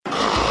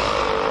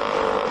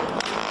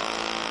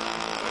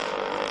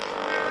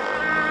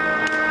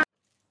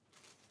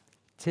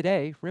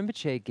Today,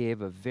 Rinpoche gave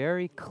a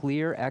very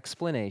clear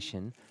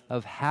explanation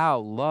of how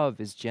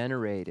love is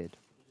generated.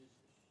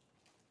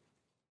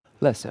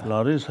 Lessa.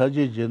 Lamrim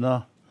saji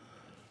jina,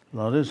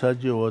 Lamrim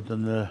saji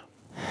watane,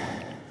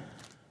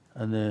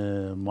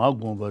 ane ma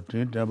gomba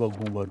tin, tenpa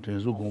gomba,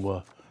 tenzu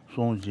gomba,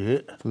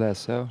 songje.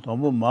 Lesso.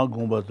 Tambo ma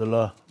gomba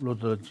tala, lo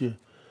balang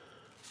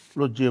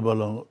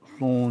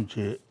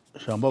songje,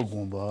 shamba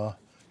gomba,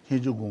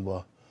 hinju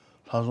gomba,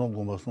 lasong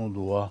gomba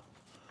songduwa.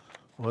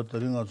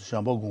 Watari nga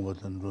shamba gomba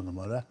tenru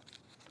namara,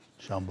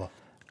 shamba.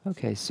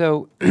 Okay,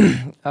 so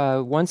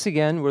once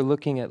again, we're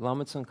looking at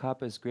Lama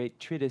Tsongkhapa's great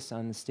treatise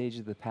on the stage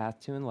of the path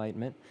to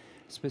enlightenment.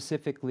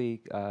 Specifically,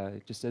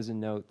 just as a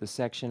note, the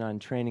section on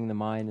training the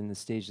mind in the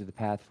stage of the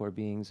path for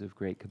beings of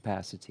great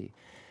capacity.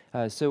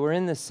 So we're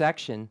in this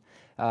section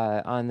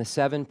on the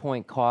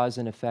 7-point cause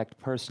and effect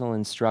personal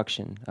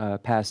instruction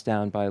passed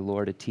down by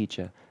Lord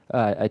Atisha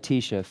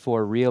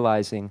for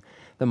realizing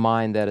the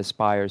mind that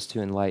aspires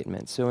to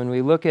enlightenment. So when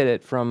we look at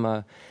it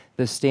from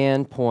the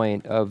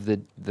standpoint of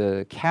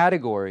the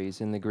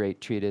categories in the great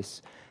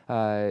treatise,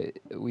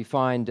 we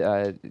find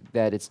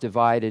that it's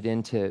divided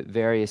into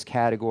various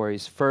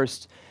categories.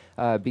 First,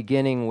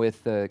 beginning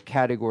with the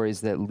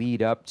categories that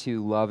lead up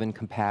to love and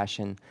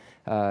compassion,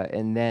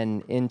 and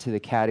then into the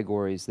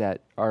categories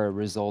that are a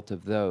result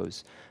of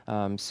those.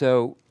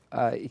 So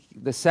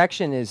the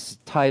section is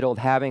titled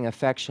Having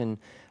Affection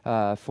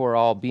for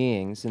All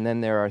Beings, and then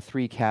there are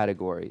 3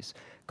 categories.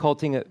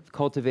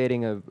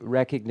 Cultivating a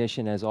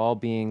recognition as all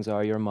beings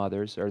are your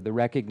mothers, or the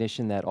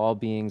recognition that all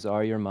beings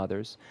are your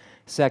mothers.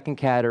 Second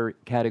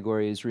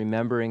category is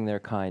remembering their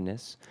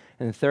kindness.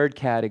 And the third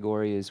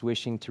category is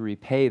wishing to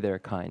repay their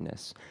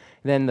kindness.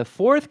 Then the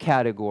 4th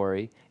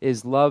category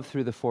is love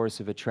through the force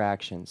of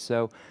attraction.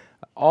 So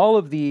all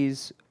of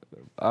these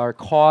are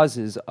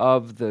causes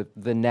of the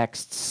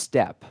next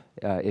step,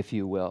 if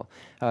you will.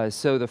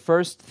 So the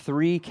first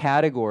 3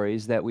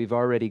 categories that we've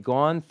already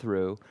gone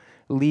through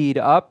lead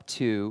up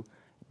to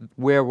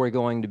where we're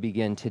going to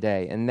begin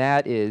today. And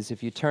that is,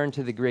 if you turn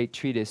to the great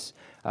treatise,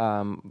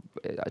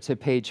 to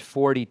page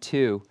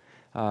 42,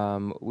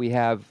 we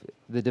have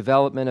the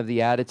development of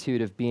the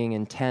attitude of being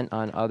intent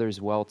on others'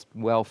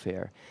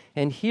 welfare.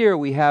 And here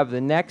we have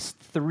the next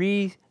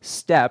 3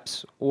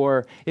 steps,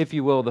 or if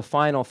you will, the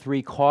final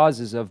 3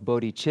 causes of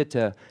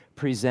bodhicitta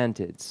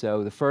presented.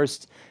 So the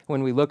first,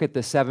 when we look at the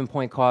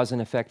 7-point cause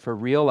and effect for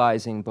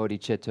realizing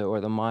bodhicitta, or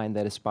the mind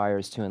that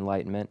aspires to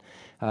enlightenment,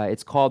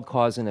 it's called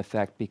cause and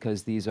effect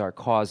because these are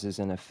causes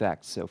and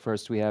effects. So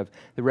first we have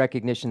the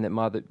recognition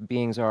that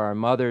beings are our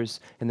mothers,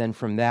 and then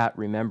from that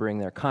remembering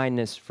their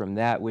kindness, from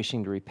that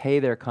wishing to repay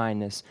their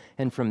kindness,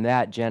 and from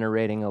that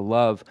generating a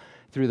love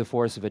through the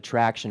force of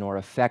attraction or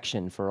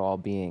affection for all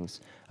beings.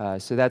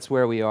 So that's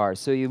where we are.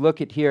 So you look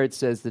at here, it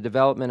says the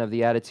development of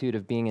the attitude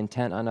of being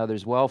intent on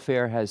others'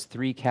 welfare has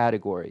 3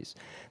 categories: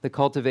 the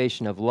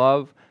cultivation of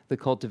love, the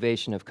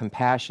cultivation of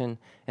compassion,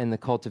 and the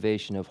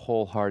cultivation of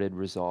wholehearted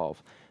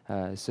resolve.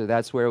 So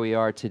that's where we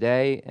are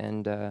today,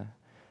 and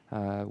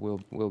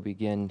we'll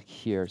begin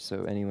here.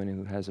 So anyone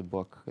who has a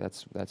book,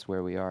 that's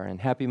where we are.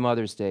 And happy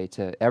Mother's Day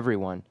to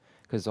everyone,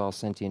 because all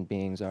sentient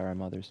beings are our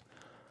mothers.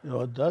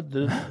 That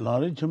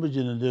Lamrim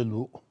chambajina de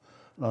lu,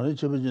 Lamrim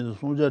chambajina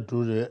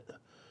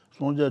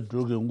sonja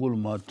dure ngul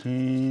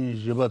matin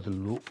jibat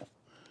lu,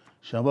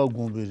 shamba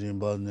gombe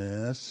rimba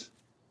nes,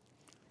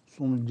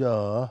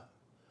 sonja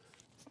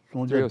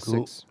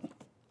 306.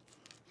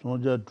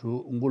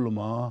 dru ngul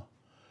ma,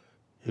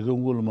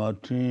 ngul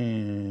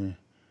matin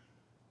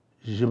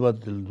jibat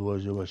duwa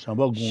jiba,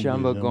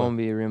 shamba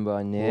gombe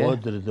rimba ne.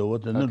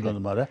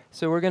 Okay.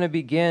 So we're going to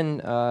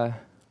begin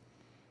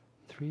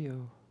 30.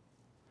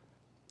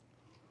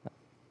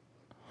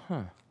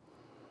 Huh.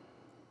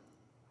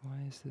 Why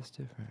is this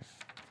different?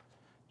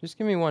 Just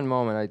give me one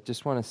moment. I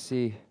just want to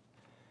see.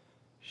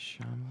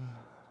 Shamba.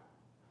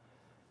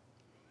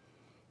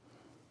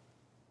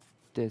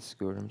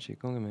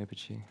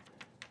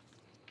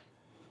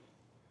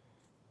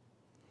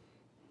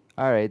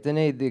 All right. Then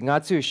the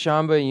Ngatsu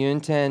Shamba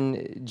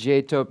Yunten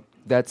Jetop,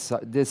 that's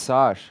this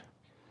Sar.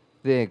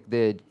 The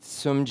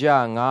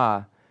Sumja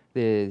Nga,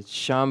 the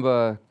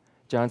Shamba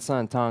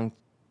Jansan Tang.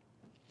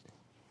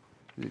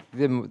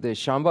 The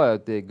Shamba,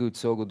 the good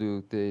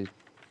Sogodu, the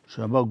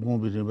Shamba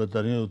gombe rimba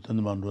tarin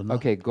utanmando na.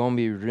 Okay, Gombe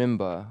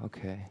Rimba.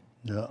 Okay.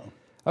 Yeah.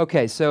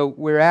 Okay, so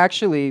where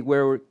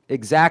we're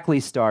exactly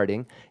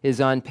starting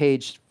is on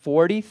page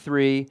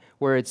 43,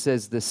 where it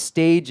says the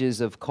stages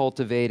of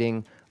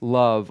cultivating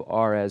love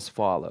are as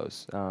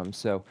follows.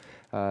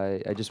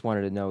 I just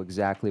wanted to know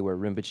exactly where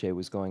Rinpoche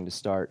was going to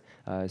start.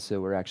 So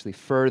we're actually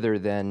further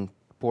than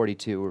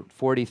 42 or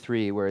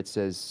 43, where it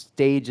says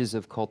stages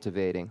of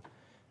cultivating.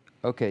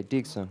 Okay,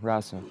 Dikson,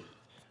 Raso.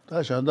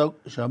 Ta shamba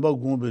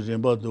gombe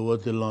rimba de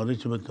wote Lamrim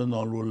chambajina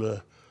na lu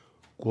le,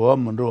 go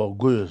mandro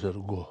goyo ser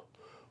go.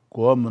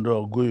 Go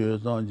mandro goyo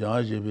zang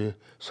jang jebe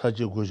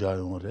saji go ja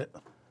yong re.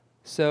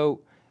 So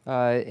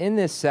in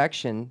this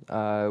section,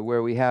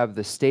 where we have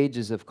the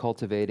stages of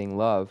cultivating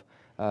love,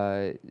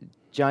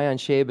 Jayan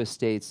Sheba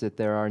states that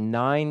there are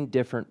 9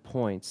 different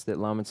points that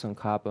Lama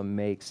Tsongkhapa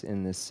makes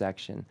in this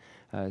section.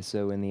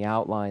 So in the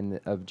outline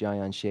of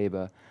Jayan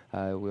Sheba,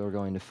 we're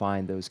going to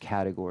find those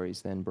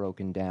categories then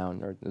broken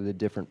down, or the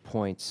different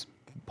points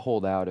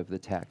pulled out of the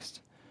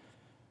text.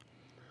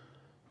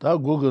 Da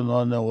Google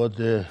no na what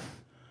the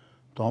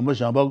Tamba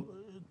Shamba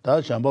da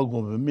Shamba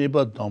go me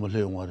ba Tamba le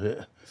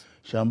ngore.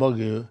 Shamba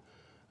ge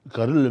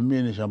karil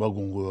me ni Shamba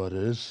gongo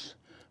res.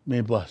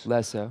 Me ba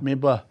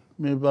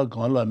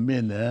kan la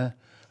me ne.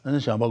 An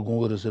Shamba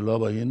gongo res lo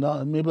ba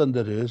ina me ban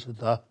de res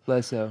da.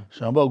 Lesso.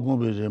 Shamba gongo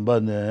be ba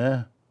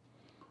ne.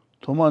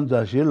 Toman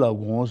da shi la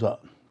gongo sa.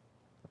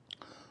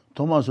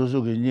 Toman so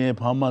so ge nye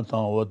pa ma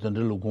tan wo den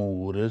de lo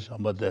gongo res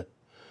Shamba de.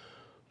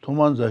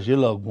 Toman da shi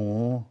la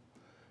gongo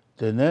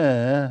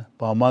Tene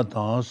Pama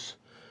Tans,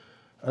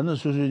 and the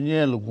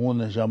Susinian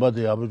Lagoon and Shamba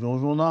de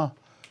Abijona,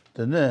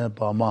 Tene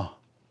Pama.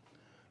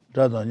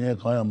 Dadanya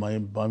Kaya my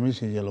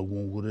Bamis in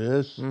Lagoon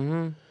Gures.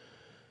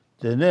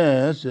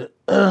 Tene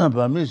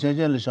Bamis in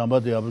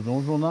Shamba de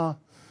Abijona,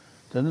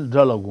 Tene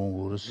Dalagoon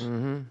Gures.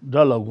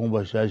 Dalagoon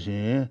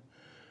Bashashi,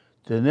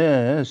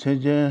 Tene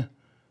Saint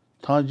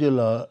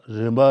Tangela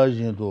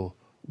Rembajindo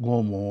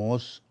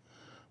Gomos,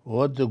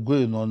 what the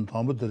good on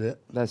Tombatre.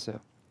 That's so.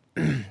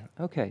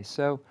 Okay,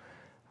 so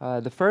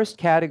the first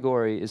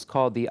category is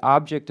called the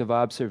object of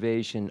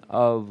observation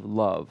of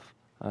love.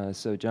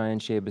 So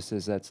Jayan Sheba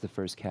says that's the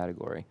first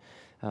category.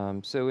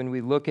 So when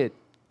we look at,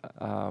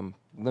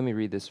 let me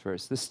read this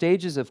first. The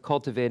stages of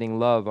cultivating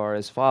love are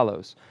as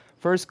follows.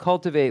 First,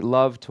 cultivate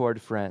love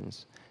toward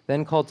friends.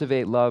 Then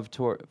cultivate love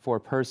for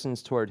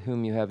persons toward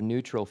whom you have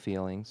neutral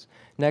feelings.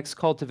 Next,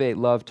 cultivate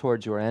love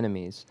towards your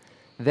enemies.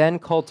 Then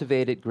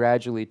cultivate it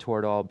gradually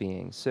toward all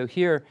beings. So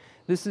here,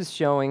 this is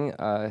showing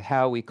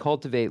how we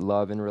cultivate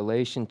love in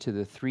relation to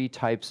the 3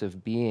 types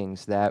of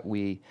beings that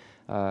we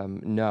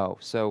know.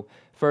 So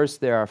first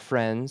there are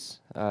friends,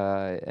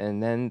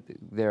 and then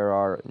there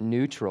are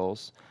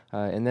neutrals,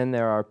 and then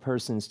there are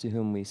persons to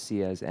whom we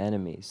see as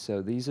enemies.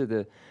 So these are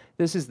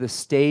the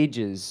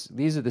stages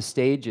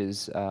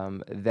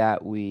that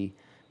we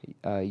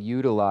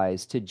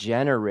utilize to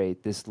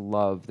generate this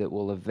love that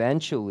will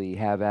eventually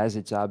have as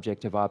its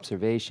object of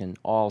observation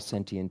all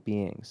sentient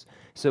beings.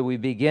 So we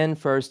begin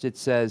first, it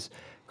says,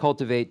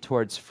 cultivate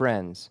towards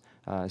friends.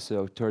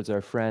 So towards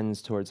our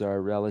friends, towards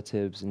our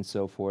relatives, and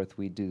so forth,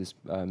 we do this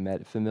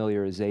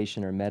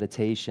familiarization or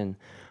meditation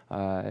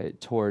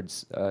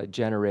towards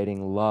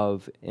generating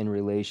love in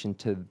relation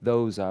to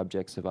those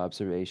objects of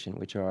observation,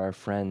 which are our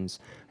friends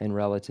and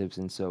relatives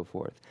and so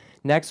forth.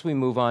 Next, we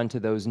move on to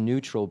those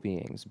neutral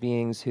beings,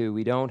 beings who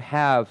we don't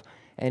have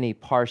any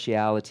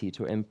partiality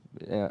to,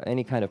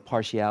 any kind of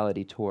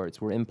partiality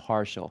towards. We're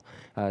impartial,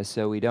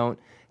 so we don't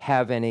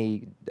have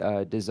any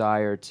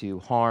desire to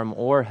harm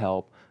or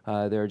help.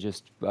 They're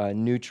just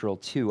neutral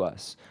to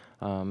us.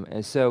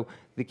 And so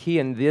the key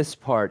in this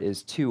part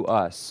is to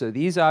us. So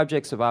these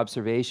objects of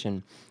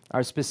observation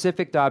are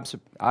specific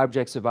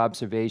objects of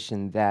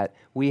observation that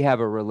we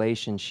have a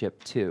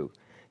relationship to.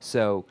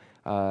 So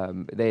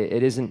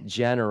it isn't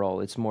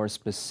general, it's more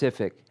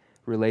specific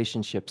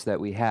relationships that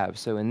we have.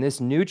 So in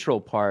this neutral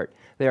part,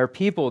 there are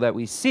people that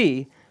we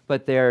see,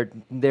 but they're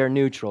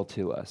neutral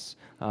to us.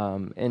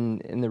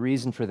 And the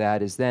reason for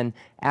that is then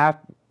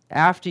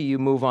after you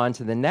move on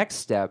to the next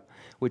step,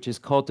 which is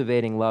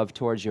cultivating love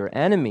towards your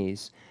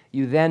enemies,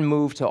 you then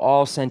move to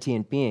all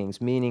sentient beings,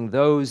 meaning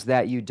those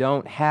that you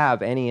don't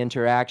have any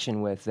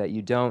interaction with, that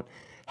you don't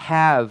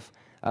have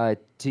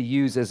to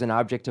use as an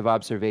object of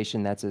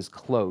observation that's as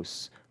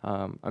close.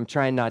 I'm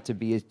trying not to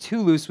be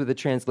too loose with the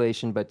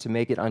translation, but to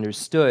make it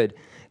understood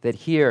that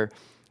here,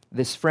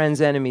 this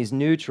friends, enemies,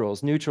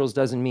 neutrals. Neutrals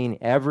doesn't mean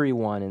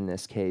everyone in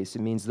this case.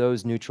 It means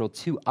those neutral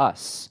to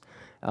us.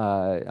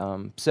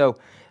 So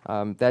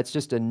that's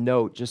just a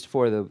note just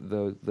for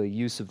the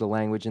use of the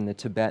language in the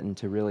Tibetan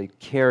to really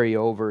carry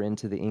over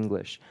into the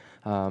English.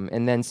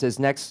 And then says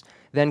next,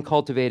 then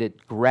cultivate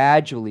it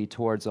gradually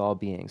towards all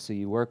beings. So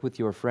you work with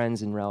your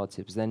friends and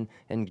relatives, then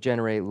and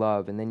generate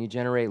love, and then you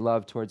generate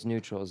love towards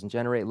neutrals, and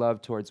generate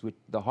love towards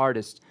the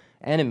hardest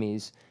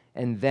enemies,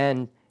 and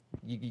then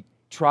you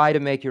try to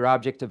make your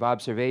object of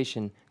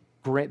observation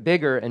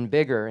bigger and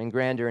bigger and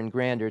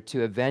grander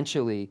to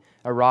eventually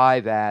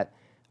arrive at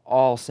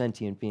all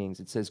sentient beings.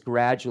 It says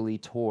gradually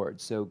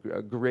towards, so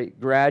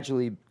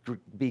gradually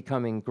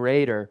becoming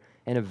greater,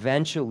 and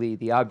eventually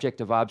the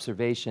object of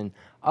observation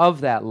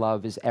of that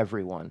love is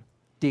everyone.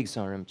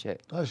 Digson Rinpoche.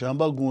 Ta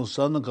shamba gun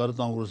san kar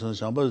tang gur san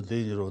shamba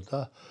de ji ro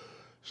ta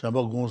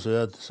shamba gun se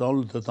ya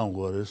saul te tang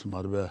go res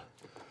marbe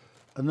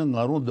ane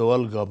ngaru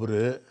dewal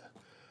gabre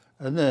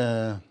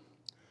ane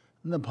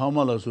ne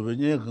phama la su be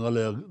ne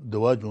ngale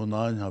dewa jo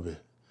na nya be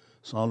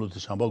saul te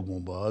shamba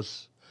gun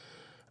bas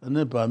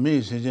ane pa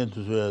mi se jen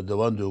tu so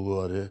dewa do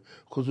go re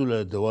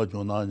khuzule dewa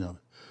jo na nya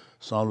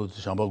saul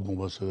te shamba gun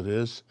bas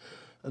res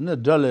ane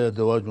dale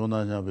dewa jo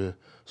na nya be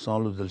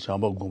saul te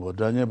shamba gun ba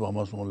danye ba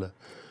ma son le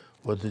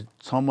Less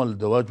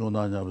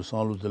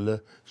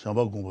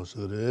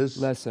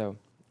so.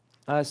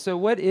 So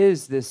what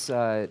is this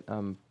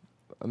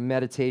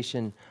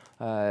meditation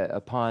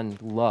upon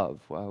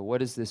love. What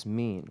does this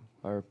mean?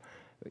 Or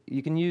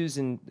you can use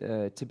in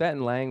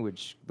Tibetan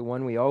language, the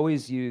one we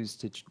always use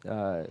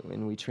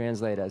when we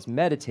translate as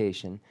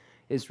meditation,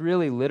 is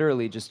really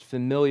literally just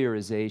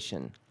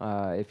familiarization.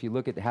 If you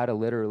look at how to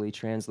literally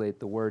translate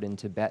the word in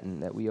Tibetan,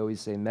 that we always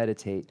say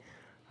meditate,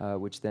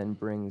 which then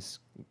brings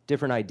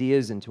different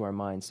ideas into our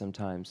minds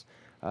sometimes,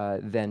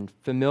 than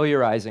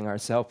familiarizing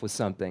ourselves with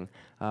something.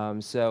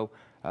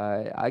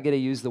 I get to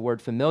use the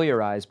word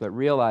familiarize, but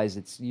realize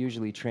it's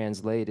usually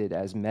translated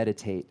as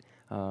meditate,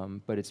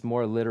 but it's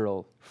more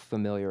literal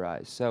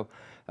familiarize. So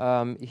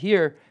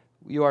here,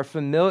 you are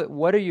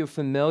what are you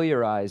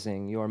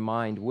familiarizing your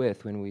mind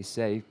with when we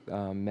say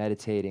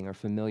meditating or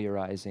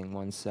familiarizing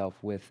oneself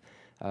with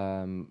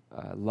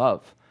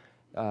love?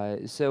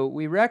 So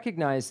we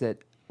recognize that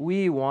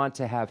we want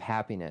to have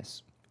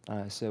happiness.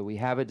 So we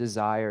have a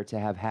desire to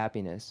have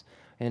happiness,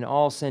 and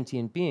all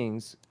sentient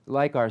beings,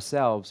 like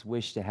ourselves,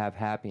 wish to have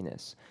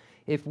happiness.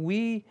 If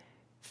we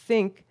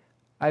think,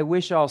 I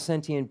wish all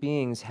sentient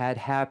beings had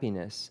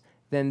happiness,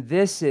 then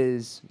this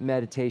is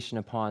meditation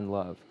upon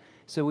love.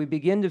 So we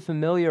begin to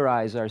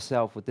familiarize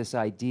ourselves with this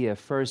idea,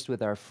 first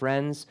with our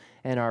friends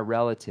and our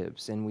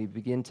relatives, and we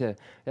begin to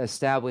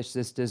establish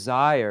this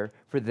desire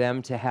for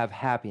them to have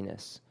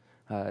happiness.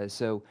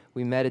 So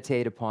we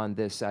meditate upon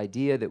this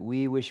idea that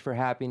we wish for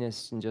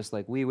happiness, and just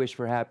like we wish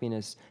for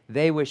happiness,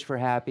 they wish for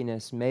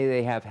happiness, may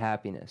they have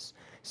happiness.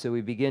 So we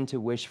begin to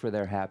wish for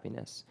their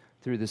happiness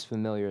through this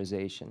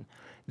familiarization.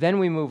 Then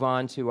we move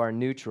on to our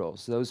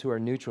neutrals, those who are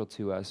neutral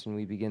to us, and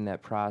we begin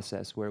that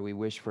process where we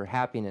wish for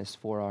happiness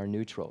for our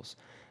neutrals.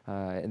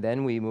 And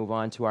then we move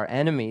on to our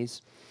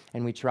enemies,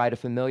 and we try to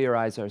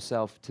familiarize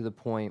ourselves to the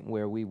point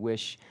where we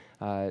wish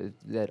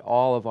that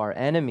all of our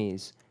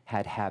enemies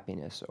had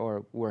happiness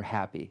or were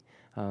happy.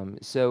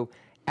 So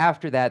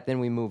after that, then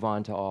we move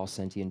on to all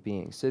sentient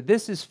beings. So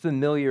this is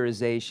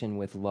familiarization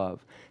with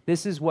love.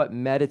 This is what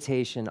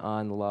meditation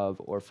on love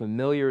or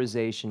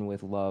familiarization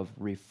with love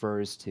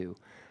refers to.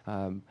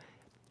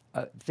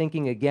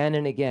 Thinking again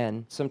and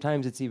again,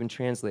 sometimes it's even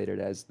translated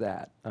as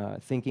that,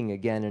 thinking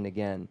again and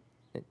again,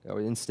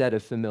 or instead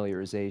of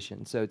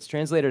familiarization. So it's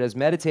translated as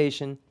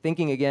meditation,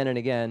 thinking again and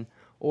again,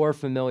 or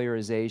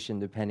familiarization,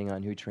 depending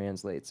on who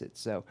translates it.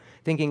 So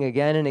thinking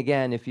again and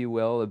again, if you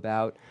will,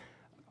 about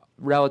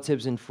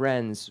relatives and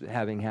friends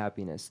having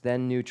happiness,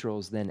 then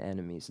neutrals, then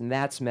enemies. And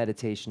that's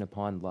meditation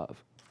upon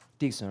love.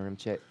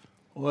 Rinpoche.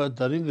 Well,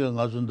 daringa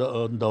ngazun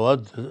dawa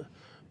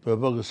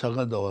beba ga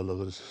saga dawa la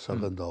gre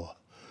saga dawa.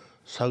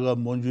 Saga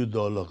monju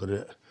dawa la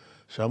gre.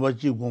 Shamba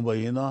ji gomba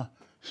ina,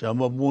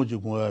 shamba monju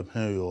gomba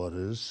phen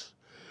yoris.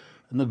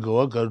 Na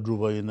gawa gar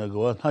druba ina,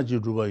 gawa thaji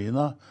druba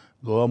ina,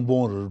 gawa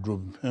bon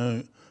drub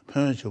phen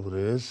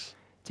chobres.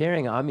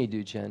 Tearing Ami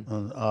Duchen.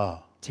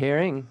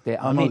 Tearing the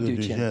Ami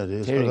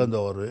Duchen.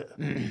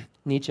 Tearing.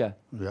 Nietzsche.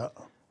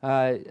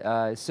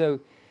 Yeah. So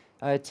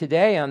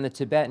today on the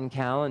Tibetan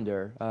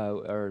calendar,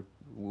 or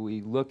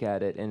we look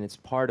at it, and it's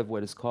part of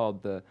what is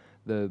called the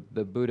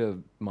Buddha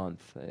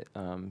month,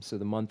 so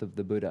the month of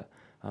the Buddha.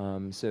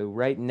 So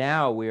right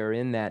now we are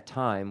in that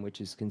time, which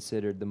is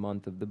considered the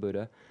month of the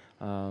Buddha,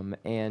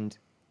 and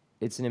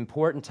it's an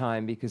important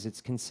time because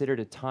it's considered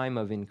a time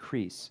of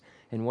increase.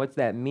 And what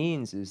that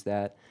means is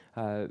that,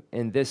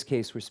 in this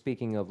case, we're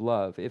speaking of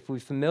love. If we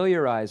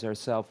familiarize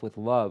ourselves with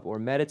love or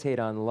meditate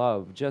on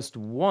love just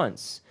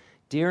once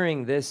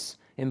during this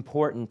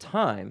important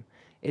time,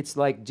 it's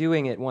like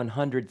doing it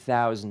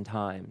 100,000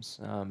 times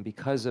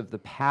because of the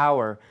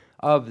power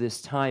of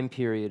this time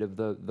period of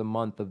the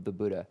month of the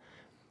Buddha.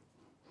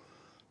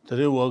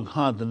 The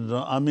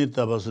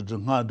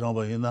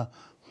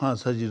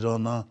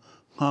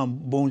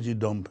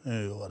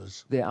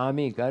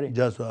Ami Gari?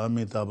 Just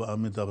Amitabha.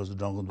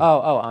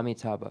 Oh,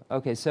 Amitabha.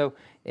 Okay, so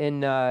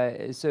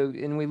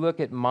when we look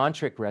at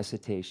mantric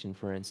recitation,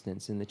 for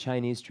instance, in the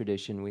Chinese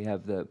tradition, we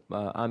have the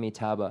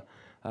Amitabha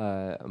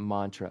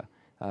mantra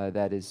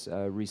that is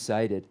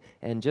recited.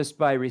 And just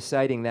by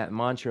reciting that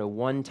mantra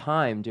one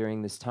time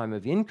during this time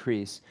of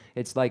increase,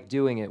 it's like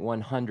doing it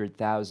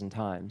 100,000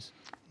 times.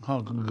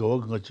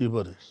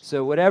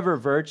 So whatever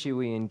virtue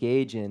we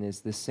engage in is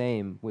the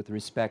same with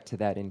respect to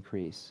that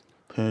increase.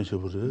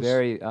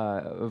 Very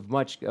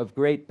of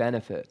great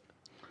benefit.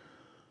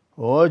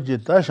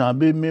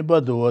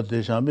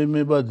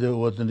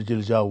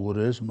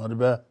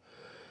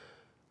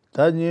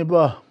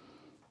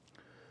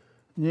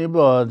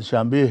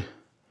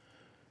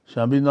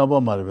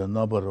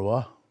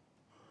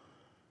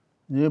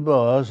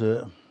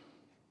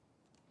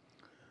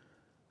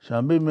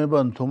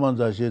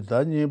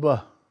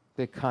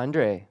 The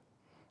Kandre,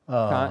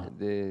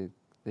 the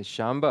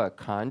Shamba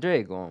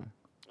Kandre Gom.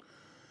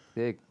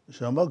 The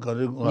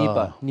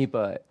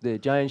Nipa, the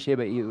giant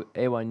Sheba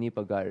Ewa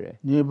Nipa Gare.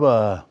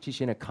 Nipa.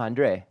 Chishina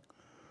Kandre.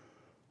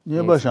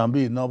 Nipa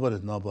Shambi,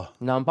 Napa.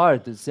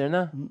 Nambar, the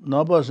Sena?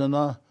 Napa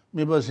Sena,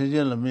 Nipa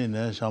Sijan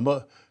Lamine,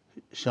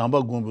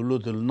 Shamba Gumbulu,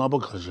 Napa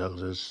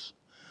Kashagres.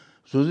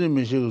 Suzy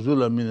Mishik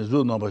Zula Mine,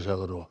 Zu Napa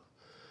Shagro.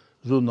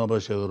 Zu Napa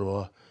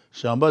Shagro.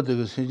 Shamba de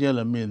Sijan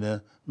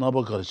Lamine,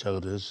 Napa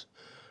Kashagres.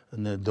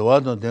 네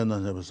도와도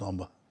되는 거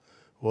삼바.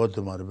 what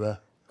말봐.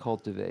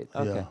 Cultivate.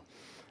 Okay.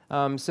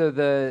 Yeah. So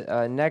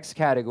the next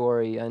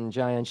category in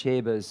Jayan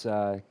Sheba's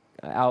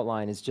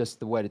outline is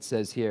just what it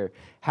says here: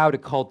 how to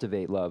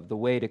cultivate love, the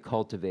way to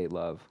cultivate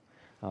love.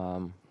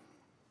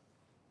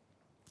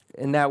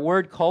 And that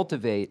word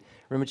cultivate,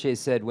 Rinpoche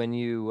said, when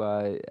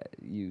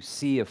you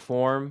see a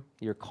form,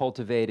 you're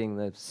cultivating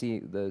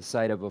the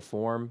sight of a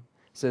form.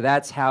 So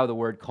that's how the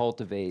word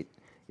cultivate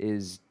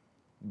is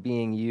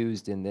being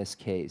used in this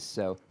case.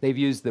 So they've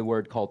used the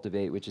word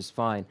cultivate, which is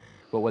fine,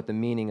 but what the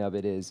meaning of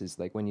it is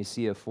like when you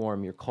see a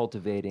form, you're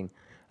cultivating,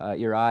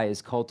 your eye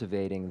is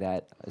cultivating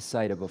that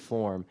sight of a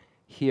form.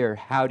 Here,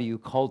 how do you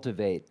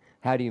cultivate?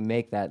 How do you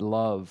make that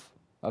love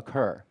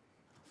occur?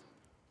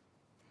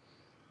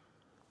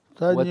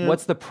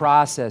 What's the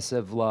process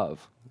of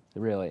love,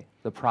 really?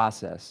 The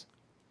process.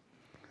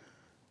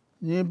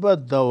 Nipa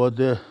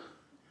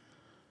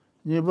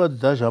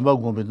da shamba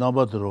gombe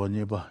naba dro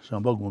nipa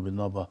shamba gombe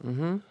naba.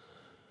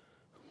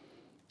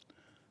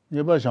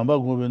 Nipa shamba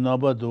gombe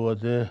naba do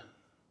de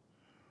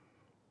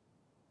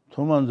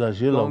toman za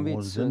shela gombe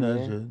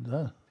ne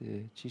da.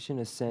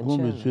 Chishina senchen.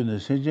 Gombe chune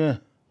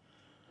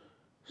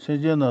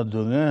senjen na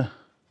donge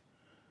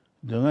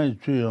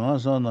chu yang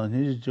san na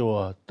ni ji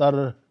wa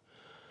tar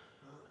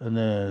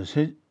ne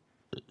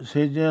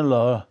senjen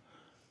la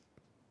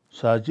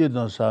sa ji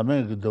dan sa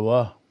me ge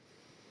dwa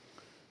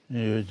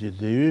ye ji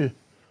de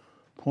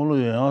Polo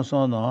yang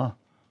san na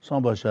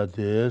samba sha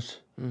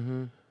des.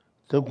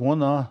 Te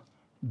kona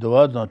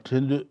dwa da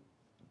trend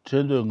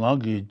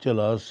ngangi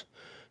jelas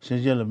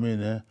senjen le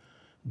mine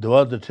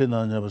dwa da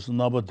trena nya bas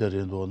na ba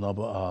derin do na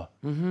ba a.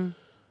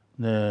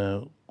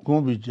 Ne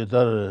gombi je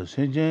dar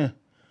senjen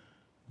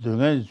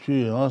dongen chu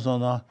yang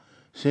san na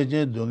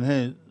senjen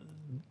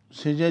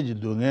ji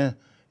dongen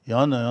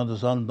yang na yang da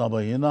san na ba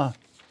yina.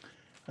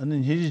 Ani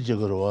ni ji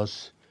gero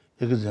was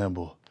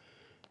example.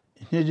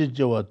 Ni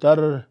ji wa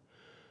tar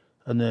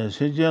ane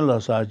senjen la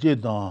saji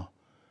dan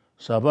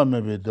saba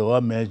mebe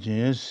dewa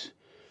mejins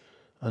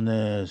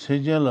ane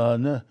senjen la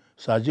ane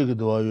saji ge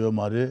dewa yo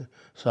mare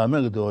same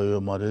ge dewa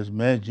yo mare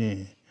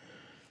mejin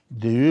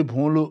dewi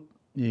phulu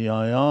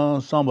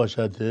yang samba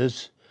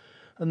shates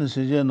ane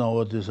senjen na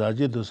wo de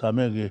saji de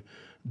same ge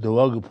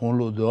dewa ge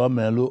phulu dewa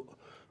melu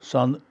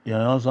san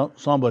yang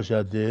samba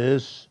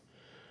shates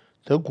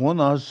te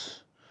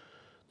konas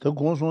te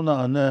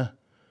konsona ane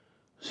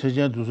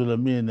senjen du la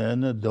mi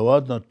ne dewa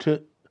na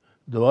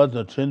dewa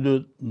da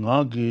trendu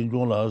ngangi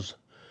jonglas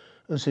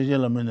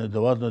senjen la mene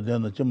dewa da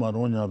den chima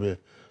ronya be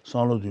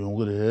sanlo du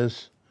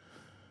yongres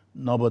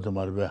naba de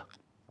marbe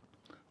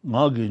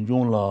ngangi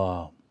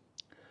jongla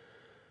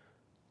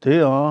te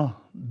ya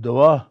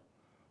dewa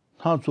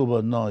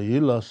thansuba na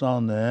yila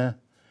sang ne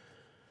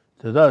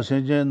te da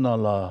senjen na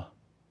la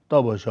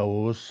taba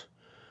shawus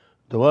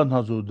dewa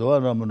thansu dewa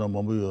ramana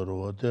mamu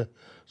yoro te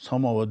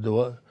sama wa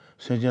dewa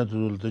senjen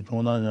tu de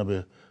jongna nya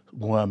be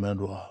gonga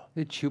menwa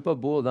The chupa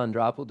bul dan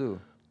drapudu.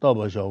 The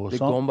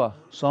gomba.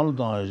 Sanlo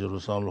dan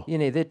Jerusalem.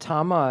 The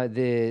tama,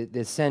 the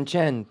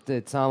senchen,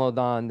 the sanlo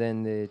dan,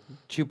 then the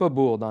chupa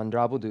bul dan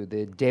drapudu,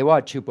 the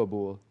dewa chupa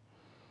bul.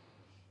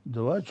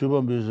 Dewa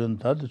chupa bizin,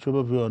 that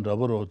chupa bul dan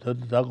drapuro, the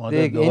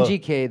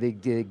NGK,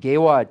 the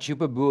gewa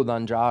chupa bul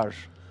dan draj.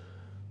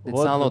 The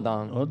sanlo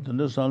dan. What the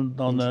sanlo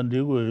dan and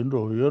digo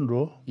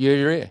yendro.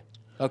 Yeah.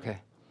 Okay.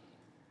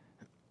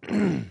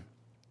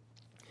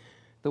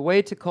 The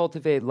way to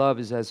cultivate love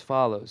is as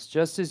follows.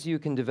 Just as you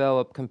can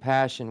develop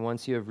compassion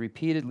once you have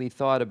repeatedly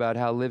thought about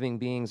how living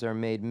beings are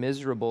made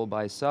miserable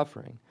by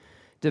suffering,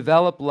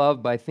 develop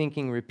love by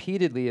thinking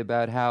repeatedly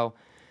about how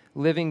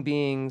living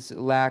beings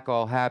lack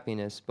all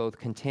happiness, both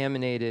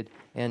contaminated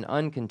and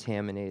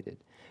uncontaminated.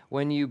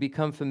 When you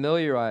become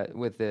familiar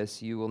with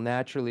this, you will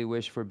naturally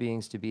wish for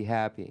beings to be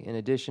happy. In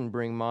addition,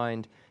 bring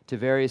mind to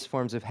various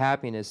forms of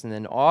happiness and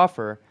then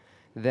offer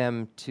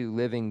them to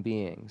living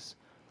beings.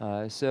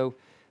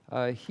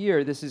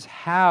 Here, this is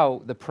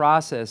how the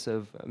process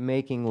of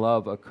making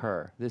love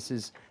occur. This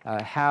is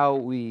how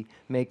we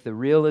make the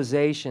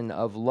realization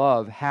of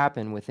love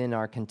happen within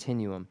our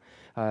continuum.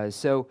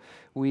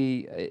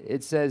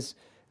 It says,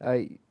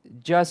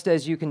 just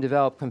as you can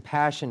develop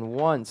compassion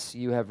once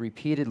you have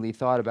repeatedly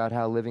thought about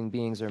how living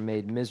beings are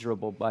made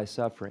miserable by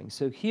suffering.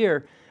 So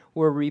here,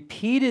 we're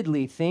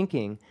repeatedly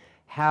thinking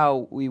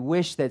how we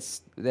wish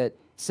that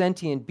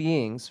sentient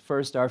beings,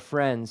 first our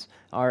friends,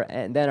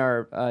 and then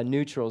our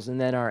neutrals,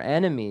 and then our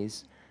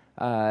enemies,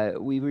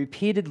 we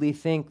repeatedly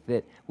think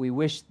that we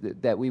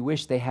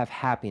wish they have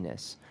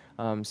happiness.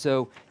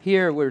 So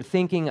here we're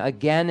thinking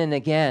again and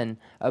again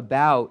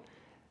about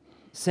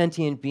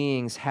sentient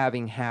beings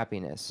having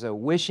happiness, so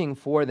wishing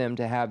for them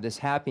to have this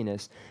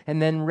happiness,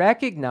 and then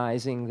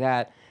recognizing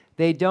that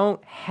they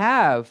don't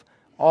have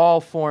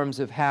all forms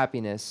of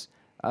happiness,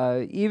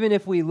 even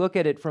if we look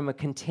at it from a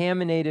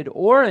contaminated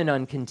or an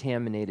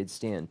uncontaminated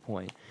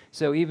standpoint.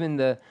 So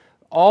even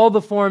all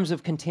the forms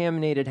of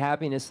contaminated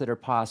happiness that are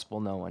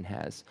possible, no one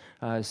has.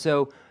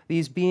 So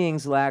these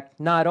beings lack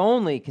not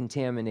only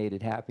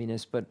contaminated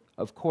happiness, but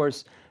of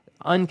course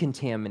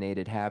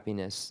uncontaminated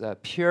happiness,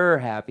 pure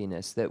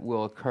happiness that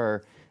will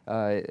occur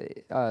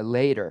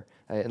later,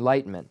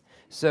 enlightenment.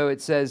 So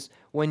it says,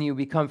 when you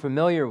become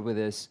familiar with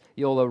this,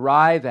 you'll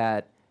arrive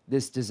at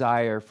this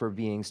desire for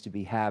beings to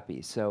be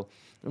happy. So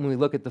when we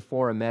look at the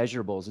four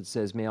immeasurables, it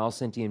says, may all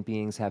sentient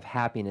beings have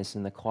happiness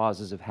in the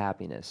causes of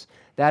happiness.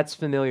 That's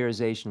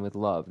familiarization with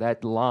love.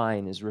 That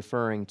line is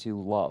referring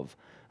to love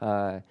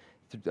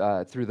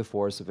through the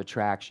force of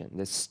attraction,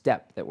 this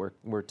step that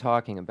we're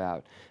talking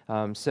about.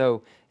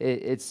 So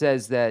it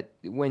says that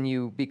when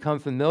you become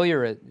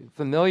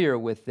familiar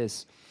with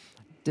this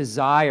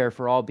desire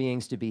for all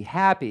beings to be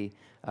happy,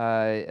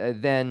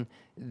 then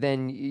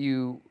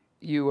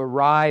you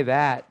arrive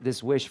at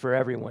this wish for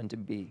everyone to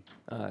be.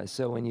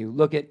 So when you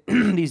look at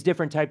these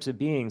different types of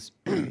beings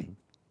and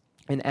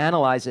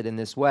analyze it in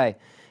this way,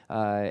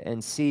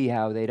 and see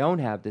how they don't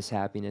have this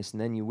happiness, and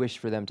then you wish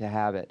for them to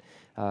have it.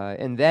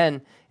 And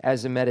then,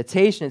 as a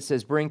meditation, it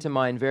says, bring to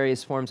mind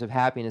various forms of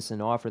happiness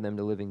and offer them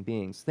to living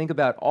beings. Think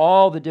about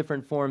all the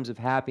different forms of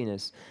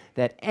happiness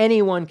that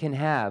anyone can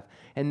have,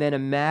 and then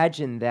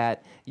imagine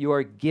that you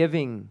are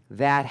giving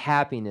that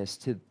happiness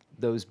to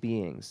those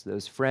beings,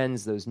 those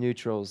friends, those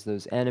neutrals,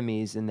 those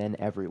enemies, and then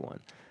everyone.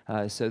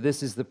 So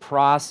this is the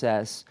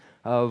process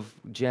of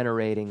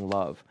generating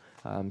love.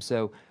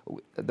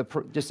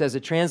 Just as a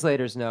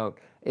translator's note,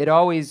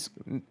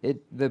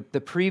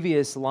 the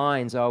previous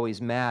lines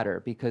always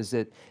matter because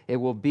it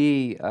will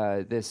be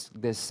this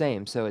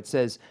same. So it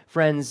says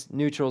friends,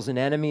 neutrals, and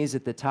enemies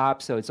at the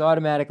top. So it's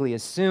automatically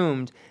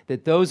assumed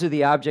that those are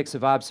the objects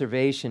of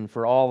observation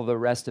for all of the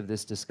rest of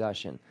this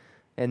discussion.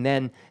 And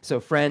then, so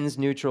friends,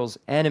 neutrals,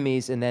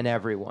 enemies, and then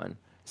everyone.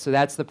 So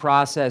that's the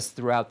process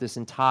throughout this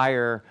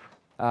entire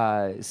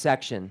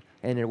section,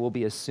 and it will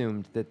be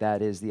assumed that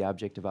that is the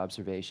object of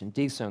observation.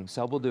 Disung,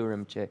 Salbudu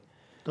Rimche.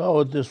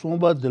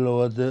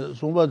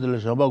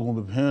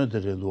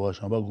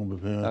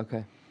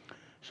 Okay.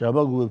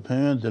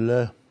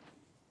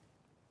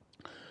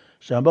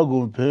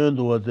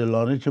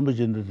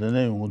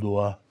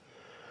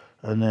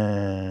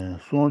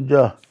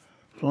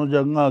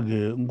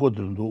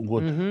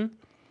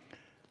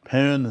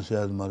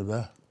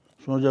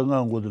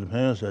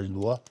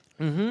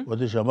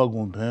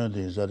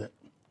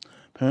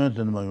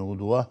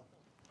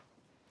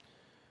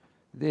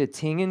 The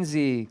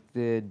Tingenzi,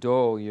 the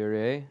Do,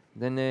 Yure,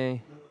 then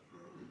they.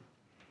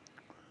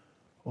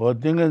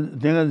 Okay,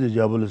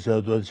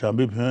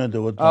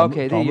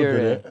 the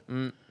Yure.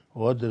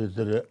 What did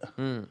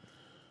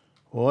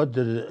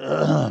it?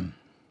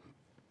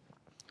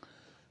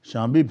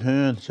 Shambi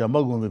Pen,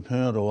 Shambagumbi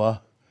Pen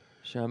Roa.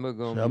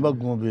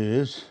 Shambagumbi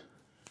is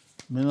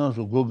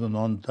Minasu Gogan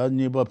on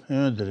Taniba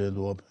Pen the Red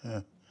Wap.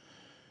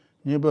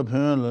 Niba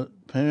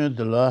Pen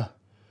de la.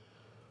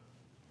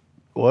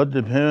 What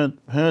the parent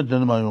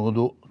in my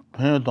do,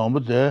 parent on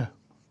but there.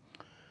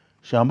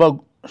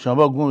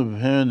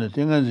 Shambagumbi Pen, the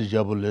thing as the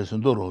Jabule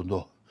and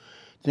Dorodo.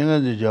 Thing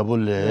as the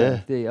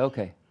Jabule.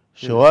 Okay.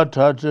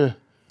 Shawat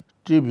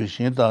Tibi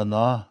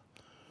Shintana.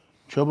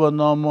 Choba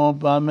Namo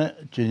Bame,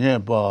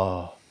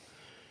 Jineba.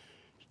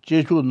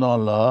 Jeju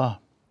Nala.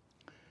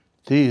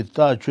 The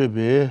Ta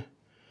Trebe.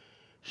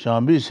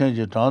 Shambi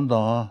Saint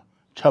Tanda.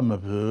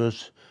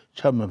 Chamapus.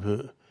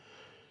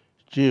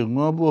 Ji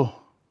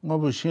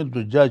Ngobu Shin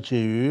to Jachi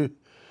Yu.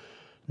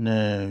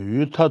 Ne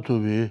Yu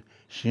Tatubi.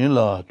 Shin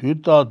La. Du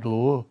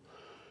Tatu.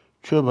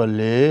 Choba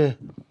Le.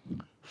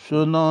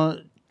 Suna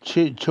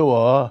Chi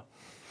Choa.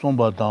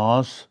 Somba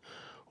dance.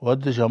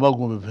 What the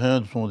Shamagumbi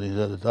Pen son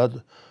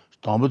that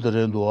Tambu the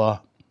Rendua.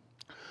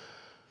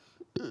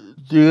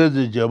 Diga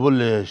the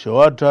Jabule,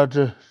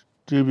 Shawat,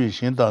 Tibi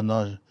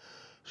Shintana,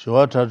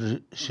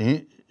 Shawat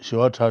Shin,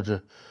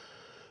 Shawat,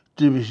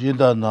 Tibi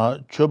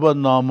Shintana, Choba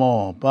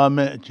Namo,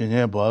 Bame,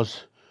 Jine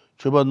Bas,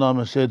 Choba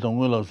Nama said on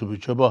Willa Subi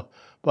Choba,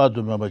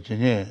 Badu Maba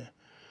Jine,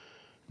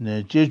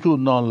 Ne Jeju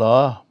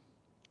Nala,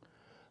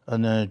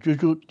 and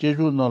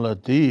Jeju Nala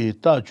Di,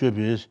 Ta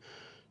Chubis.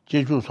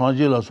 Jeju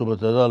Sanjila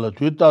Subatala,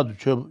 Twitter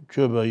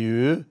Choba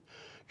Yu,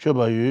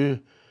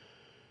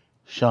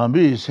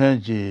 Shambi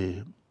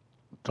Senji,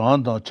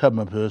 Tanda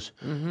Chapmapus,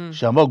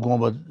 Shamba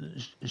Gomba,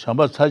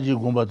 Shamba Taji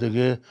Gomba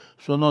Dege,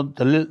 Sono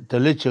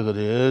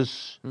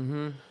Telechegres,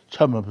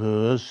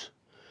 Chapmapus,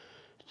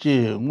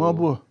 Ji,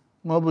 Mobu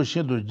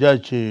Shindu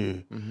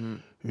Jachi,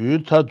 Yu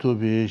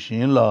Tatubi,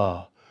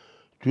 Shinla,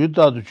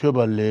 Twitter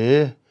Choba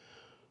Le,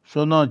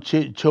 Sono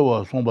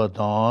Chewa Somba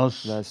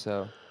Dance. That's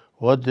so.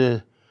 What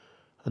the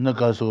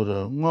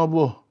Nakasura,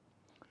 Ngobu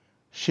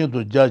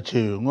Shindu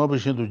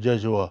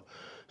Jachiwa,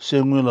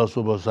 Sengwila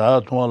Suba,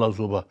 Saatuala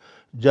Suba,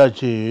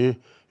 Jachi,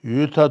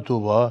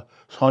 Utatuba,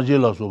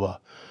 Sanjila Suba.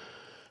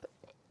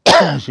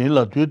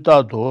 Shinla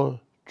Tutato,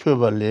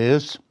 Chuba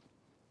Les,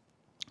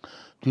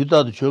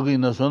 Tutatu Chogi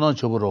in the Sona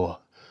Chobroa,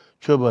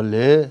 Chuba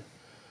Le,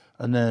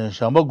 and then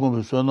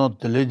Shambagumbi Sona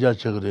Teleja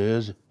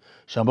Chegres,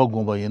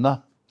 Shambagumba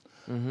Ina,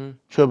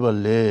 Chuba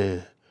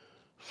Le,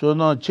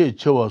 Sona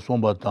Chewa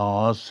Somba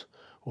Dance.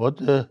 What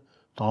the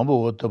Tambo,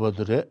 what about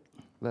the red?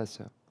 That's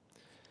so.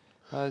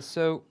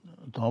 So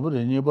Tambo,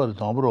 anybody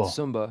Tambro?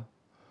 Sumba.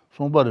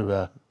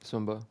 송바르베.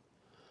 Sumba.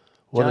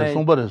 What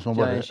Giant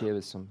송바르.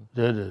 Shiva Sumba.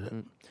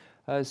 네.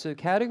 So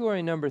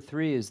category number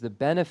 3 is the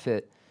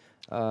benefit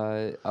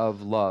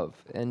of love.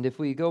 And if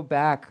we go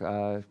back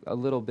a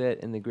little bit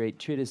in the great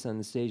treatise on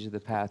the stage of the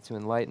path to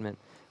enlightenment,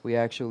 we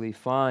actually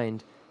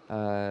find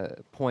a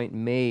point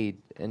made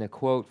in a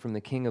quote from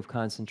the King of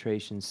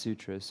Concentration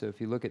Sutra. So if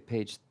you look at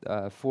page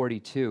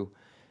 42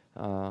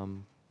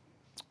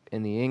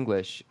 in the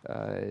English,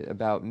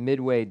 about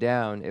midway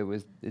down,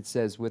 it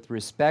says, with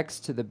respects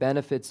to the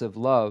benefits of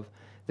love,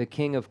 the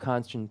King of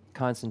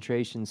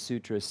Concentration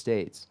Sutra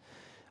states,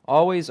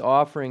 always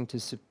offering to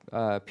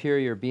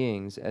superior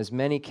beings as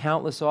many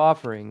countless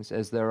offerings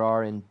as there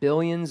are in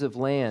billions of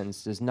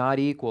lands does not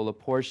equal a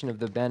portion of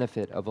the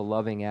benefit of a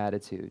loving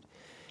attitude.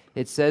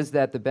 It says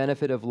that the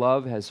benefit of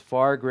love has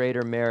far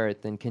greater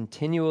merit than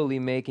continually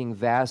making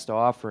vast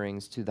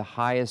offerings to the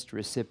highest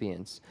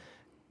recipients,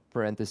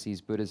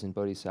 parentheses, Buddhas and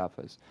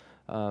Bodhisattvas.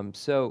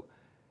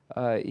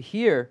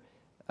 Here,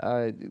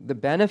 the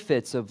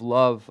benefits of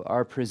love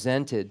are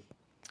presented,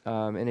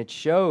 and it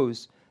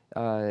shows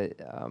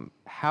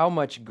how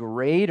much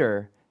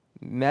greater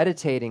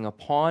meditating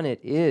upon it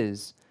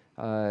is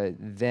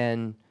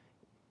than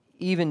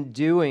even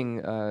doing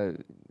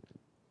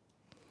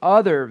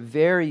other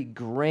very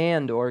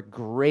grand or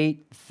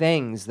great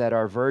things that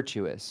are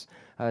virtuous.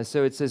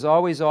 So it says,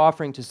 always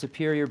offering to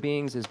superior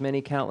beings as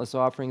many countless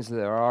offerings as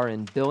there are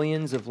in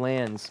billions of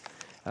lands.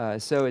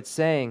 So it's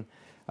saying,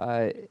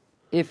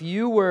 if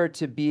you were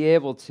to be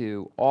able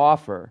to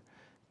offer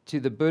to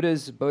the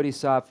Buddhas,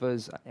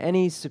 Bodhisattvas,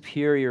 any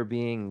superior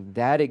being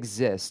that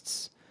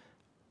exists,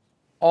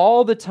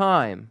 all the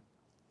time,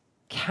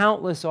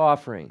 countless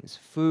offerings,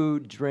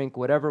 food, drink,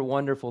 whatever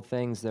wonderful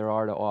things there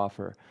are to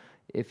offer,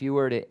 if you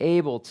were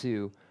able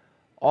to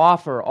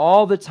offer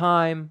all the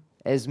time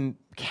as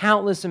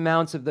countless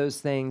amounts of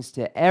those things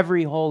to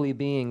every holy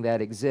being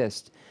that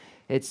exists,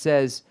 it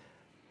says,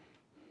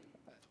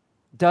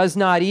 does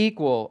not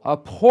equal a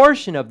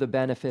portion of the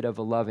benefit of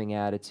a loving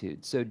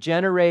attitude. So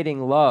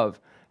generating love,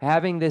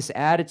 having this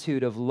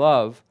attitude of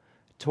love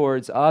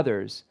towards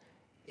others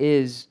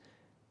is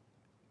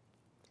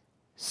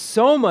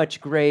so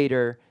much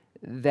greater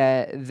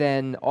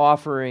than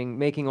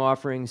making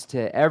offerings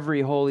to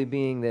every holy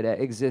being that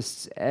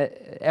exists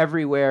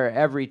everywhere,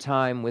 every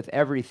time, with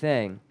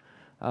everything.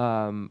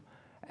 And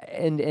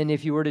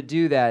if you were to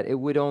do that, it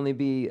would only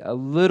be a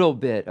little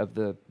bit of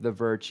the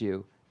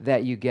virtue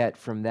that you get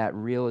from that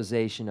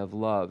realization of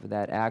love,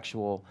 that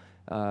actual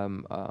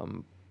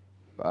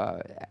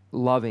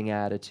loving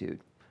attitude.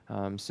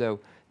 So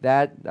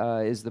that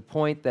is the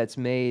point that's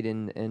made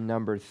in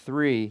number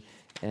 3,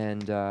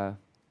 and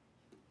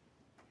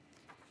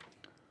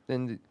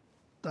then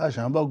다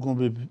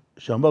샴바고비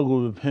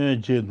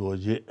편제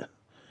도제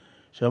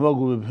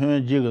샴바고비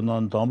편제가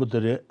난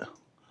담부들에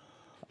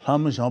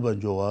함 샴바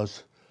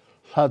좋아스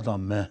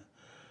하담매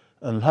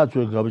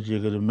하트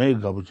가부지가 메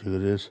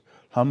가부지가스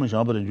함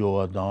샴바를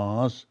좋아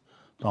다스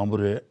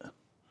담부레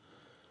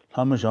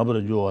함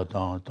샴바를 좋아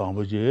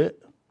담부지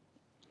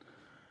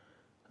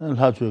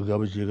하트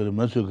가부지가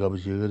메스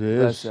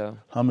가부지가스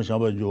함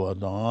샴바 좋아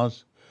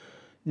다스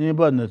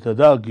니반네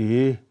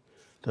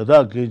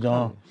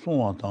다다기장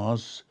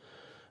송와다스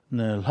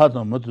네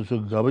하다 못서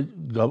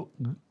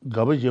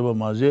가바제바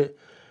마제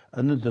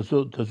안는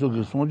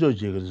다소기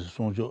송조제가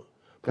송조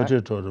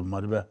페트로를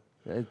말베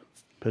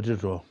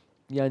페트로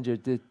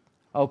Yanjer the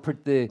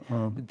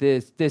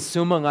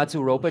sumang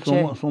atsu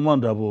ropache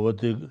송만다보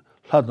어디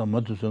하다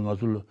못서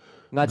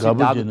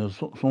가바제는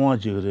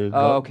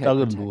송와제가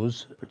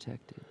다근도스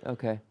protected.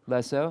 Okay.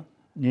 Lesso?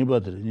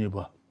 니바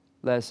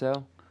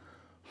Lesso?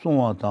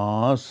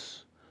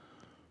 송와다스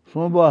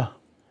송바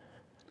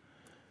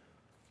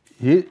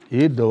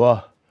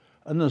dwa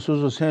ana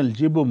so sen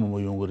jibu mo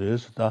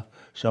yongres ta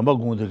shamba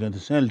gunde kan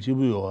sen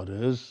jibu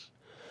yores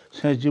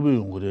sen jibu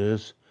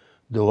yongres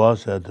dwa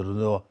sa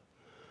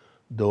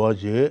dwa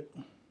je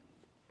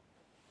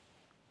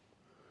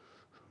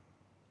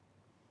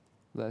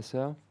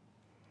Lesso?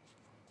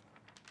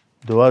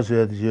 dwa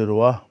sa je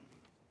rwa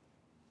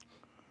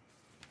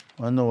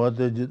ana wa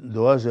de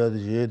dwa sa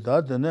je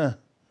ta ne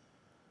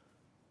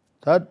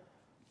ta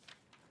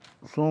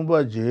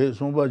somba je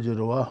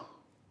rwa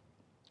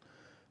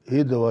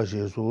dwa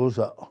je so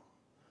sa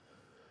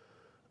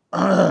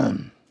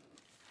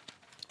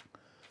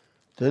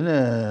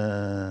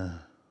tene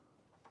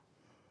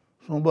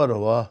somba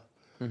rwa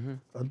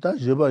ta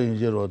jeba yin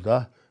je ro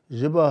da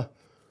jeba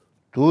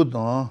du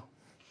da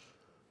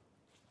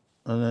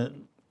ane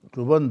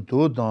tuban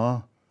du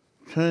da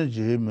chen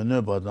ji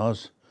mene ba da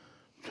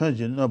chen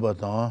ji na ba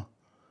da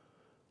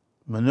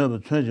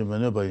mene chen ji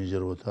mene ba yin je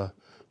ro da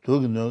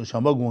du ne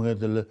shamba gong he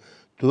de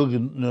du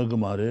ne ge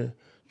mare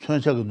chen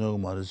cha ge ne ge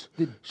mare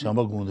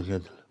shamba gong de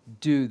ge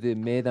Do the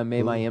me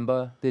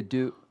mayimba, the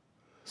do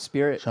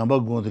spirit? shamba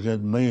gong de ge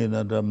me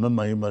na da me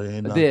mai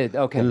mare na Did,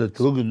 okay. le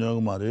du ge ne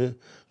ge mare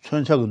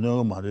chen cha ge ne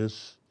ge mare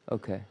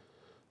Okay.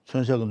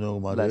 chen cha ge ne ge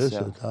mare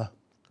so ta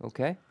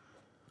Okay.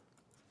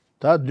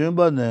 다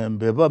뇌바네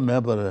배바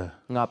매버래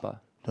Ngapa.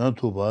 단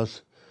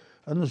투바스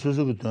안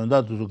소소가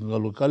된다 두서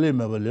그걸로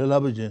깔리면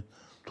레라버진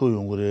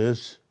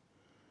토용그레스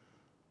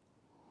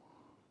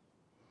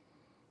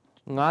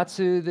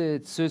Ngatsu the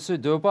susu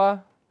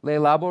dopa le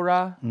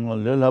labora.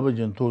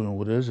 레라버진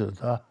토용그레스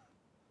다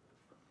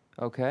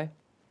Okay.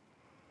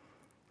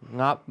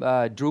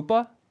 Ngap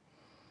drupa.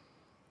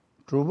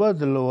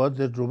 druba들로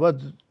와데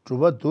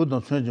druba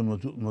도도 천지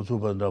못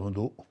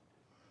받아본도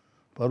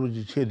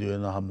바로지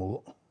체되나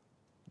하고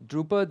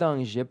Drupa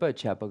dang jipa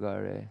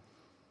chapagare.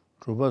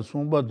 druba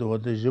송바도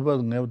와데 지바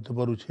내부터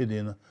바로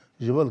체되나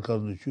지발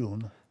가도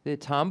주나 The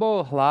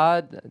tambo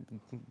hlad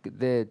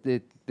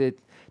the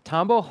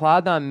tambo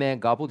hladan me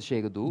gabul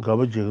shegadu.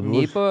 가버지도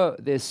Nipa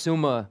the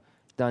suma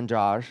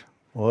dandrar.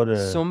 오래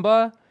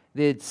Sumba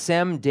the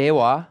sem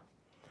dewa.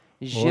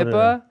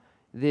 Jipa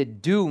the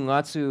du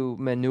ngatsu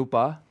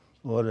menupa.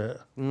 오래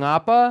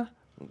Ngapa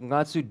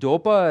ngatsu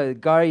dopa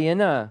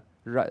gariena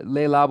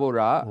le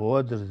labora.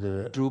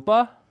 오더들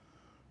Drupa.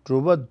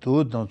 druba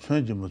도도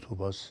천지 못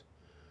봤어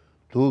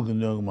도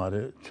그냥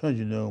말에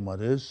천지 너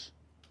말했어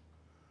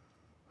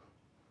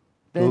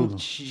Then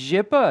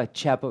jipa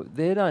chapa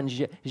they dan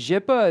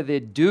jipa the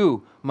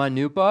du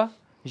manupa.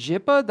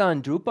 Jipa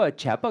dan drupa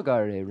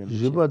chapagare rim.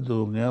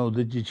 지바도 그냥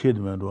어디지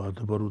체되면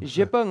와도 바로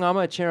Jipa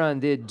ngama chiran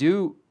the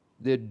du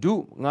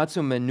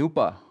ngatsu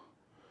menupa.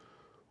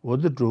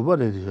 어디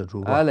druba래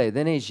druba Ale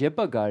then a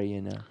jipa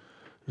gariena.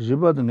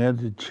 지바도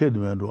그냥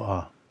체되면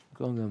와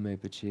Gonga me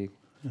pachik.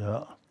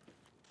 야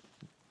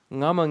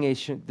Ngama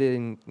nge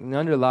the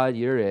nunder la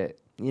yure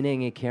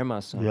inenge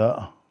kermaso.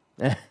 야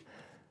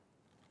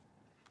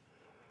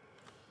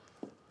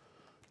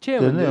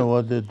Chenmo 되네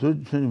와데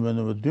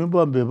두면은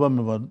듬바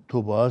배바면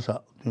도바사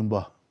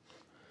듬바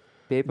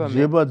paper me.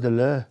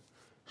 제바들레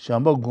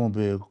샴바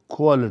공베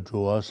코알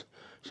좋아스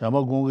샴바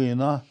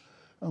공게나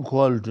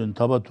코알 준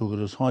타바투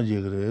그래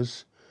상지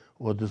그래스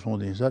어디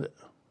손인사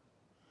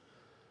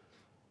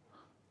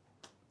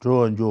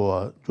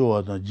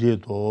좋아다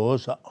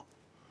제도사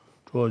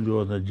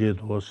좋아다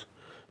제도스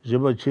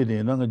제바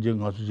체데나 그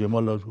가서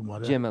제말라 좀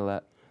말해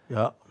Jemala.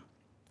 야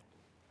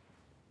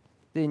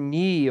The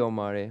ni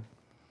omare.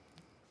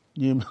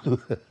 님도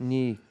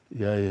Ni.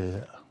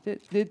 야야야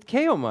The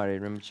ke omare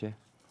rimche.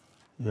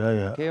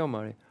 야야 Ke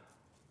omare.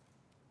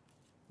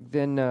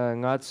 Then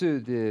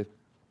ngatsu the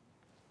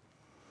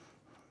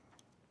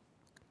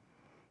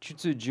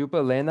chutsu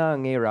jupa lena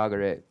nge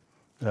ragare.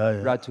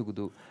 야야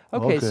Ratugudu.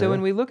 Okay, so Okay.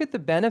 when we look at the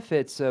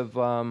benefits of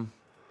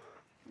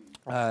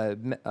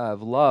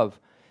love,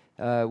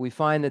 we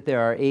find that there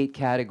are 8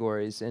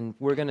 categories, and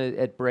we're gonna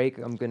at break.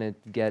 I'm gonna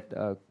get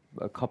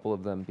a couple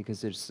of them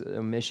because there's an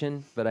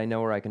omission, but I know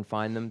where I can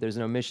find them. There's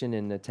an omission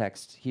in the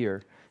text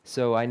here,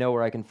 so I know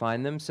where I can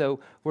find them. So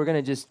we're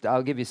gonna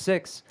I'll give you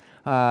 6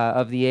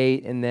 of the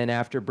 8, and then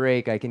after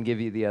break, I can give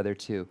you the other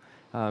 2.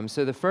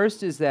 So the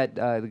first is that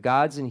the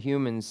gods and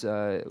humans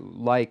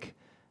like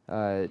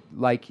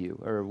you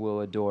or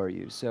will adore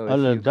you. So if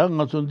알레 you,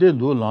 당가 손데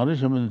노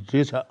라르시면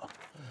제사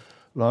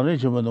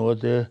라르시면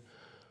어때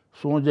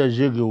송자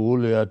제게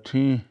올려야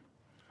티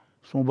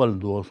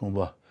송발도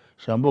송바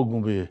샴바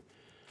공베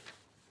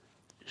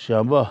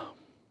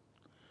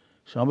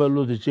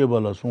샴바로데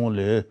제발라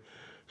송레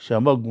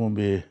샴바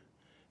공베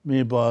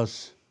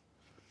메바스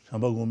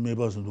샴바 공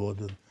메바스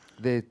도든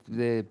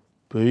the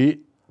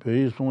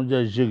베이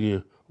송자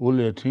제게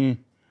올려 티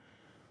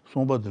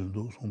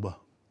송바들도 송바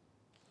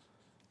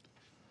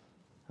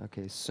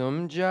okay,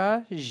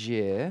 sumja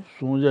je.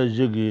 송자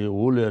제게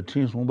올려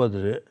티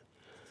송바들에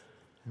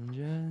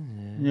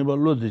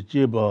니발로데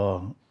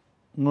제바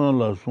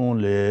ngala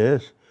송레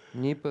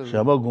Nipa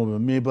샤바 공부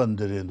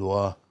메반들에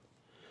도와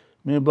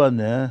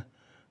메반네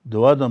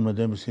도와다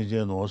메데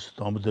시제 노스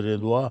담들에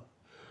도와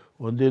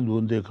원데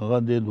눈데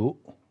강간데도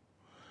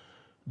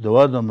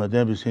도와다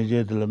메데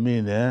시제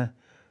들미네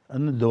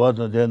안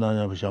도와다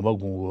데나냐 샤바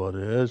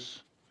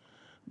공부하레스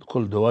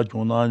콜 도와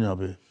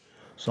존나냐베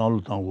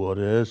산루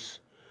땅고레스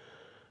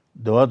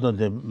도와다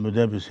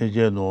메데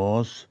시제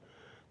노스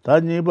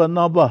다니바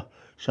나바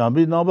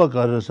샴비 나바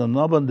가르서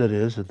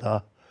나반데레스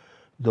다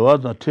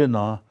도와다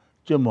테나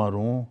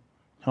제마롱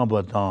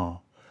향바당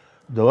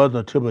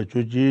도와다 테바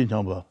주지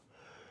향바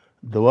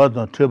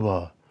도와다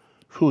테바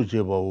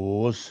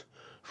수제바오스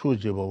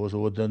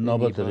오데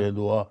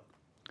나바데레도아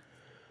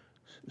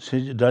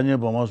세 다니에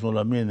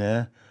바마솔라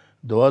미네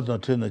도와다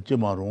테나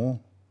제마롱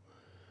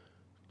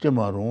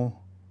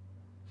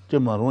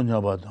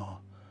향바당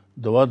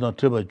도와다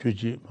테바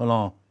주지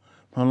팔랑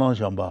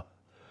향바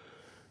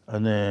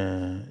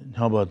안에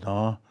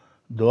향바당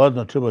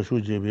도와다 테바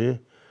수제비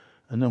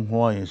안에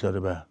호와인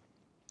서르바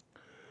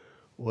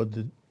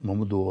어디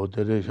몸도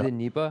어디래서 the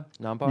nipa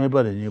nampar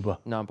네바레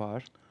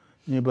nampar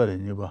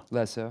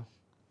lesso.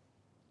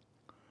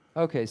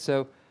 Okay,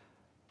 so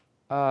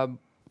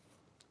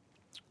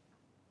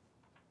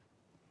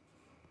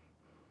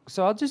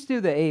so I'll just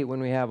do the 8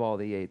 when we have all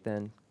the 8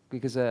 then,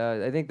 because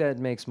I think that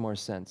makes more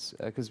sense.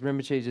 Because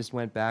Rinpoche just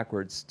went backed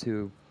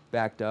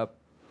up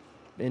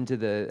into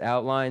the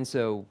outline,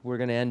 so we're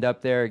going to end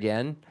up there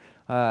again.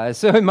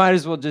 So we might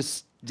as well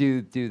just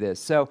do this.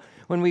 So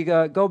when we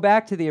go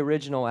back to the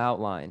original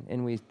outline,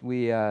 and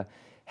we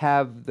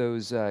have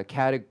those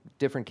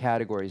different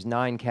categories,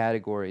 9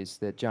 categories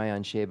that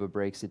Jayan Sheba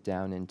breaks it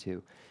down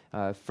into.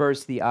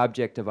 First, the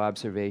object of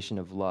observation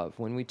of love.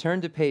 When we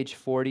turn to page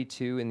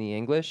 42 in the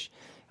English,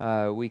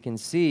 we can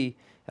see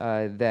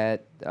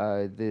that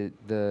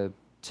the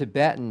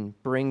Tibetan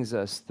brings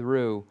us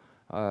through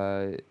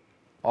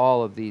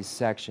all of these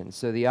sections.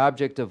 So the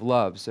object of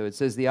love. So it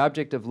says the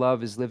object of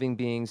love is living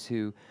beings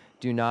who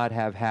do not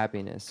have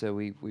happiness. So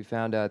we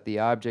found out the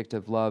object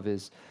of love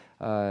is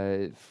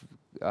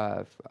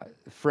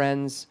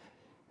friends,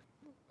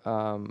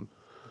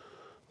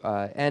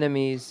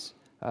 enemies,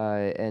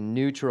 and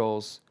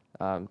neutrals.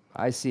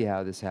 I see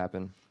how this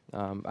happened.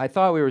 I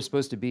thought we were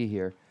supposed to be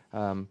here,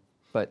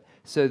 but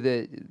so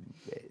the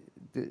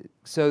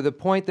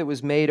point that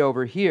was made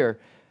over here.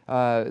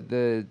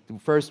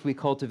 First we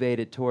cultivate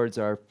it towards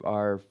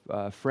our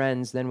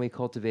friends, then we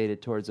cultivate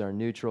it towards our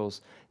neutrals,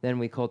 then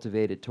we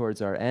cultivate it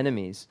towards our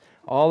enemies.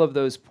 All of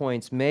those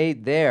points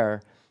made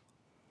there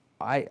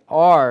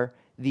are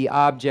the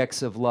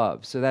objects of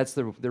love. So that's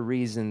the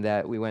reason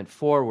that we went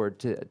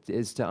forward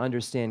is to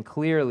understand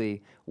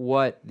clearly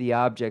what the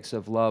objects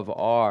of love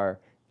are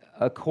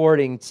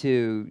according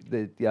to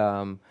the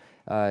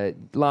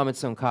Lama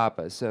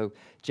Tsongkhapa. So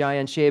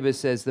Jayan Sheba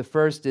says the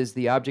first is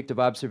the object of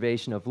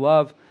observation of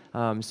love.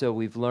 So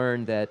we've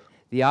learned that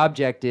the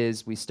object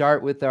is we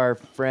start with our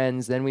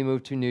friends, then we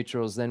move to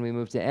neutrals, then we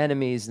move to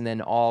enemies, and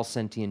then all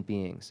sentient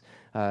beings.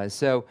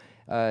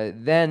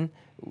 Then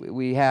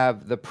we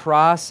have the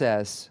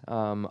process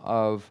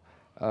of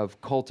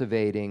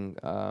cultivating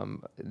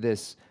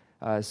this.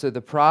 So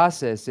the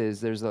process is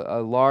there's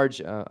a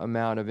large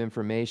amount of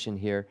information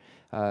here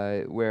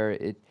where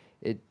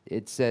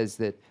it says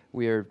that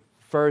we are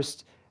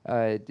first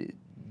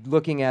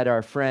looking at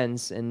our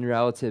friends and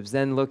relatives,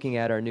 then looking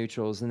at our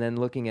neutrals, and then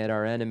looking at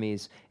our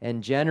enemies,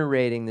 and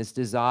generating this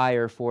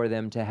desire for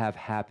them to have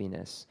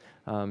happiness.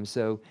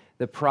 So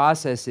the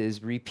process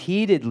is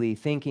repeatedly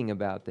thinking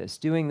about this,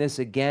 doing this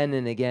again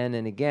and again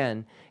and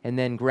again, and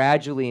then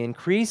gradually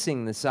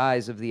increasing the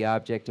size of the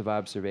object of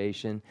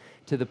observation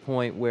to the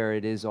point where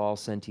it is all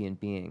sentient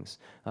beings.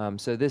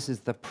 So this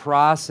is the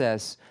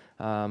process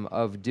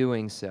of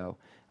doing so.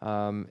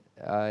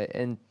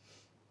 And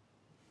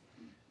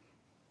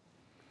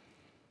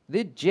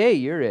the J,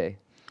 Yure.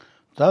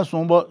 다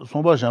송바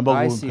샴바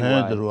I 군 see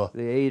펜 why. 들어와.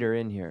 The 8 are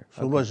in here.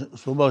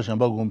 송바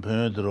샴바 군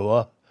펜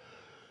들어와.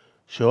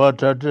 셔와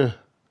타트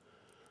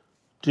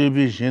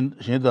TV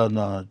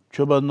신다나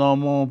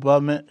초바나모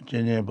밤에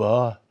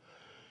제네바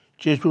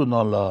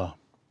제수나라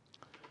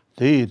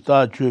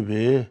대다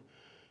주베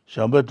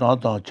샴바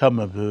장당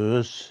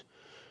참메버스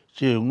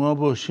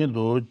제응어보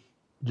신도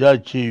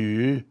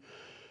자치유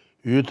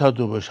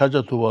유타도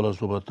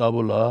샤자토발아서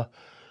따불라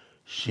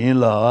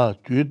신라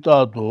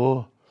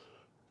뒤다도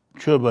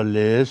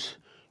쳐발레스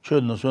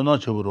쳐는 소나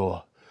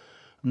쳐브로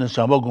네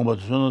샴바공바도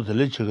소나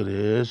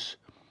들리치그레스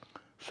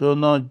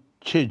소나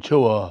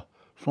치쳐와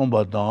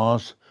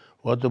송바단스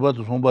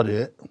와트바도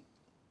송바레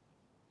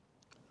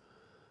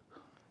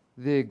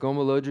The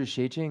Gomoloju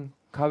Sheching?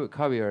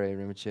 Kabiare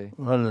Rinpoche.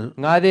 말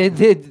Nga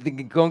the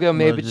Gongel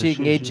Mebachi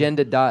Nge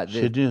Genda Dot.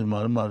 시딘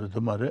말말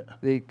말에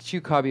The Chu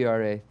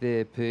Kabiare,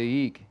 the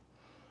Peik.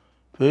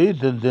 페이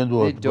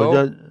된den도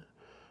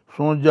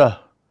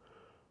보자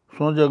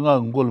손자가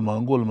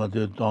응골만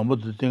돼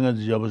담부터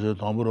땡한지 잡아서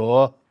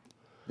담으러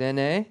Then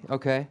A?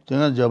 Okay.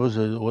 땡한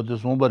잡아서 어디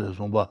송바지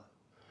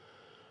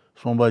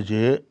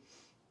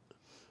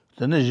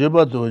근데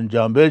제바도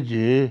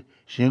잠배지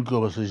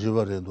신고버서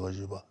제바래도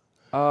제바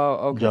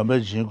Oh, okay.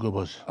 잠배지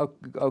신고버서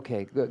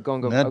Okay,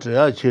 Gongo.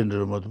 내가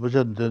친들 뭐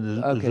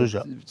보셨는데 Okay,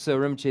 조사 so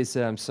Rinpoche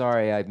said, I'm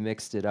sorry I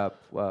mixed it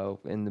up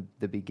in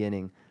the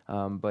beginning,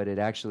 but it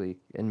actually,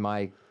 in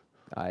my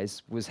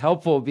eyes, was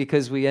helpful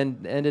because we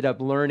ended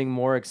up learning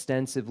more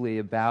extensively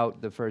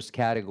about the first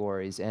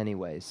categories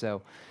anyway.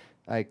 So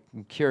I'm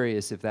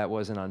curious if that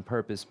wasn't on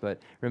purpose, but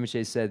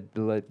Rinpoche said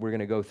we're going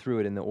to go through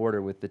it in the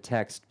order with the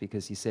text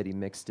because he said he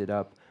mixed it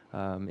up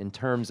in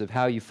terms of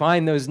how you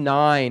find those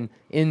 9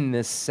 in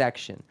this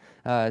section.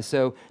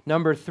 So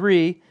number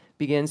 3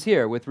 begins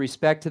here. With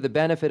respect to the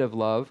benefit of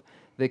love,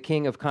 the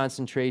King of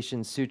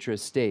Concentration Sutra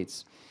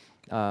states.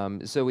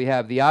 So we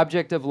have the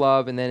object of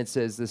love, and then it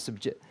says the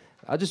subject.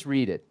 I'll just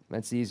read it.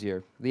 That's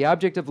easier. The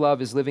object of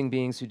love is living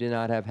beings who do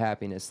not have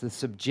happiness. The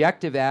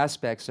subjective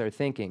aspects are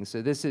thinking.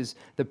 So this is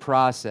the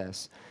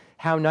process.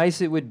 How nice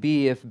it would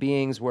be if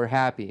beings were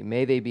happy.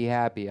 May they be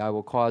happy. I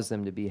will cause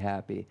them to be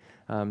happy.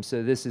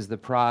 So this is the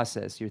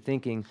process. You're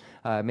thinking,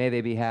 may they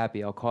be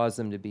happy. I'll cause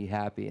them to be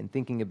happy. And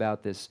thinking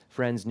about this,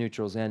 friends,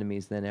 neutrals,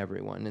 enemies, then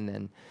everyone. And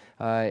then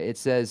it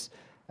says,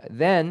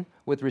 then,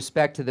 with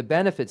respect to the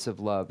benefits of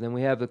love, then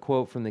we have the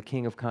quote from the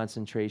King of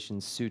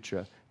Concentration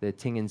Sutra, the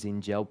Tenzin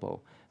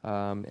Jelpo,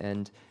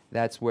 and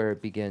that's where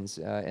it begins.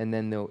 And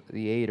then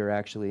the 8 are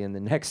actually in the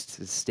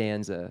next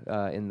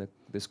stanza in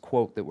this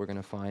quote that we're going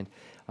to find.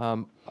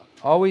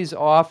 Always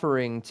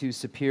offering to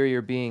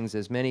superior beings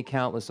as many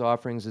countless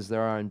offerings as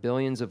there are in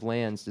billions of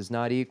lands does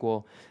not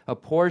equal a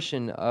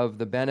portion of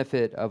the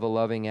benefit of a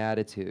loving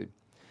attitude.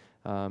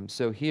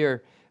 So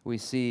here we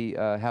see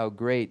how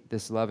great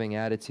this loving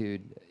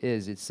attitude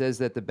is. It says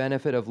that the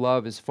benefit of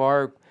love is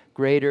far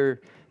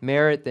greater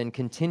merit than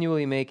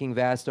continually making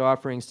vast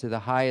offerings to the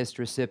highest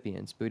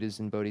recipients, Buddhas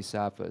and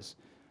Bodhisattvas.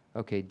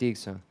 Okay,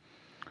 Digson.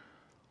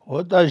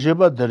 Oda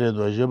jeba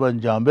deredo, jeba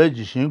jambe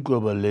ji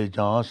shinko le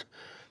chance,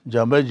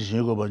 jambe ji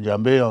shinko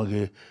jambe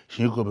yangi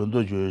shinko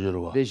do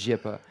jojero. This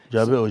jipa.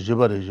 Jambe o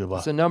jeba re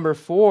jeba. So number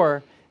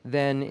 4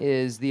 then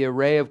is the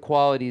array of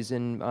qualities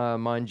in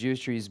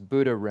Manjushri's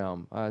Buddha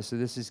realm. So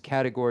this is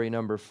category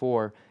number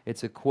 4.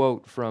 It's a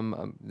quote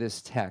from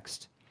this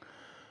text.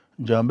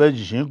 Jambe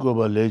ji shinko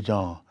le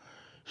chance,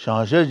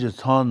 shanshe ji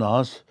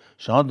tsanas,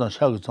 shanda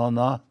shag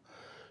tsana,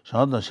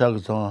 shanda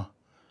shag tsana.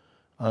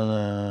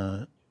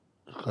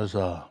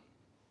 Kaza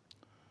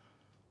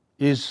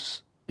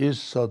is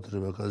south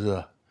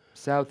kaza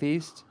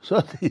Southeast.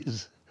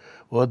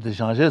 What the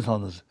changer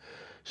sounds.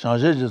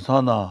 Changer de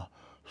sana,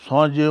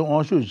 swanje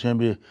onshu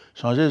chembe,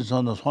 changer de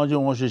sana, swanje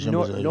onshu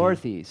chembe.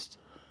 Northeast.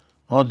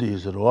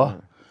 Northeast,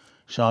 ro.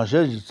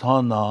 Changer de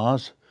sana,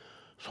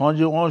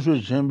 swanje onshu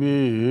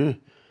chembe,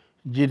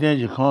 jiden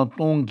ji kan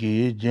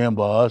tonggi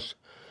jembas,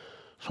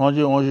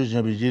 swanje onshu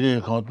chembe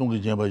jiden kan tonggi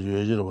jemba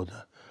jueje ro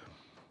da.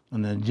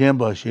 Ne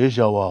jemba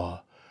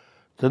sheshawa.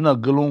 Tena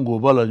gelung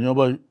gobala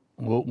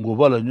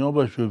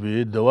nyoba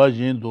shubi dewa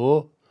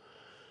jindo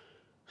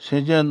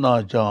senjen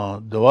na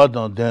jang dewa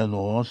dan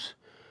denos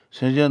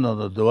senjen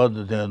na dewa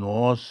dan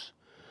denos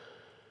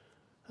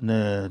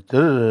ne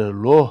ter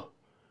lo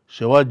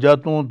shewa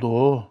jatun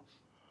do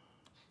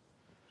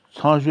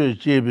chanshui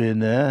jebe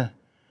ne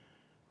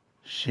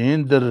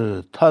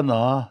shindir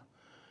tana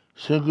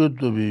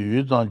shigudubi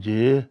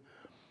yudangji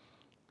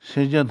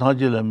senjen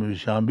tangji lami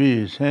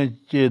shambi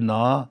senje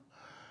na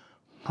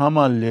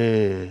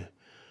Hamale,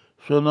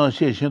 Sona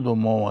Sheshindo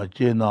Moa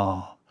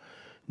Jena,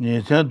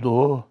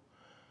 Nintendo,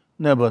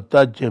 never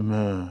touch him,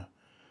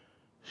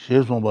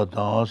 Sheson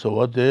Batan, so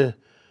what the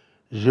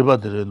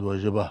Jibatrin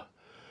was Jiba.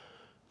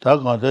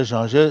 Takante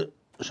Shanshe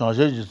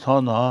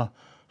Tana,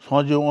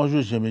 Sanji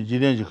Onshu Shemi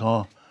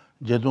Jidenjikan,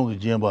 Jedung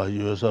Jemba,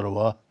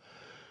 Yusarva.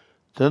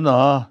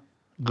 Tena,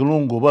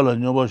 Glung Gobala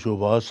Nyoba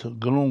Shubas,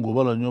 Glung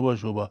Gobala Nyoba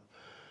Shuba,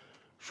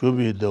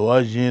 Shubi, the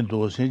Wajin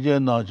to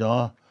Sinjan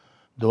Najan.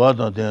 Go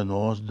down.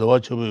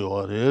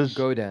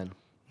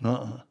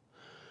 No.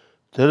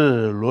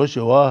 There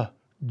Loshiwa,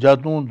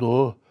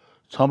 Jatundo,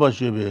 Samba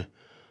Shibi,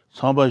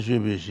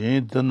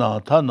 Shin,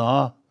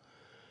 Tana.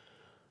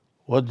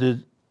 What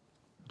did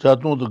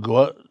Jatundo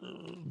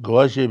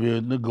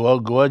Goashibi,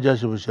 Goa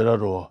Jashibi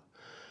Sheraro?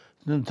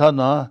 Then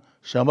Tana,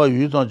 Shamba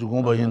Yutan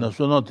Jugumba in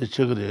so not the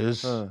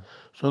chigres,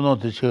 so not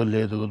the chig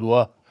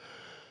later.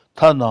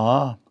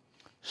 Tana,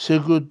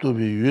 Sekud to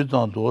be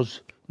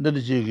Yutantos.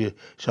 Nidjigi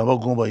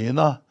Shaba Gumba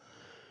Yina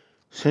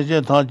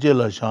Senjen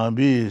Tanjela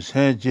Shambi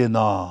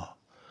Senjena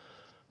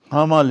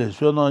Hamale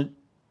Sona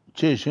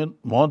Cheshin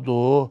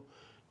Mondo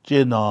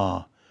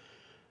Jena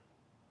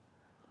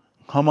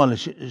Hamale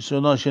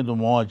Sona Shindu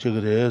Moa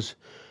Chigres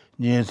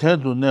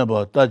Niensendu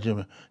Neba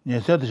Tajim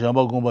Niensendu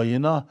Shaba Gumba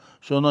Yina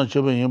Sona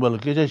Chiba Yimbal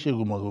Kisha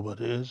Shiguma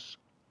Gubares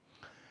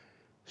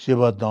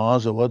Shiba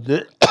dance what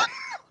the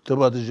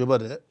Tabata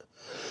Shibare.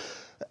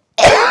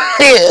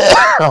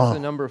 So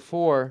number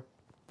 4.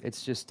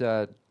 It's just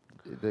the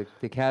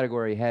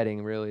category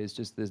heading really is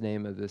just the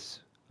name of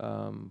this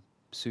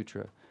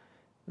sutra.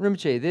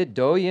 Rinpoche, this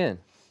Doyin.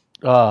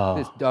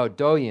 This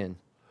Doyin.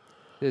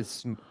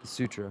 This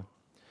sutra.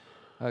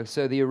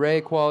 So the array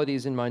of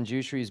qualities in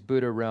Manjushri's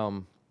Buddha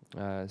realm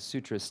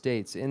sutra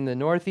states, in the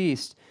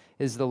northeast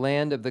is the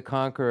land of the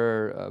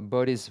conqueror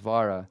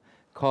Bodhisvara,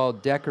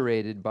 called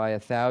decorated by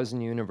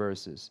 1,000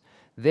 universes.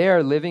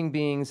 There, living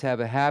beings have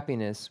a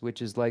happiness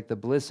which is like the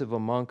bliss of a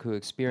monk who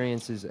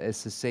experiences a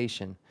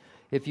cessation.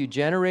 If you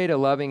generate a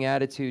loving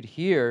attitude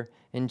here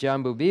in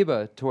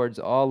Jambudvipa towards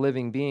all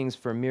living beings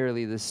for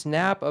merely the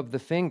snap of the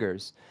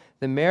fingers,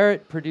 the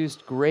merit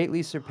produced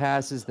greatly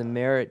surpasses the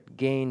merit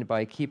gained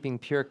by keeping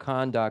pure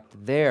conduct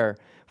there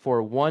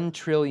for 1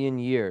 trillion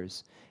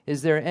years.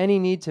 Is there any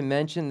need to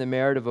mention the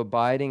merit of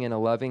abiding in a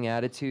loving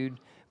attitude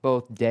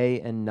both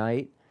day and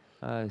night?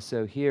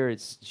 So here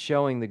it's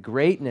showing the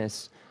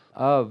greatness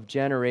of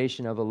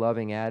generation of a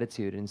loving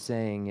attitude and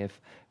saying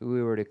if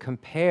we were to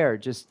compare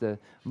just the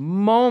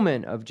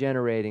moment of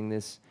generating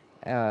this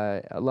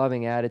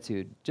loving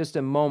attitude, just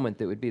a moment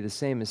that would be the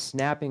same as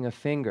snapping a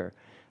finger,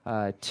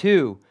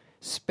 to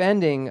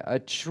spending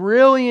 1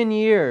 trillion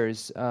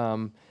years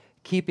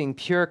keeping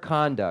pure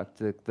conduct,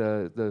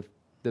 the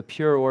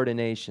pure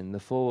ordination, the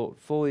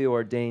fully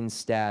ordained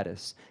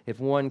status. If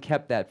one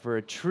kept that for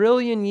 1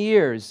 trillion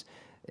years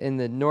in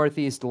the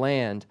northeast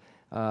land,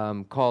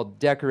 called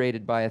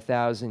decorated by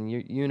 1,000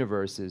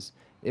 universes,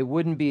 it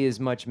wouldn't be as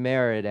much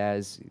merit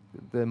as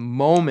the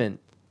moment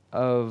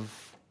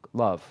of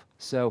love.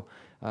 So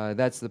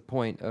that's the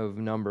point of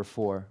number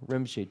 4.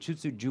 Rinpoche,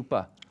 Chutsu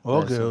Jupa.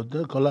 Okay,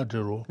 the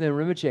collateral. Then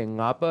Rinpoche,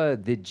 ngapa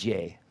the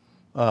J.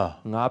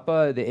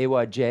 Ngapa the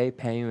Awa J,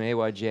 Panyung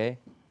Awa J.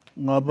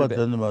 Ngapa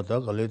Tanmata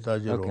Kaleta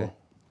Jiro. Okay.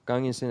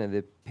 Gangyasina,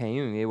 the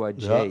Panyung Awa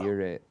J, you're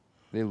right.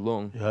 The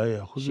Lung.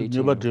 Yeah.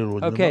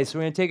 Okay, so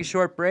we're going to take a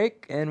short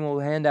break and we'll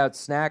hand out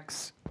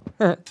snacks.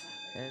 Yes.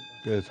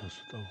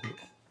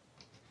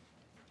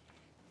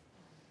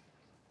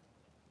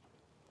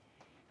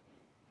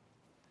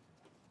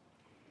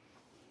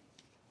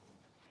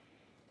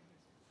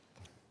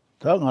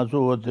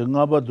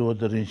 Ngapa do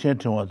the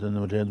Rinchen was in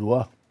the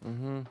Redwa.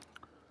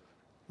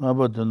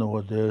 Ngapa don't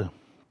what the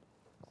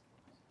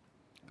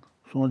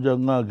Sonja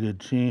Nagi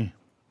Chin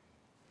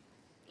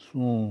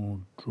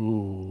Sun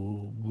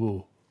Tru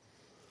Go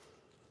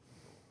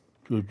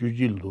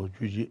Jujil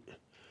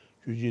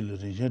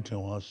Rinchen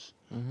was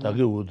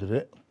Taki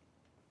Woodre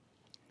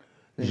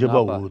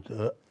Jeba Wood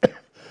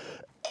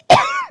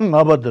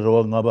Ngapa the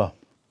Roa Ngaba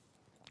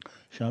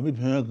Shambi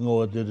Pen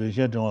go the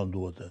Rinchen on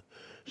water.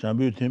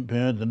 Shambi Tim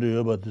Pen and the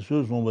Yoba the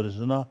Susan is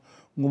not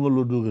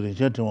Gumulu do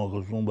Rinchen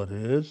was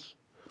somebody else.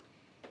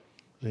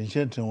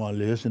 Rinchen one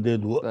less and they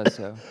do. That's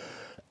so.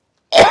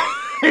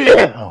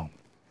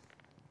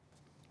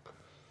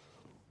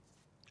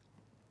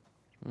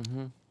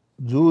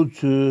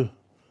 Jutsu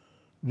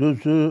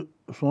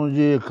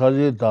Sonji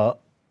Kazeta,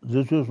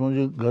 Jutsu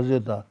Sonji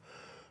Gazeta,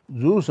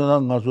 Zusana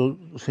Naso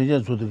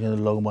Sijan Sutikan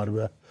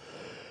Logmarbe.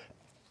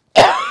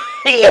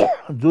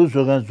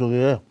 Jutsu can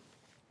Suge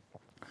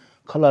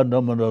Kala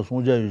Namada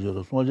Sonja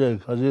user, Sonja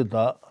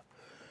Kazeta,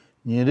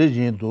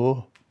 Nirejin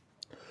to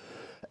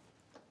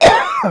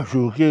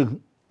Shuki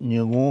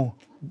Nigu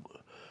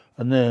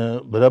and then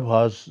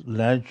Brabhas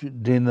lunch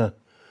dinner,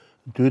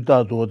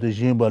 Tuta to the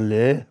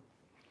Jimbale.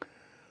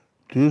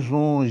 Tu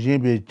son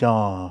jimbe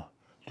chan,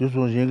 tu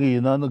son jingi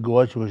ina na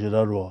gawa chiwa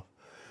shirarwa.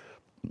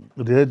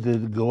 Re de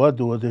gawa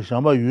duwa de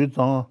shamba yu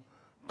zang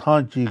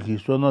tang chi ki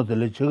suna de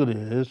le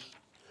chigres.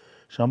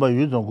 Shamba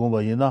yu zang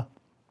gomba ina.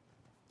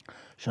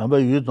 Shamba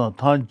yu zang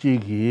tang chi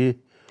ki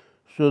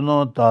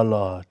suna da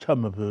la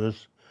chama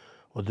pes.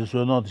 Wade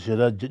suna de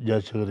shira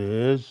ja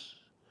chigres.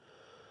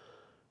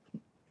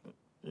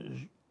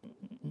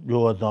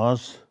 Yowa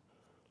dans.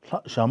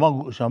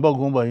 Shamba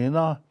gomba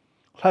ina.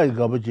 Hai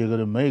gaba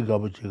chigre, mai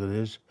gaba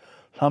chigres,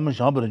 Lama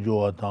Shamban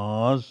Joa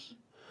dance,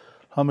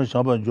 Lama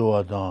Shamban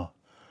Joa dan.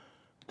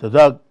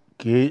 Tada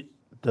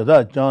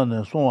Jan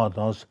and Songa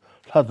dance,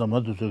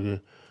 Latamatusuki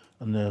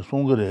and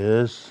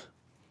Songres,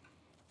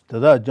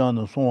 Tada Jan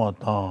and Songa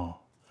dan.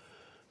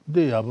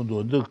 They happen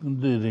to the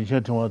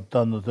Rinchentua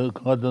done the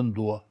garden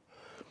door.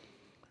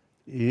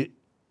 E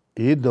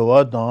the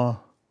Wadan,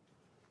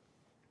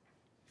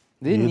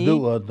 E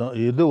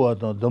the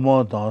Wadan, the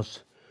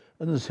Montans.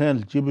 And the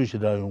sand Jibush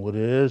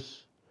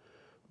Dayungres,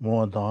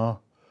 Montan,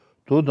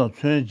 Todan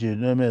Twenji,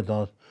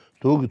 Nemetans,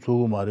 Togi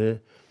Tugumare,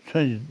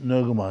 Twenji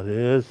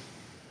Nugamares,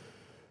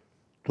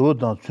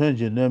 Todan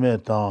Twenji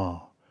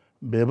Nemetan,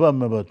 Beba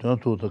Meba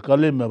Tonto, the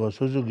Kali Meba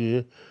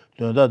Suzuki,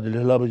 Tonda de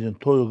Labajin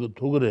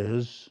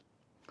Tugres,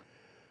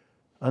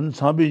 and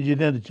Sambi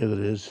Jinen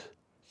Chegres,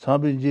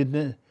 Sambi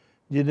Jinen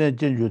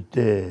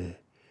Jinjute,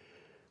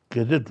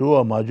 get it to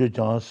a major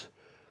chance,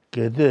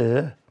 get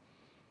it.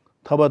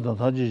 타바던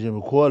사지심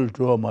코알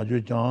줘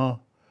마주장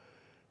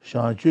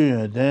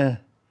샹주연데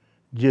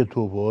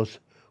제토보스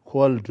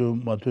코알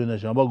좀 마토이나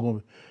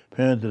샤바고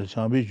팬들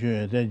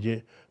샹비주연데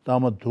제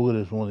다마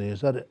도그레 손에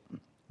사레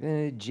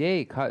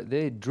J,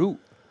 they drew.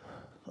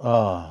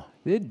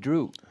 They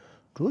drew.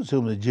 Drew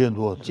some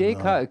jen도. J,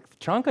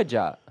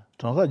 Trankaja.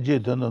 Tranka J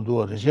dana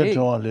do. J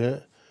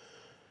chawale.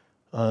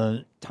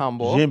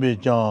 Tambo.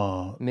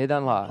 Jimbejan.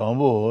 Medanla.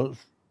 Tambo.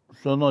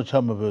 Sono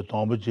chamabe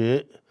tambo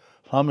J.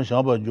 Lama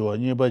Shamba Joa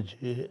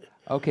Nibaji.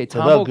 Okay,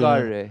 Tambo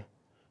Gare.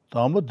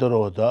 Tambo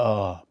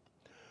Dorota.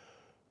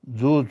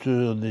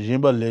 Zuzu the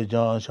Jimba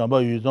Lejan,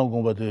 Shamba Yuzon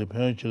Gomba de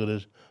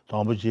Penchigres,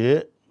 Tambo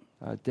J.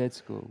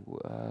 That's good.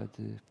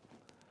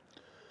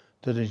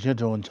 The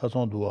Rinchenton on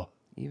Chasson Dua.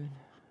 Even.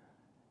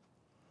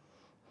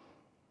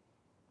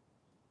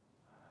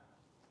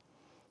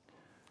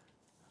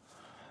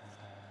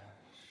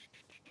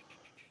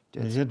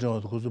 Yeah,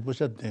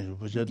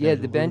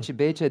 the bench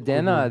becha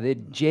dena the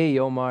J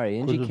Omari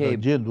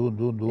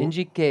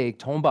NGK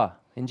Tomba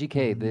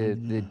NGK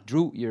the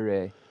Drew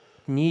Yure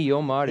Ni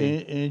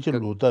Omari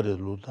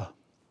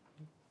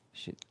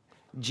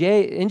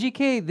J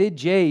NGK the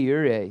J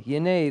Yure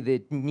Yene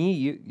the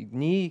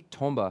Ni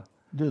Tomba.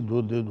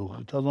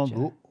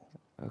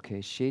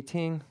 Okay,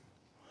 Shating.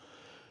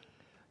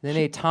 Then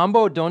a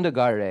Tambo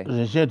Dondagare.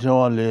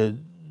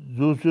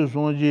 Zusu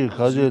Sonji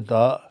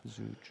Kazeta,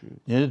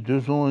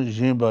 Yeduson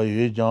Jimba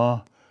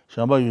Yujan,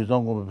 Shamba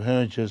Yuzong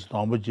Penches,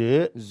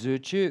 Tambaje,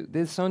 Zuchu,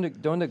 this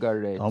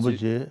Dondagare.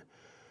 Tambaje,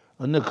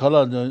 and the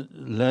color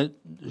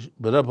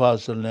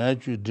Berapas and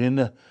Lanchu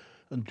dinner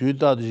and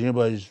Tuta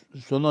Jimba is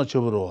Sona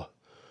Chibro.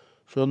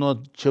 Sona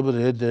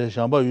Chibre,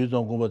 Shamba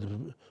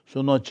Yuzong,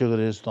 Sona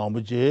Chigres,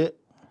 Tambaje,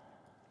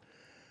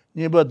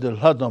 Niba the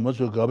Latamas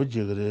of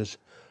Gabajigres,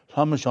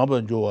 Ham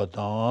Shamba Joa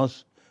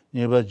dance,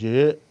 Niba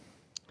J.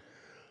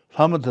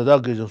 Lama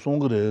Tadaki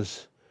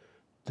Songres,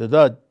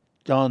 Teda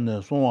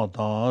John Song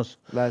Dance.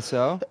 Less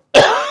so?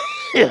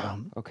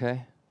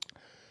 Okay.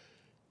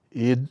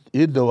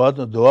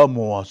 Doa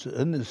Moas,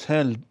 and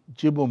San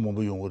Jibo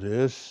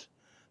Mobuyunguris,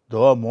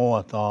 Doa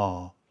Moa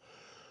Tang.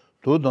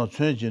 Do not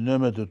change your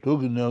name to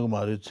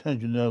Tugunagmaris,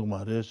 change your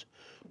nagmaris,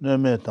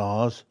 name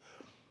dance,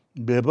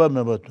 Beba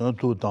member turn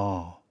to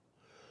down.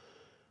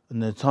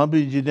 And the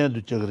Tambi Jiden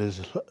to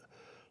Chagris,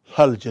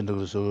 Halchin.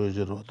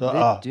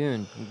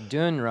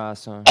 Dun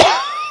Rason.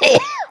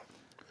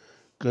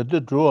 Get the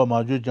draw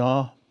Maju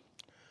John,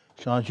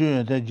 Shanchu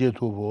and then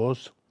J2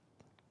 was.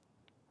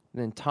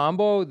 Then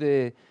Tombo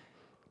the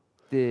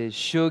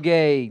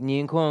Shuge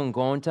Ninkun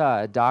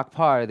Gonta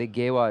Dakpar the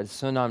Gewa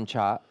Sunam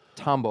Cha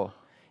Tombo.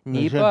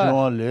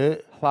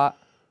 Nipa Hla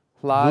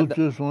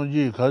Dutu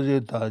Sonji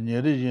Kazeta,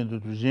 Nerijin to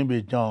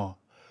Zimbi John,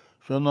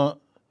 Sona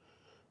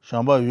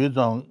Shamba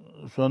Yuzang,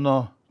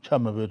 Sona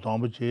Chamabe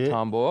Tombachi,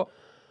 Tombo.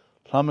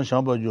 Sama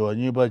Shamba Jo,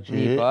 Nibachi,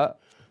 Nipa.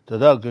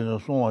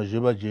 Tadakan Song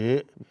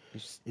Jibaji,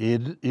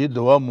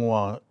 Idwa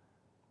Mua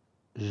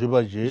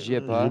Jibaji,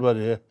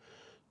 Jibare,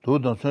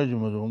 Tudan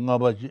Sanjimu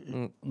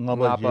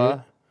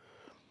Nabaji,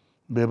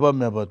 Beba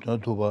Meba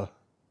Tuba,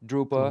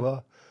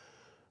 Drupa.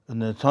 And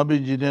then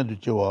Tambi Jiden to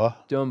Chiwa,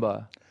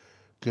 Dumba.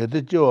 Get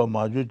the Chiwa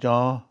Maju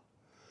John,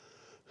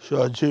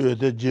 Shachi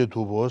the J2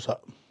 Bosa.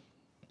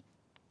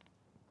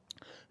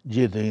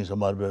 J things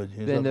about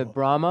Then the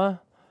Brahma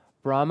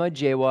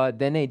Jewa,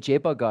 then a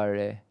Jepa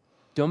Gare.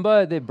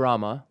 Dumba the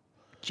Brahma.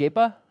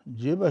 Jepa?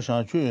 Jiba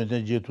Shanchu and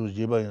then J2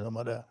 Jiba in the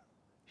Mada.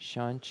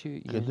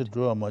 Shanchu. Get the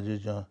draw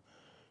Majijan,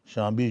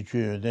 Shambi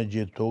Chu and then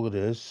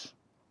J2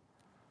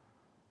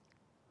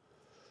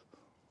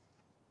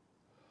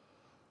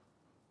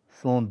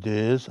 Son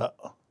days.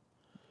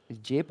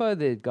 Jepa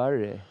the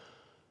Gare.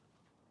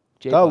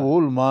 That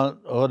wool man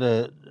or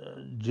the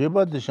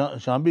Jiba the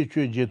Shambi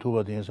Chu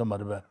J2 in some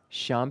other.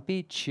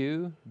 Shampi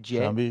Chu J.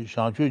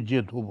 Shanchu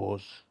J2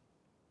 boss.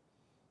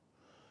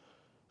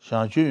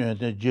 Shanchu and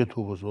then J2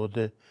 was what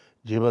the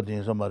Jiba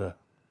in some other.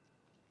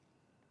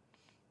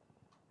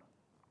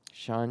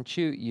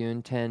 Shanchu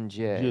Yun Ten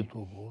J. J2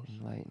 boss.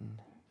 Enlightened.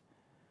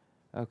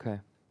 Okay.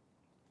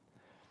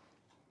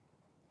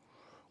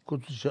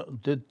 Could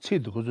the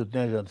seed because the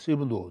danger,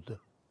 7 do it.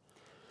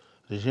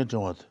 The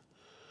Shenton.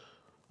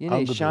 The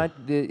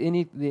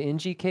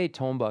NGK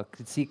Tomba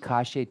could see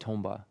Kashe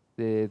Tomba.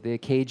 The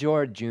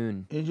Kajor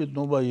June. Agent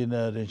nobody in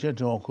the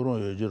Shenton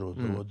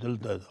Kuro,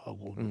 Delta.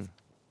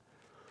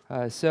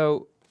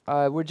 So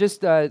we're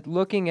just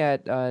looking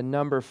at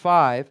number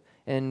 5,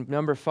 and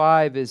number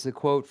 5 is the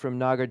quote from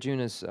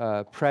Nagarjuna's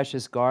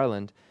Precious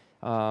Garland.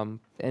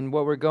 And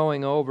what we're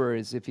going over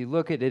is, if you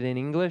look at it in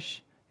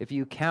English, if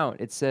you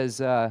count, it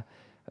says,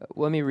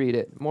 let me read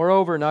it.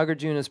 Moreover,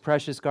 Nagarjuna's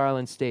Precious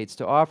Garland states,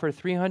 to offer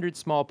 300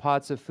 small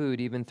pots of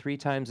food even 3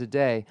 times a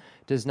day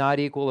does not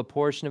equal a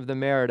portion of the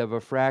merit of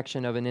a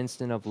fraction of an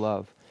instant of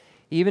love.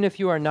 Even if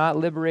you are not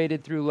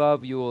liberated through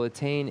love, you will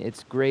attain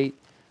its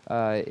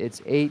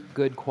 8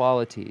 good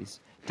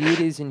qualities.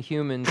 Deities and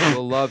humans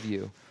will love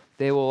you.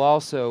 They will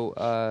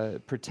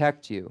also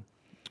protect you.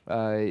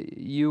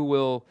 You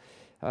will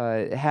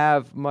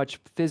have much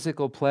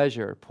physical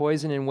pleasure.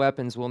 Poison and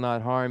weapons will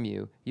not harm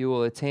you. You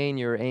will attain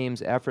your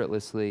aims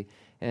effortlessly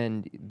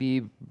and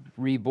be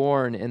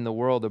reborn in the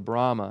world of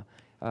Brahma.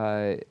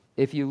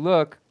 If you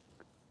look,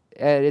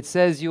 it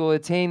says you will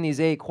attain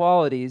these 8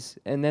 qualities,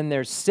 and then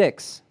there's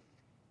 6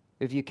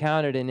 if you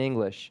count it in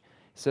English.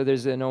 So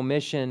there's an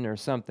omission or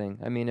something.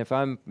 I mean,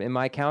 am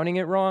I counting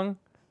it wrong?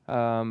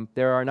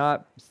 There are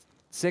not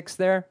 6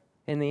 there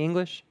in the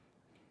English?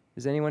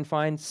 Does anyone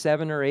find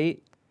 7 or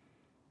 8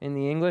 in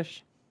the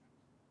English?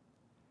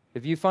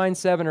 If you find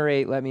 7 or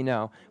 8, let me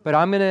know. But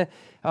I'm going to,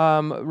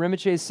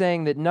 Rinpoche is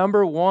saying that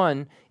number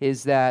 1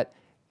 is that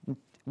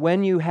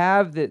when you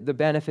have the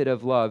benefit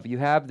of love, you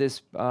have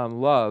this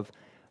love,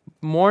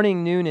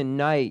 morning, noon, and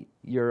night,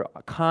 you're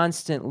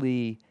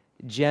constantly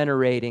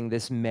generating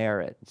this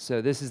merit.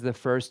 So this is the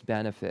first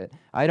benefit.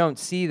 I don't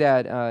see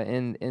that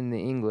in the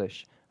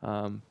English,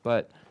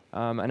 but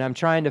and I'm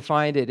trying to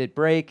find it at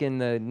break in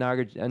the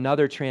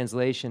another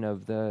translation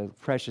of the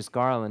Precious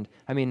Garland.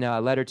 I mean,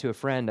 Letter to a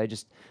Friend. I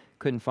just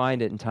couldn't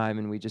find it in time,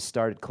 and we just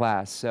started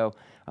class. So,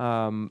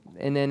 and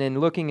then in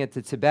looking at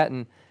the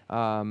Tibetan,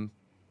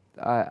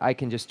 I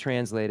can just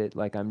translate it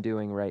like I'm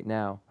doing right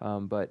now.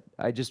 But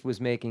I just was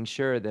making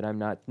sure that I'm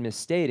not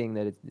misstating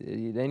that.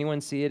 Did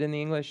anyone see it in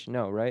the English?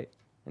 No, right?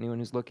 Anyone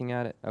who's looking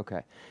at it? Okay.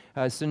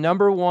 So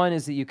number 1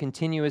 is that you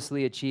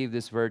continuously achieve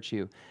this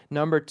virtue.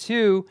 Number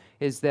 2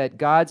 is that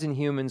gods and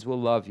humans will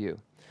love you.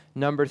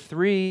 Number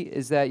 3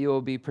 is that you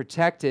will be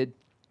protected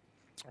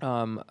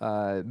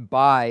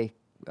by,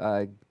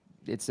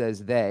 it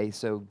says they,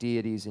 so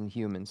deities and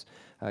humans.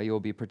 You will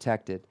be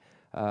protected.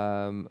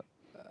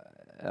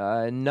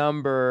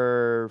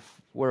 Number,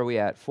 where are we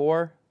at?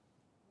 4?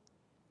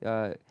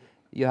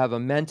 You have a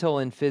mental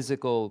and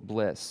physical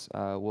bliss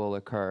will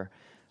occur.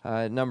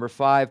 Number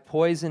 5,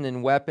 poison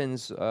and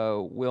weapons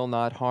will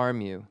not harm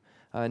you.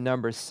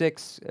 Number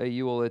 6,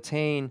 you will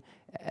attain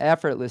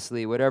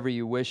effortlessly whatever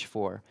you wish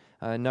for.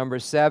 Number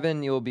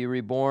 7, you will be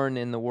reborn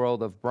in the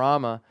world of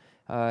Brahma.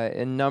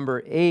 In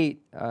number 8,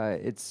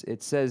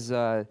 it says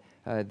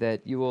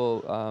that you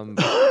will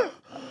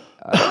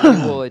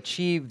you will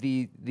achieve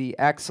the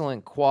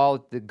excellent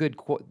quality,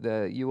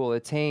 you will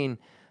attain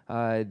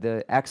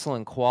the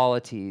excellent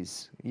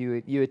qualities.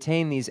 You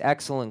attain these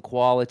excellent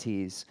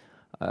qualities.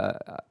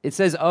 It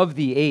says of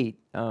the 8,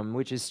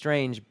 which is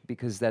strange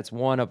because that's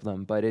one of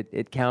them, but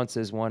it counts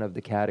as one of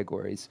the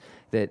categories,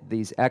 that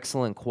these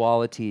excellent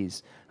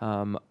qualities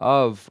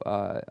of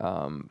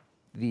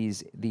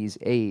these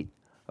 8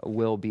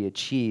 will be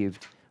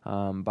achieved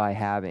by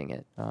having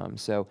it.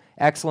 So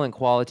excellent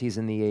qualities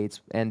in the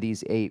 8s, and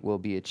these 8 will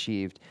be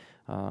achieved.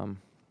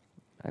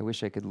 I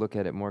wish I could look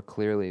at it more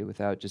clearly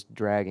without just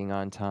dragging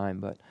on time,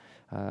 but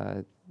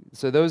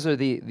so those are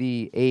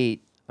the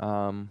 8.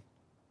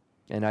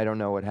 And I don't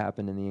know what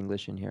happened in the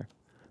English in here.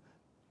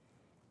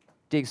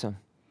 Digson.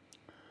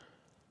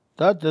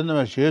 That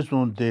didn't share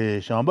soon the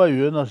Shamba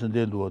Yuna and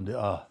then do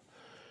the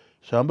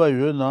Shamba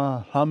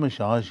Yuna, Ham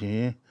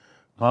Shanxin,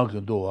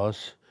 Markin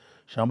doas,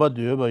 Shamba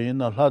Duba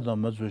in a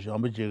Latam,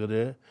 Shamba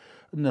Jigre,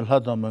 and the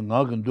Latam and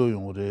Narkin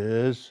doing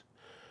this,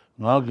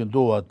 Narkin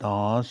doa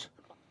dance,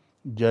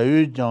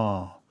 Jayu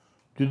Jan,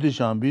 Dudi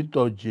Shambi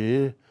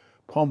Doji,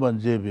 Pomban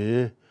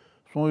Zebi,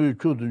 Son Yu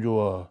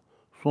Chutu,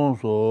 Son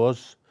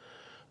Sauce.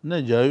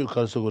 네 자유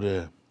가서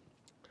그래.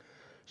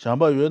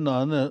 샴바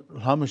유나는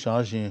함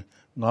샤신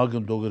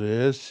나긴도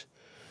그래스.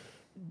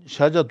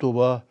 샤자도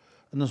봐.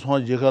 는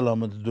손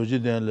제가라면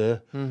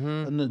도지된래.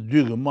 는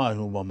뒤가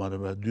마요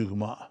말아. 뒤가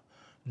마요.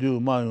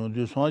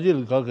 뒤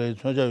손질 가게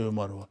손자요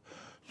말아.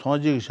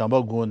 손질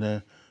샴바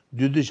고네.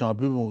 뒤디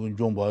샴비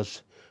좀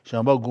봐스.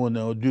 샴바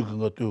고네 뒤가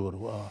것도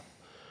그러고.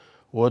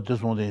 어때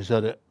손대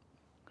사래.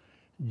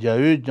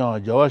 자유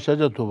장 자와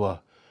샤자도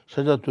봐.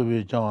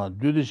 샤자도비 장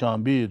뒤디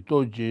샴비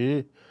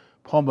도지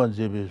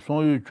판반제비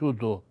송유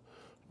추도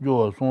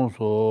요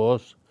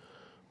송소스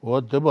와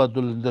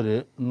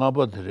대바들들에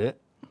나바들에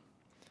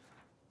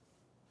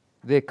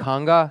The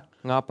Kanga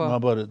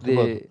Ngapa?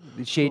 The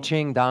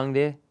Sheching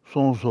Dangde?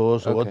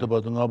 송소스 와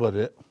대바들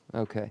나바래.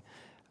 Okay.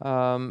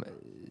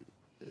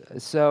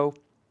 So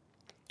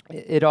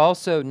it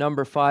also,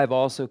 number 5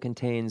 also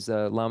contains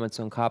Lama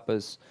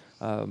Tsongkhapa's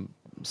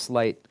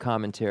slight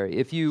commentary.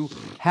 If you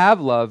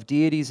have love,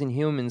 deities and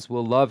humans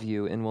will love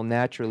you and will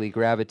naturally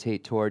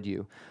gravitate toward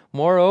you.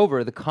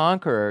 Moreover, the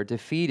conqueror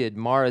defeated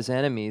Mara's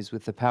enemies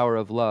with the power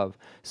of love.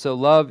 So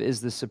love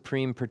is the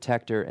supreme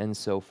protector, and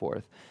so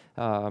forth.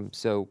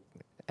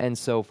 And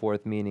so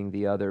forth, meaning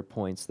the other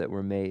points that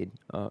were made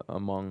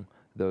among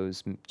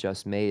those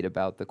just made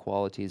about the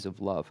qualities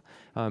of love.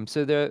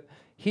 So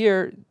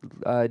here,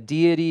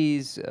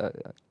 deities,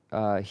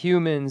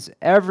 humans,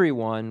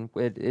 everyone,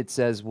 it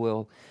says,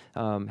 will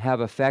have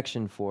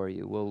affection for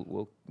you,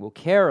 will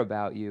care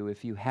about you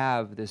if you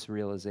have this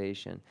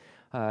realization.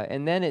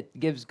 And then it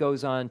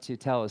goes on to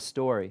tell a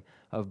story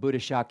of Buddha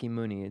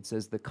Shakyamuni. It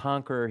says the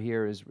conqueror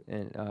here is,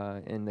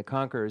 and the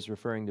conqueror is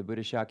referring to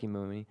Buddha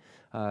Shakyamuni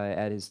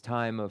at his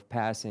time of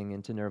passing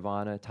into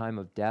nirvana, time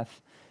of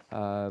death,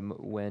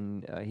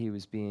 when he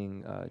was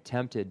being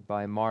tempted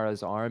by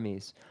Mara's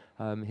armies.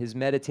 His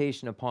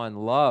meditation upon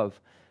love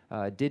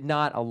did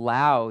not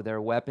allow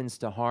their weapons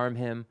to harm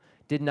him,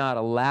 did not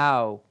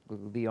allow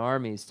the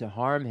armies to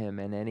harm him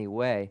in any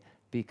way,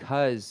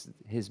 because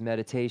his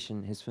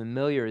meditation, his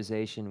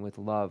familiarization with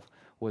love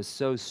was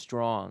so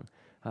strong.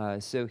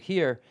 So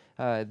here,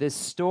 this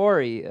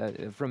story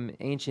from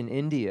ancient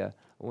India,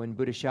 when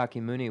Buddha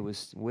Shakyamuni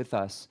was with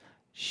us,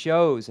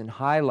 shows and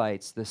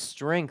highlights the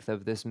strength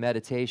of this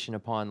meditation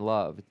upon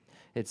love.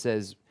 It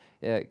says,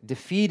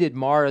 defeated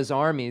Mara's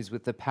armies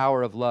with the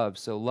power of love,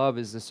 so love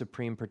is the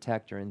supreme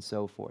protector, and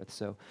so forth.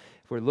 So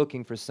if we're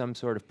looking for some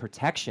sort of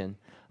protection,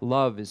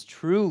 love is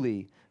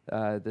truly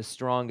the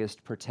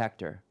strongest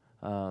protector,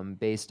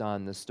 based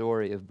on the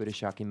story of Buddha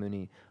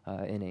Shakyamuni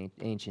in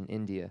ancient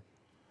India.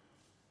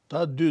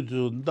 So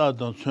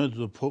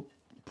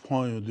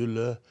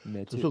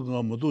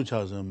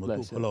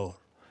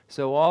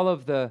all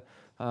of the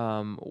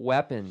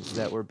weapons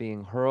that were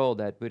being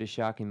hurled at Buddha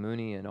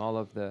Shakyamuni, and all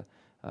of the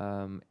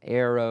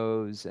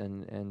arrows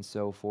and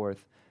so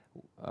forth,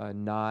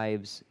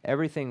 knives,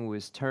 everything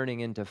was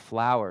turning into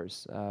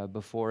flowers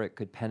before it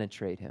could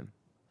penetrate him.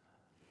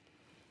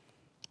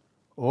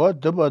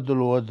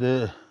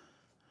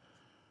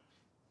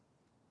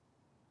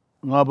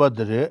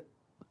 Ngabadre,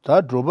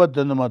 ta droba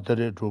denma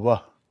tere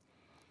droba.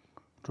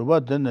 Droba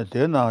denne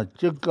tena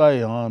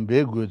chikayang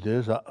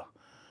begute sa.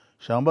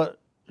 Shamba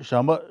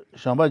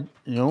shamba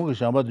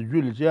de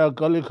julja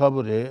kali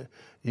khabre,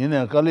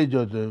 ina kali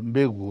jot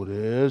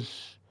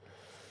begures.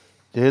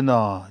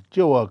 Tena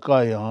chewa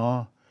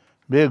kayang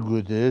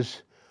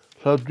begutes,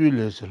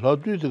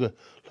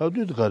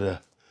 ladu kare.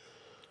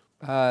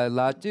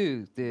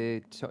 Ladu,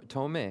 the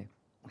tome.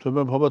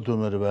 Tome papa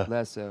tome reba.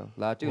 Lesso,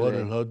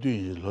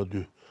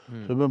 ladu.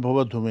 Tome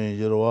papa tome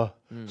jerwa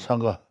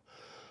sanga.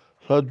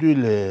 Ladu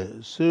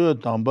le se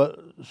tamba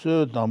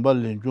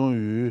linjong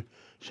yu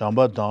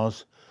shamba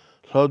dans.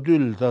 Ladu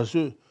le ta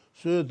se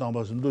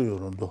tamba sindo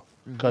yorondo.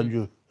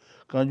 Kanju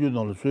간주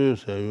너 수요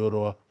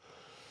세요로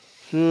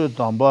수요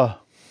담바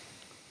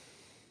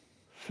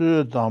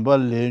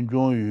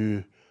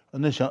렌종유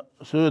ane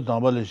suyo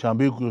damba le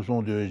shambi kuyo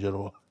song deyo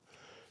jirwa.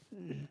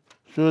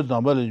 Suyo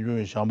damba le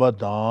yun shamba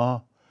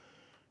dang,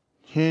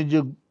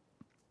 henji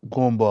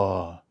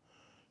gomba,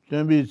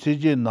 tenbi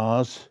tsiji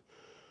nas,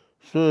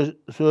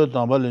 suyo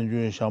damba le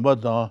yun shamba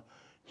dang,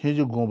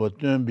 henji gomba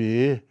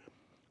tenbi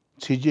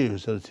tsiji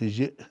yusar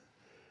tsiji.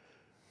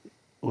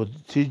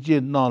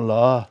 Tsiji nang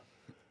la,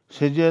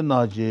 seje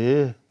na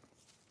je,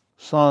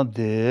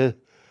 sante,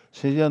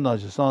 seje na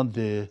je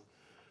sante,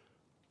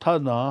 ta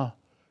na,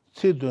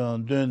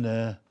 Tsidun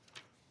dune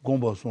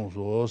gomba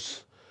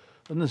songsos.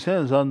 Ane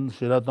sensan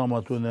shira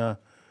tama tune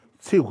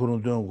tsikurun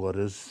dune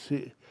gwares.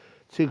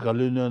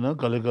 Tsikali nune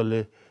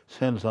kali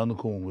sensan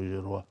kongu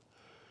jirwa.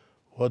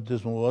 Wate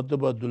song wate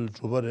badul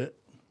chubare.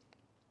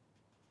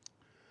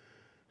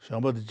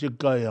 Shamba di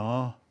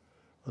chikaya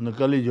ane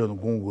kali jan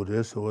kongu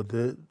res.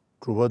 Wate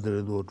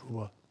chubadere do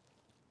chuba.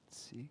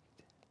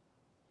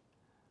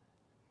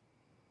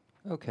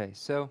 Okay,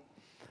 so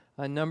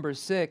number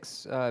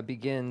 6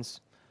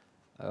 begins.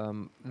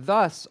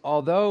 Thus,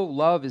 although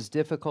love is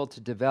difficult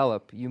to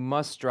develop, you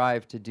must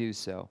strive to do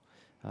so.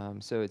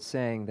 So it's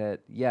saying that,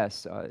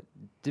 yes,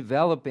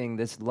 developing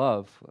this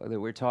love that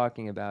we're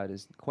talking about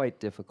is quite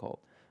difficult,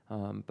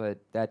 but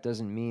that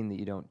doesn't mean that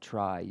you don't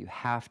try. You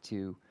have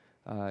to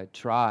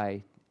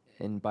try,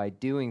 and by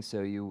doing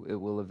so, it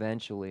will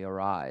eventually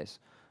arise.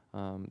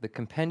 The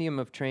Compendium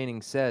of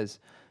Training says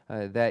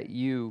that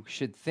you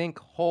should think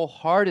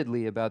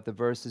wholeheartedly about the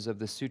verses of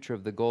the Sutra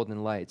of the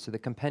Golden Light. So the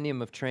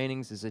Compendium of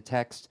Trainings is a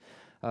text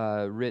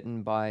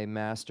written by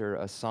Master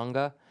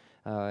Asanga,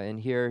 and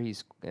here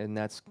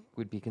that's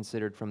would be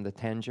considered from the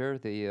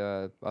Tenjur,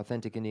 the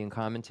authentic Indian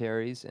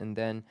commentaries, and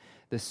then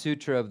the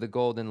Sutra of the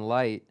Golden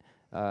Light,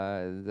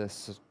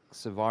 the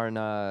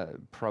Savarna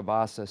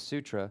Prabhasa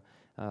Sutra,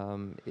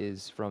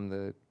 is from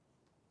the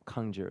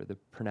Kangjur, the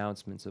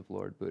pronouncements of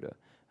Lord Buddha.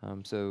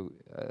 So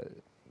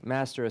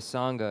Master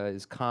Asanga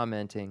is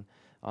commenting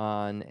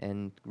on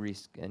and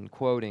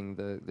quoting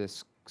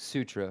this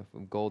sutra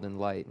of Golden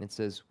Light, and it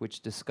says, which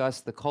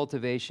discuss the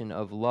cultivation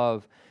of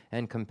love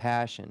and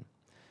compassion.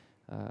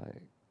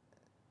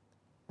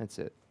 That's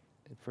it.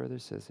 It further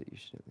says that you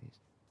should at least.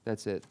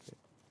 That's it.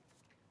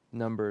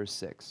 Number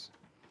 6.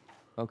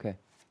 Okay.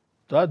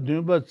 Da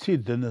dunba tsi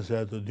dene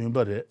sato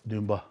dunba re,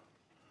 dunba.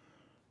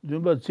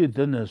 Dunba tsi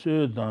dene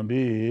suyo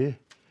dambi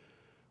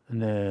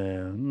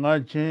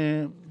nga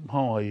chen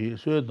mawa yi,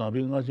 suyo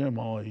dambi nga chen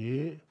mawa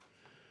yi,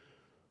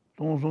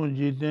 tongsong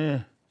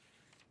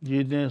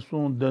jiden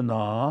song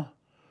dena,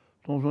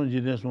 tongsong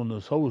jiden song de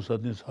sawu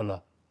satin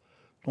sala,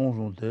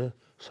 tongsong de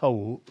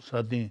sawu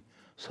satin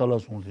sala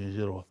song ten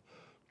jirwa,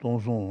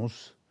 tongsong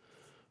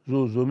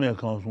zo me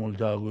kang song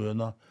jago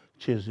na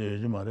che se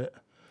yi mare,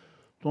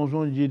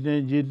 tongsong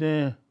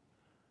jiden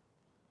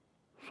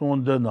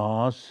song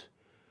denas,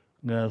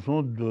 nga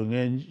song do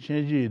nga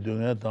shenji do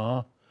nga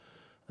ta,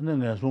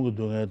 nga song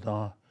do nga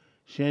ta,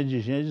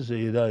 shenji se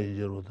ida yi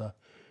jirwa ta,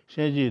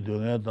 shenji do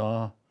nga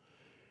ta,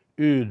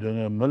 yu do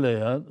nga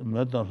malaya,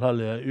 matan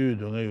halaya yu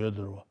do nga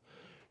yodrwa,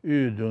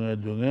 yu do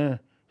nga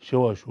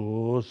shewa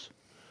shus,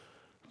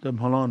 ten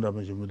palang da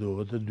ma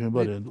jimudu, ten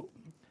dunba rendu.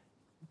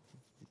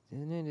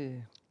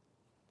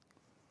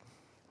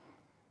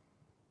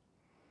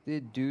 The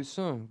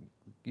Dusung,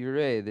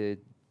 Yure, the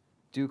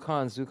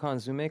Dukan, Zukan,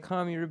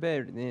 Zumekam,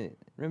 Yurebe,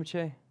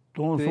 Rinpoche?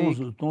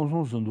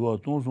 Tongsong sendua,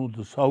 tongsong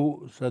de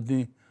sawu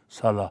satin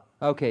sala.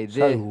 Okay,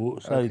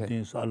 sawu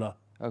satin sala.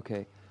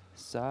 Okay.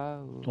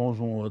 Sau.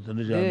 Tongsong wa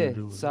tene jane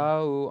du.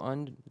 Sau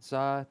under.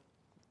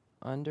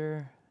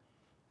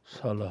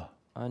 Sala.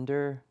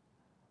 Under,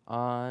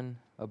 on,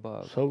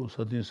 above. Sawu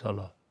satin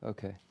sala.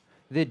 Okay.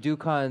 The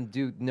Dukan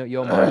no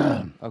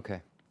Yoma.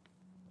 Okay.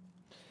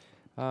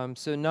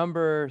 So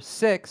number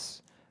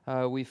 6,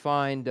 we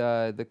find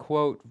the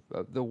quote,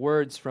 the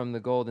words from the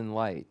Golden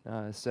Light.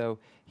 So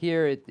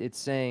here it's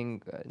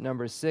saying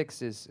number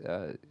 6 is,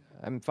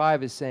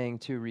 5 is saying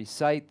to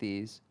recite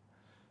these.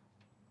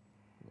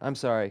 I'm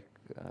sorry.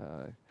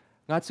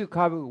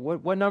 Natsukabu,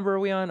 what number are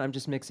we on? I'm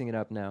just mixing it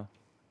up now.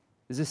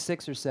 Is this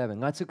 6 or 7?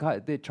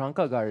 Natsuka, the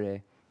Tranka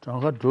Gare.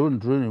 Tranka drun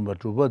ba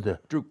truba de.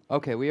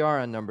 Okay, we are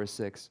on number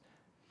 6.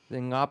 The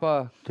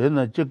Ngapa.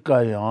 Tena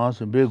chikka yang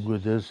se be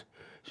gudes.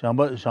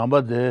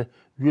 Shamba de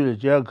yule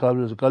jia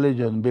kabres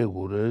kalejan be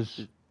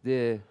gures.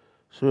 The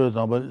so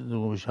damba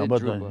shamba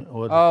dan.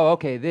 Oh,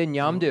 okay. The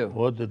Nyamdu.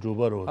 What the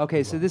druba.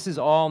 Okay, so this is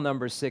all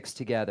number 6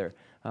 together.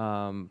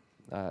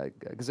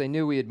 Because I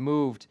knew we had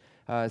moved.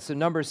 So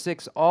number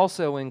 6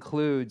 also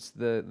includes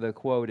the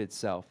quote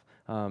itself.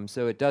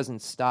 So it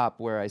doesn't stop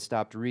where I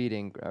stopped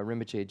reading.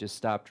 Rinpoche just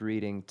stopped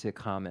reading to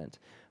comment.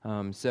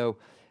 So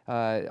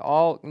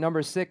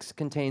number 6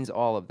 contains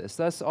all of this.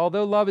 Thus,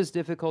 although love is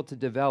difficult to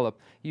develop,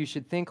 you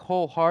should think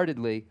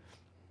wholeheartedly.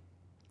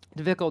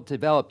 Difficult to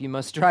develop, you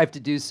must strive to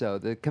do so.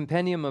 The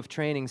Compendium of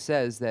Training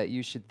says that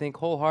you should think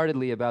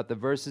wholeheartedly about the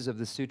verses of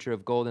the Sutra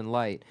of Golden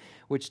Light,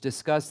 which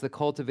discuss the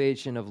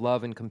cultivation of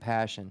love and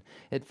compassion.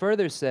 It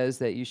further says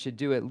that you should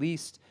do at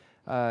least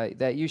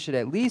that you should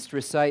at least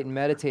recite and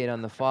meditate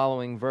on the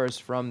following verse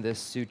from this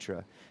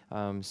sutra.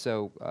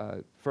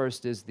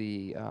 First is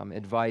the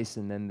advice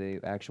and then the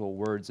actual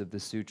words of the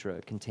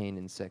sutra contained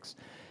in 6.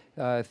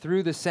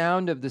 Through the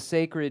sound of the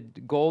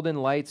sacred golden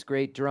light's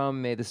great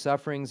drum, may the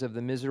sufferings of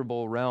the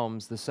miserable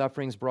realms, the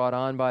sufferings brought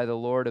on by the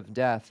Lord of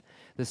Death,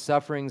 the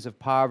sufferings of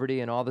poverty,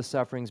 and all the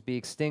sufferings be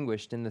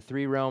extinguished in the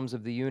 3 realms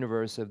of the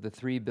universe of the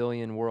 3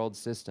 billion world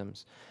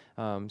systems.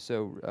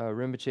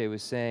 Rinpoche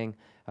was saying,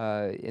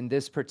 in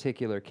this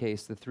particular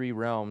case, the 3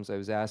 realms, I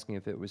was asking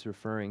if it was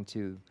referring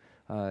to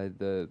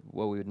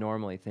what we would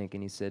normally think,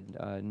 and he said,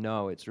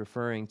 no, it's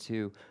referring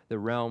to the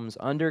realms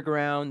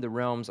underground, the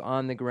realms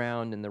on the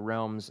ground, and the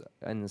realms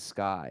in the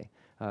sky.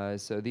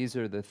 So these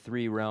are the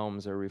 3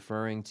 realms are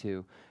referring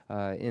to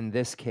in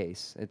this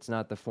case. It's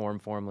not the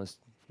formless,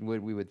 what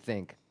we would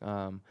think.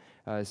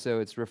 So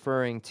it's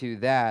referring to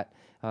that,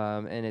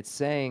 and it's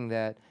saying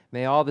that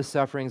may all the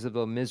sufferings of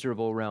the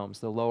miserable realms,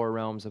 the lower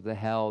realms of the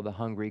hell, the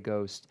hungry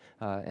ghost,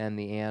 and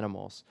the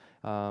animals,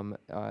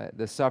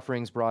 the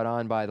sufferings brought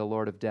on by the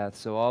Lord of Death,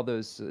 so all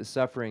those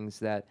sufferings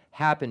that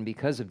happen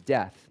because of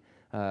death,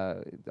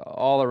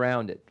 all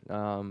around it,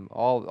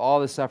 all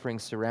the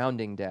sufferings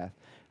surrounding death,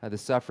 the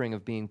suffering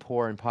of being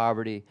poor and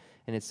poverty,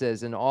 and it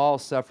says, and all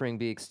suffering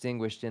be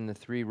extinguished in the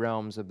 3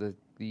 realms of the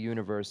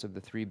universe of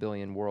the 3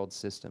 billion world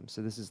system.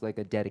 So this is like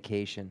a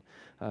dedication,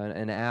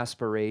 an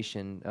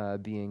aspiration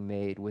being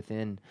made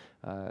within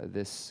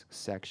this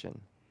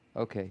section.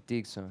 Okay,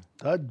 Digson.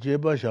 다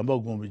제바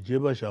샴바 공비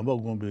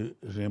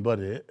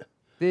림바레.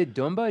 The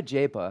Dumba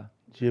Jepa.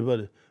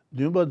 제바레.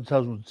 림바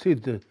차수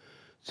치트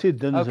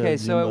Okay,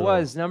 so it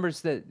was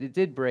numbers that it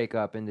did break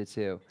up into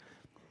 2.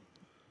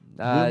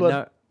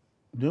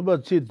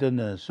 림바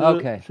치트네.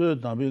 Okay. 소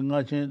담비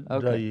나친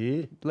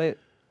자이.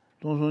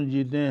 동선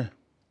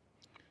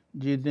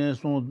지된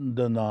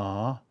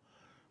손드나.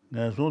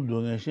 내손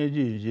동에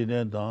신지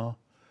지된다.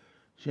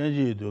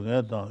 신지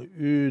동에다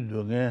유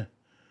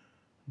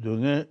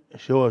동에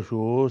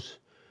쇼쇼스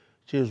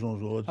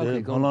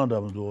제송소데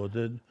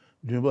강란담도데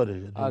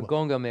뉘바레.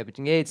 Gonga me, but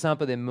you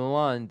sample the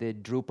muan the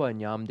drupa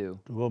nyamdu.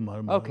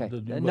 Okay,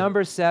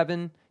 number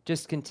 7,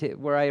 just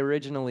where I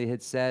originally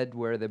had said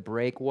where the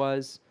break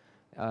was,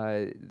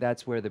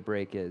 that's where the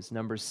break is.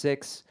 Number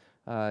 6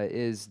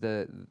 is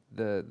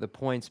the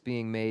points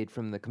being made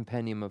from the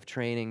compendium of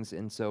trainings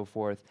and so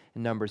forth.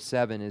 And number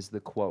 7 is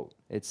the quote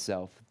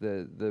itself,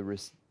 the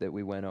that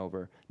we went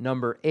over.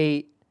 Number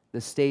 8,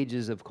 the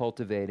stages of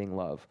cultivating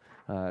love.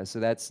 So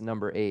that's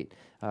number 8.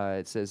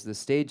 It says the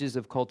stages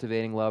of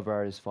cultivating love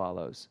are as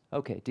follows.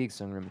 Okay,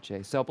 Digsung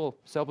Rinpoche. Selpo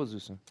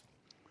Zusung.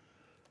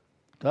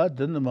 다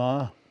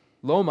듣는마.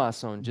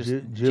 Lomason, just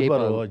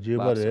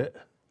제바레.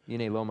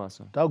 Yine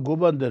Lomason. 다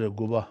고반데레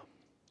고바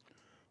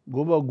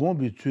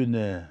공비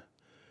추네.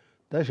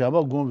 다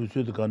샤바 공비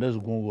추드 간데스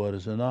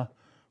공고르스나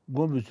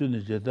공비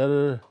추네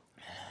제다르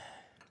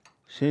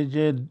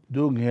세제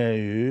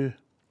동해유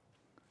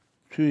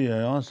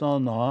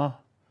추야양산나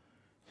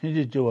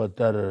신지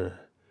지와다르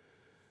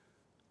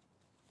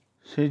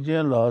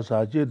세제라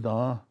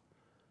사제다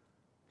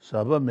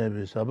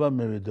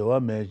사바메비 도와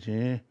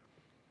메진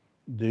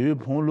대유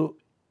폰루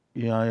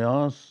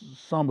야양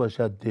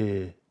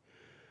삼바샤데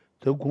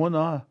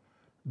더고나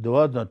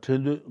도와다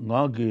텐드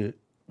나게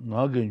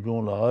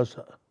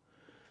용라사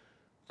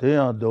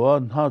대야 도와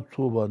나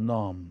초바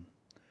남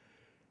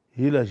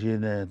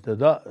힐라시네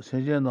다다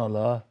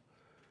세제나라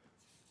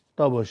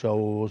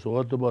타바샤오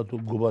소와토바토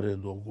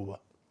구바렌도 구바.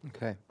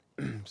 Okay.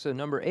 So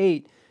number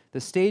 8,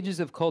 the stages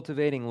of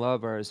cultivating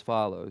love are as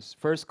follows.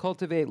 First,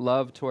 cultivate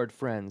love toward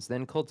friends.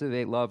 Then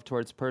cultivate love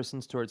towards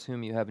persons towards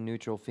whom you have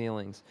neutral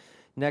feelings.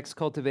 Next,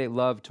 cultivate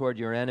love toward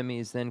your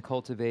enemies. Then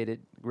cultivate it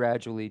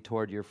gradually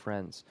toward your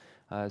friends.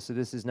 So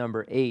this is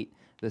number 8,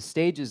 the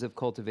stages of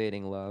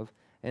cultivating love.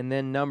 And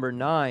then number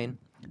 9,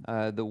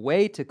 the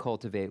way to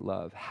cultivate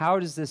love. How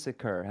does this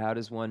occur? How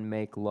does one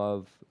make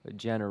love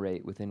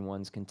generate within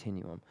one's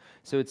continuum?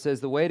 So it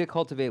says the way to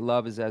cultivate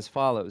love is as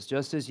follows.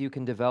 Just as you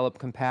can develop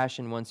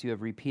compassion once you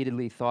have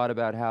repeatedly thought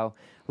about how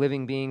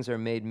living beings are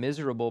made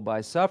miserable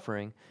by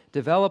suffering,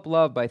 develop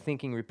love by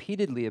thinking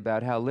repeatedly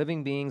about how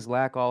living beings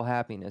lack all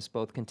happiness,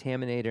 both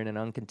contaminated and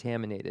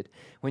uncontaminated.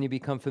 When you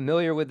become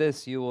familiar with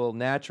this, you will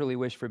naturally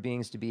wish for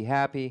beings to be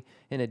happy.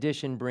 In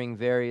addition, bring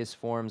various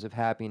forms of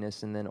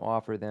happiness and then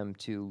offer them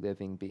to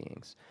living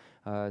beings.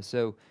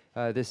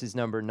 This is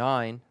number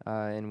 9,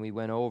 and we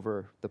went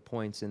over the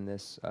points in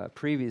this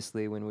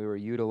previously when we were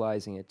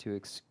utilizing it to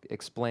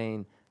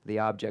explain the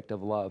object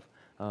of love.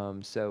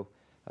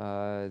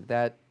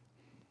 That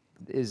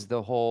is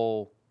the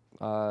whole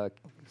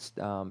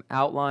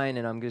outline,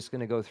 and I'm just going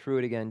to go through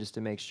it again just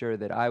to make sure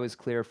that I was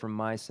clear from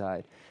my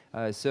side.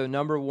 So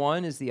number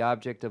 1 is the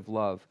object of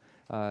love.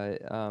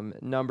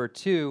 Number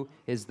 2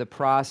 is the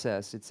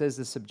process. It says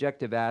the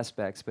subjective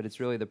aspects, but it's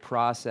really the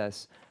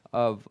process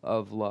of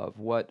love.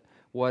 What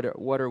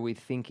are we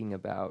thinking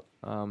about?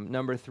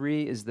 Number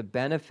 3 is the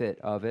benefit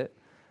of it.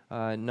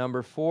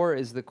 Number 4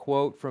 is the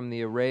quote from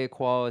the Array of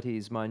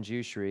Qualities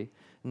Manjushri.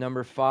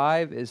 Number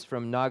 5 is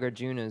from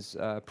Nagarjuna's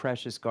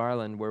Precious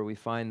Garland, where we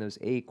find those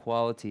 8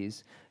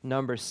 qualities.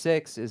 Number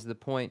 6 is the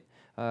point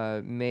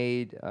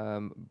made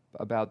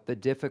about the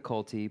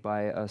difficulty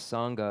by a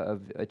sangha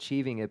of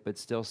achieving it, but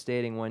still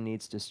stating one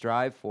needs to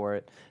strive for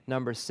it.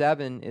 Number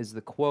 7 is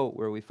the quote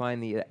where we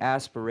find the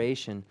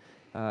aspirational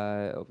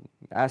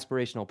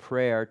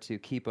prayer to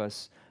keep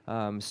us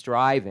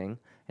striving.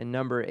 And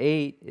number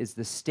 8 is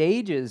the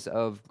stages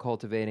of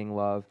cultivating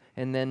love.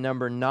 And then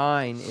number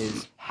 9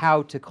 is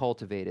how to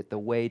cultivate it, the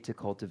way to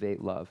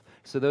cultivate love.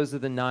 So those are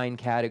the 9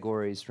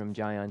 categories from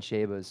Jayan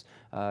Sheba's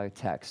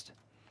text.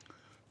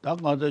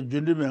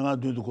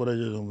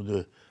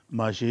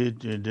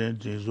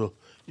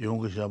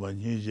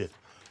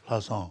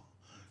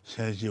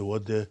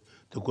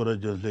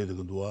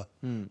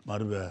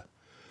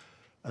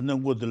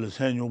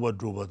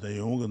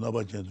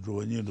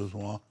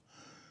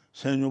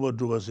 Senyoba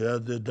druba se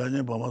de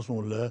danye pama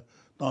son le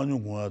tanyu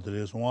gwa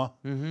de so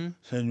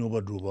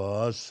senyoba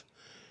drubas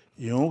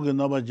yong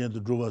na ba jen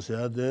druba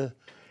se de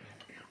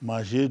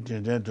ma je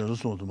den den de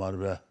so to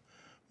marbe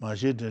ma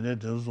je den den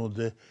de so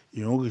de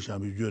yong ge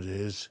shabi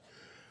jures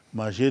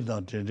ma je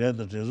dan den den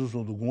de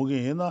so to gong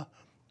ge na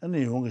ane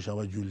yong ge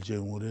shaba jul je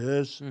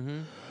ngores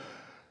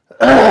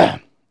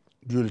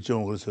jul je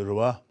ngores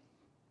ro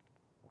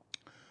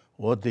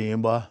wo de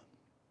yimba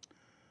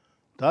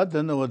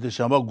다들 어디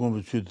샤바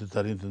공부 취도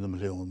다른 데는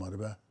레옹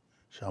말봐.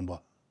 샤바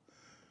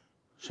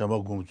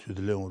공부 취도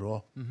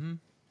레옹으로.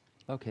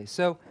 Okay,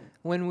 so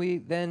when we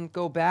then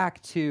go back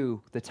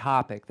to the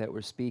topic that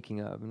we're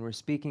speaking of, and we're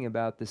speaking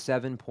about the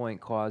 7-point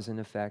cause and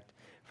effect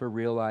for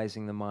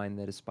realizing the mind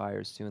that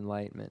aspires to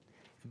enlightenment,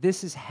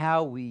 this is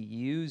how we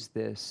use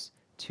this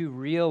to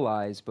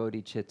realize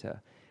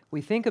bodhicitta.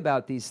 We think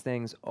about these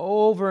things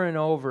over and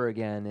over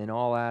again in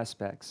all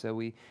aspects. So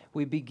we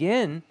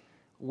begin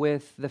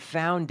with the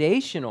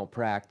foundational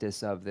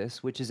practice of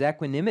this, which is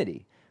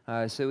equanimity.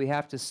 So we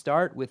have to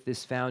start with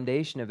this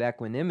foundation of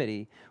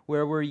equanimity,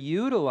 where we're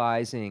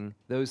utilizing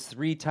those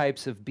 3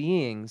 types of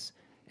beings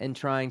and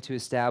trying to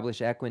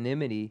establish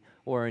equanimity,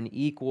 or an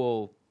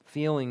equal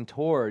feeling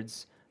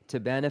towards, to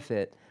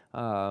benefit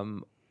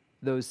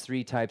those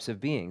 3 types of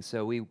beings.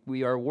 So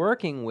we are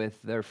working with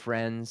their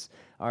friends,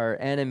 our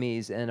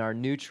enemies, and our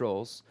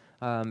neutrals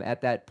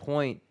at that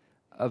point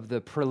of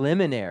the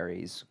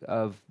preliminaries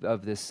of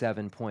this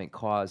 7-point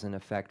cause and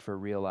effect for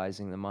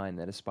realizing the mind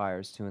that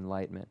aspires to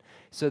enlightenment.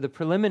 So the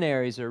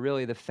preliminaries are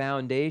really the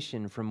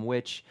foundation from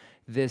which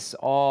this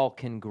all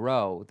can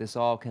grow, this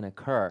all can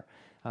occur.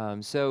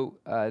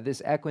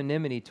 This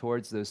equanimity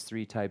towards those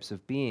 3 types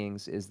of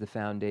beings is the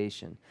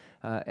foundation.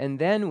 And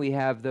then we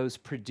have those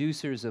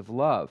producers of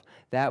love,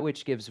 that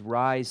which gives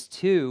rise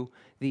to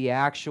the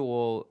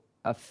actual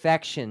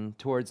affection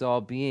towards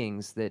all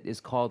beings that is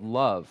called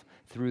love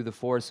through the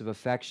force of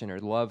affection, or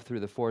love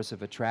through the force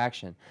of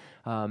attraction.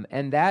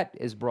 And that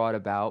is brought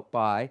about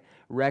by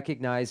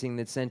recognizing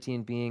that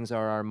sentient beings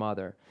are our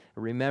mother,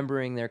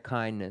 remembering their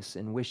kindness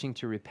and wishing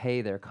to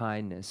repay their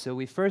kindness. So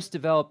we first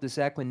develop this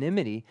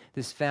equanimity,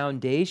 this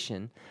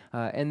foundation,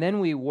 and then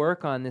we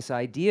work on this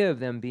idea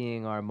of them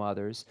being our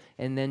mothers,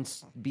 and then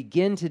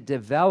begin to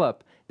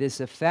develop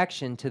this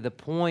affection to the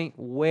point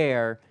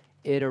where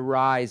it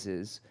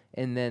arises,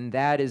 and then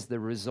that is the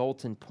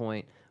resultant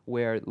point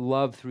where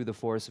love through the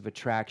force of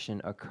attraction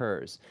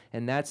occurs.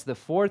 And that's the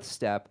 4th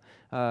step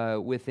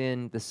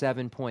within the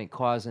 7-point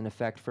cause and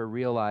effect for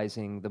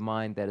realizing the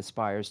mind that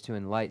aspires to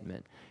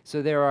enlightenment.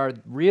 So there are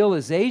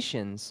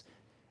realizations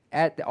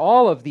at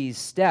all of these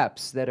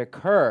steps that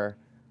occur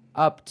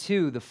up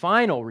to the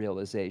final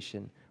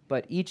realization,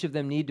 but each of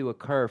them need to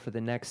occur for the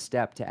next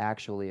step to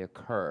actually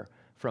occur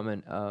from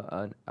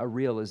a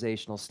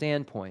realizational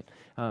standpoint.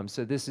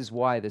 So this is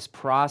why this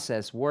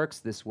process works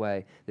this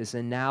way, this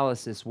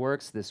analysis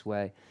works this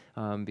way,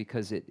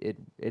 because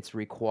it's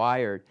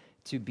required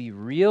to be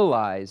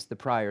realized, the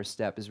prior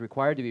step is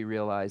required to be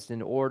realized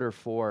in order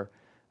for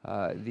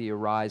the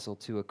arisal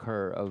to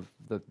occur of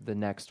the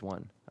next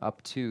one,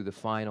 up to the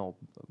final,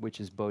 which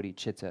is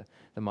bodhicitta,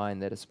 the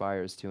mind that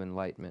aspires to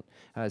enlightenment.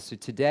 So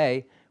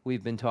today,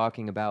 we've been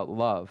talking about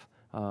love,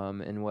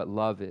 and what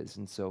love is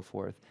and so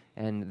forth.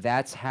 And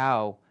that's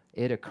how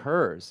it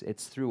occurs.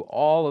 It's through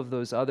all of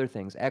those other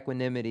things: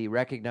 equanimity,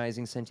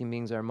 recognizing sentient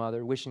beings our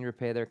mother, wishing to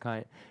repay their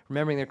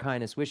remembering their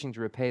kindness, wishing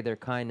to repay their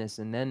kindness,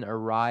 and then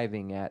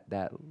arriving at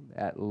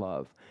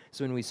love.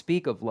 So when we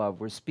speak of love,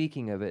 we're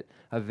speaking of it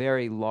a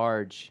very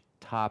large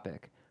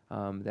topic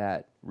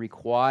that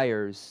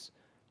requires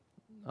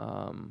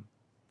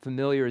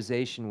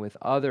familiarization with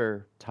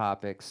other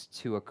topics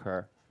to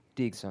occur.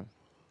 Digsung.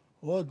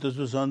 this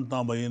is san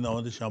tamba yin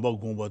na de shamba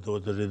gongba to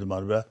de red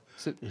marba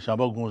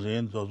shamba gong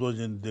yin to so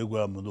jin de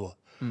gwa mu do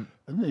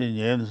ne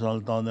yen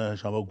san ta ne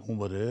shamba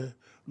gongba re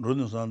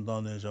ron san ta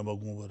ne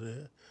shamba gongba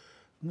re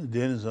ne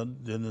den san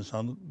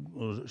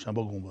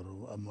shamba gongba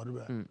ro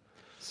marba.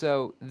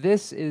 So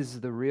this is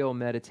the real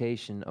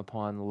meditation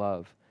upon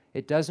love.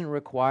 It doesn't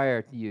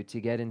require you to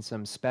get in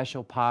some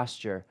special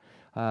posture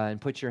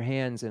and put your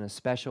hands in a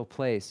special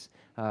place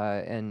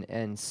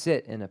and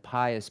sit in a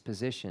pious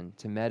position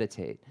to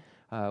meditate.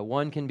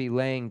 One can be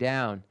laying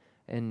down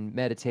and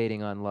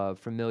meditating on love,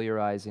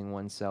 familiarizing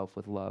oneself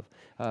with love.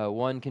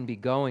 One can be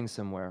going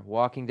somewhere,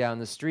 walking down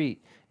the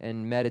street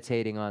and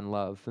meditating on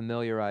love,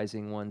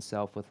 familiarizing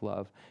oneself with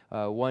love.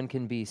 One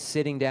can be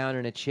sitting down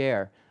in a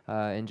chair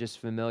and just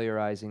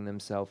familiarizing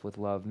themselves with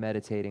love,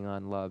 meditating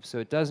on love. So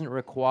it doesn't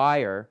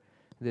require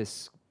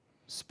this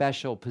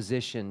special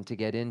position to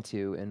get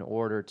into in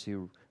order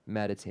to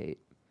meditate.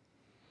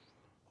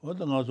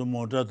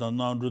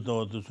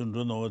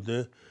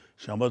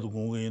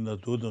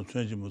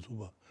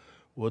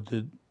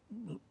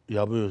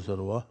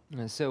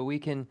 So we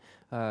can,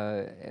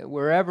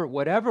 whatever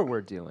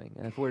we're doing,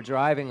 if we're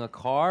driving a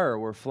car or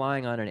we're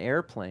flying on an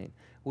airplane,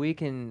 we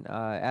can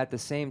at the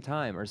same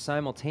time or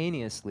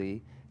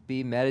simultaneously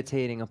be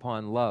meditating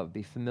upon love,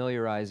 be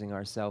familiarizing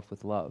ourselves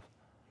with love.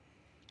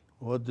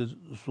 So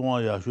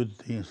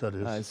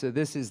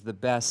this is the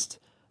best,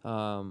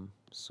 the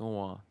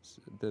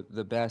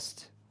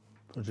best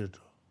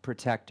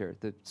protector,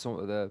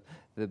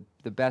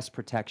 the best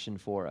protection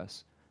for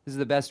us. This is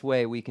the best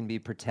way we can be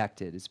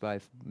protected, is by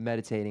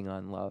meditating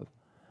on love.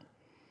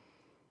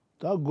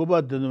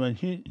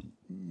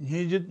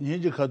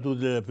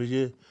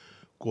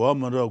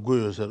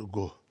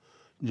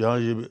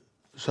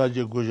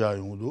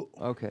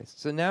 Okay,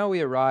 so now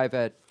we arrive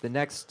at the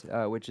next,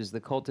 which is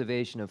the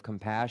cultivation of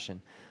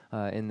compassion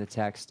in the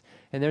text.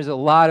 And there's a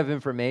lot of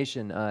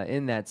information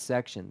in that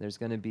section. There's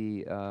going to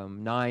be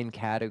 9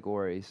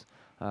 categories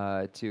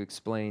to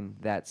explain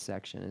that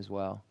section as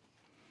well.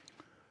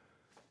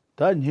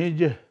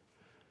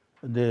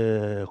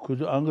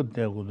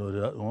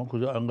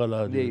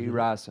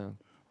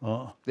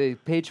 The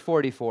page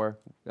 44,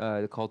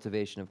 the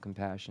cultivation of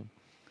compassion.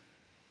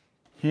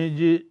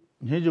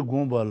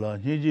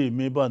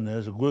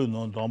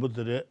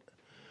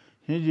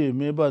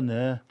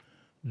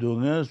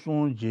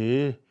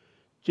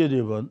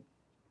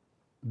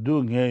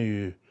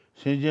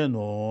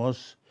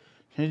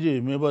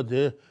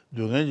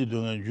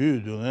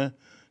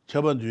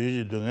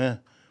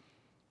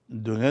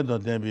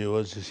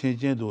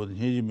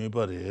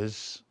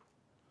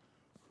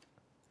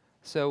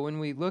 So when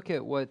we look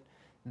at what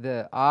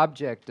the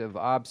object of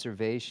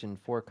observation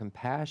for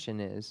compassion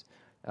is,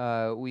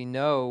 we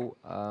know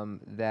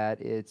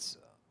that it's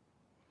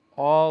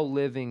all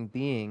living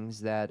beings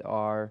that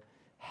are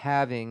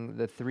having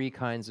the 3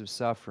 kinds of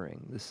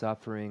suffering: the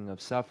suffering, the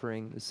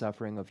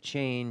suffering of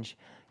change,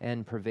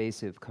 and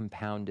pervasive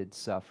compounded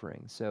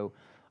suffering. So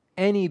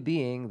any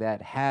being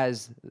that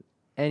has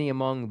any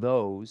among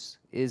those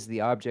is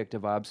the object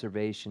of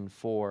observation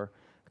for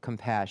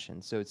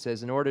compassion. So it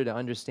says, in order to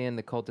understand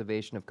the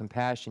cultivation of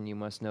compassion, you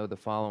must know the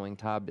following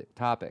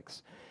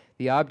topics.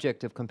 The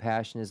object of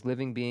compassion is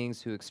living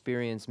beings who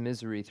experience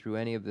misery through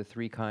any of the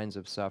 3 kinds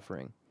of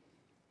suffering.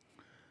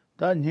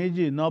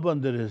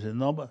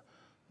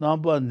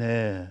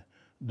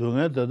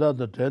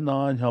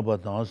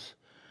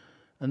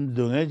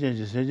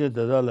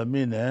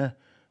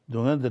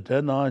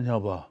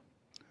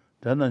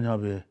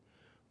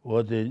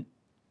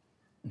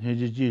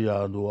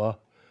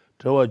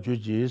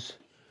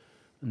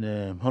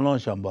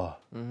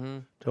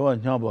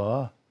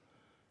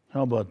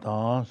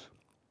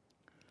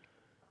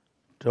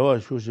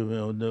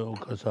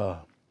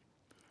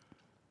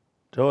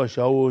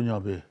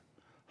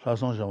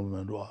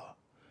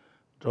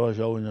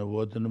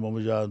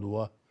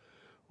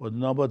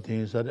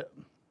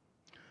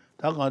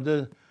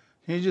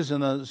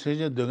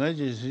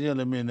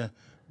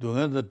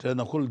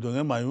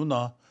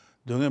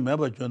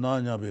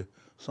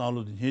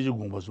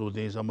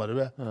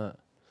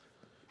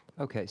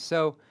 Okay,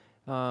 so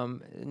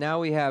now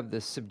we have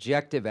the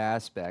subjective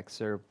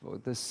aspects, or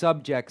the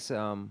subjects.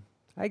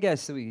 I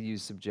guess we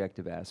use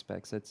subjective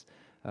aspects. That's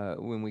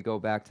when we go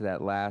back to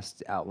that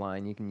last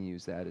outline, you can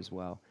use that as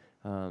well.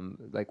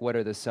 Like, what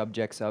are the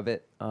subjects of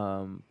it?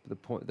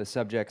 The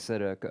subjects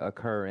that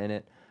occur in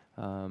it.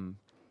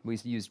 We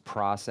used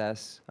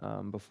process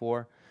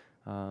before,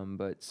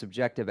 but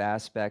subjective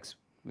aspects.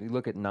 We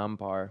look at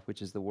nampar,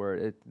 which is the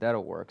word.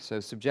 That'll work. So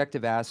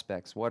subjective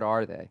aspects, what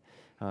are they?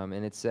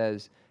 And it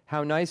says,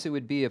 how nice it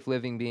would be if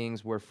living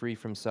beings were free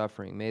from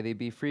suffering. May they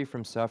be free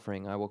from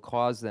suffering. I will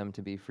cause them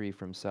to be free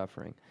from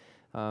suffering.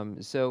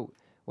 So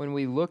when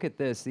we look at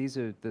this, these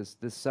are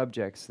the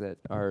subjects that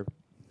are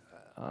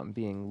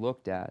being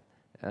looked at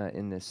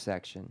in this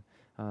section.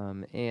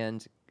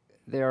 And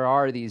there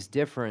are these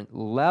different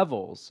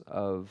levels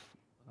of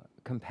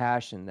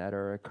compassion that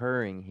are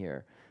occurring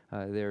here.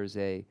 There's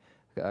a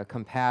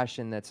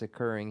compassion that's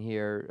occurring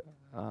here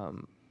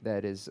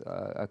that is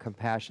a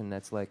compassion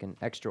that's like an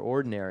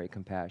extraordinary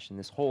compassion,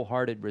 this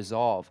wholehearted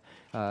resolve.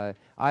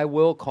 I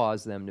will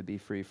cause them to be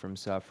free from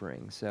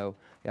suffering. So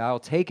I'll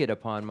take it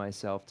upon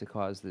myself to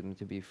cause them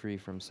to be free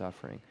from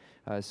suffering.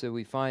 So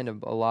we find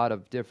a lot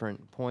of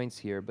different points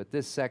here, but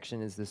this section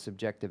is the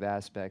subjective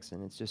aspects,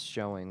 and it's just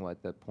showing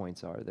what the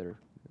points are that are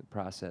the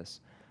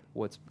process,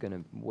 what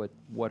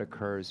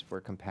occurs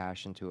for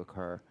compassion to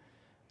occur.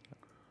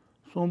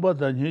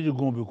 송바다 hinji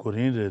gombi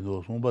korin re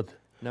do 송바다.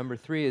 Number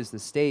 3 is the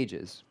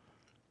stages.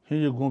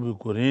 hinji gombi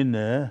korin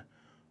ne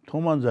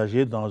toman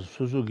zaje dans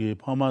susugi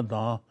pama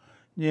dan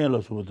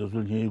nyela subuta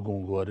sul hinji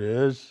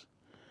gongores.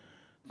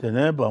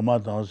 Tene pama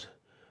dans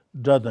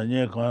dada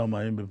nye kaya ma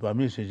yimbi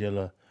pami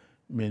sejela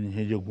min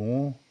hinji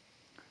gong.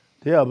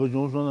 Te abu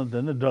jongsona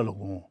tene dala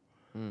gong.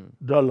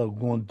 Dala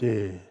gong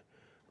te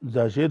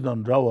zaje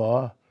dan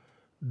drawa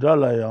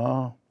dala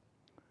yang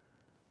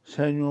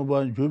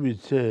senyoban jubi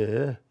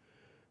tse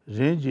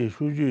rinji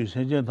shuju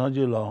senjen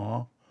tangji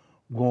lang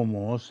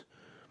gomos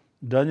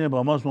danye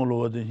bama son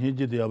lo de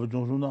hinji de abu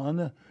jongsona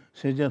ane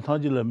senjen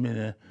tangji la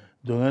mine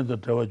dongen da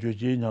trawa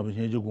juji nyab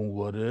hinji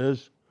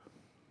gongores.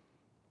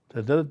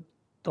 Teta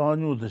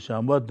tanyu de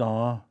shamba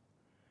dan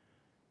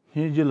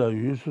hinji la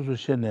yususu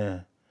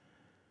shene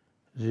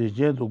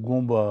rijen to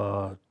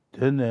gomba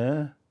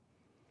tene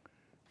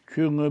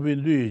kyu ngabi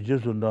lui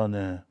jesun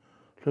dane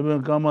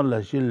loben kama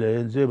la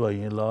shile nzeba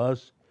yin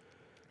las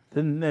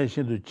ten ne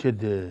shindu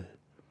chede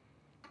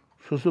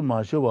susu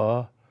ma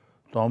shewa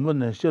tambo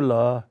ne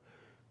shila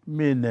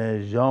mi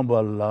ne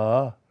jamba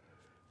la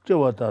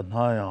chewa ta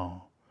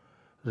nayang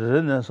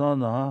re ne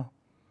sana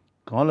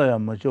kala ya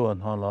ma chewa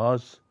na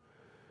las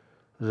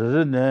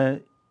re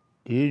ne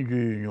yi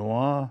ju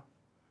nywa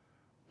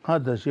ha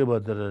da sheba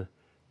der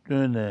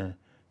ne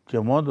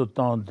jemando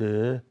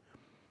tante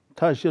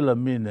ta shila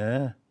mi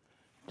ne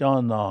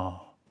jana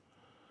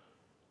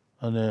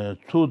ane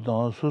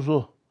sudan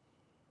susu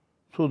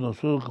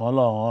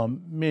kala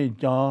mi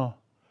jang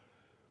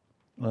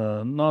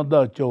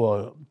nada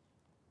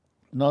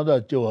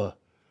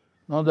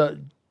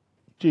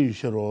ji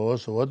shiro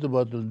so what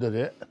about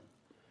dere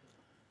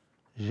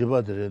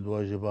jiba dere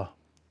do jiba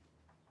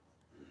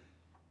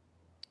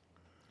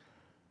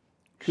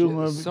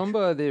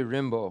Somba de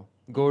Rimbo,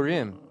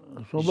 Gorim,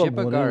 somba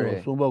Jipa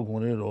Gare,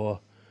 gone ro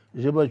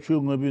jiba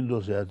chunga bin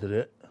do se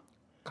dere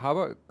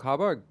Kaba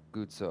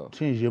Gutso.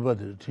 tin jiba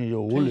dere tin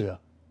yo ulia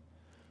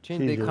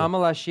Chin de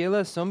Kamala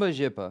Shila, Somba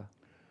Jipa.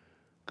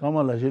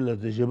 kama la shila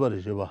de jiba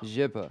de jiba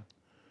Jipa.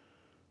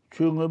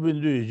 chunga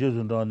bin do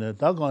jesun dane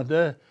ta kan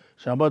de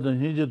shamba de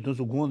hinje do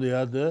su gon de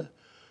ya de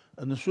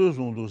an su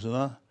song do se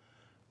na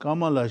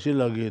kama la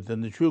shila ge de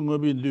chunga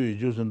bin do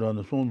jesun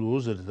dane song do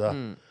se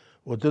da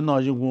我在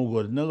那些公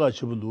过那个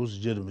吃不都是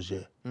这么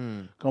些，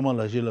干嘛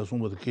那些了送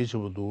不的给吃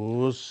不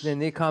都是， Then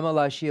the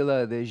Kamala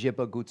Shila, the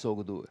Jipa Gutso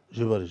Gudu.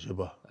 是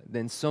吧？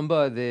 Then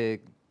Somba the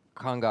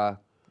Kanga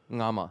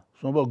Ngama.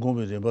 送把公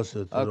平人把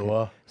事知道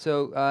吧？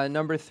 So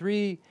number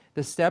 3,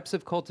 the steps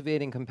of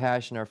cultivating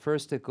compassion are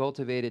first to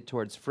cultivate it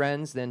towards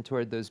friends, then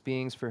toward those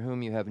beings for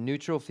whom you have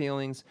neutral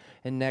feelings,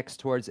 and next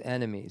towards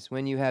enemies.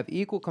 When you have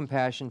equal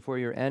compassion for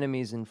your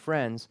enemies and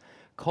friends,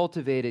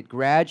 cultivate it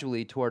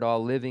gradually toward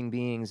all living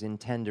beings in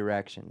 10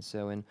 directions.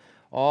 So in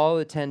all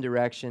the 10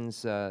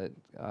 directions,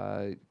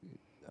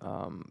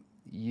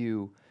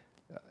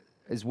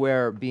 is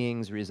where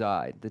beings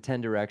reside. The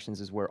 10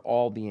 directions is where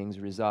all beings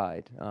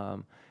reside.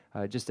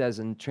 Just as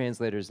in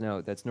translator's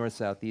note, that's north,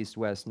 south, east,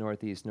 west,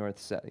 northeast, north,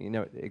 south,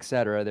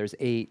 etc. There's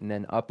 8, and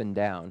then up and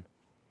down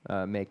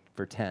make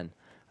for 10.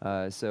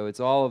 So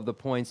it's all of the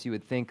points you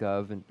would think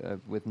of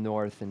with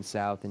north and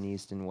south and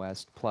east and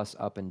west, plus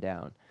up and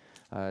down.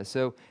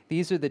 So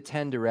these are the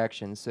 10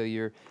 directions. So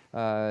you're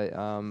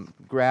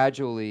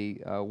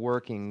gradually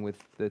working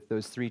with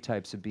those 3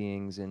 types of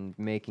beings and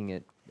making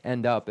it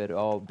end up at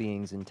all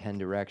beings in 10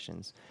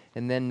 directions.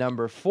 And then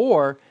number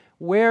 4,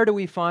 where do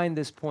we find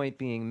this point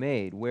being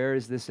made? Where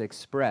is this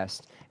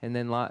expressed? And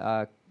then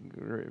Lama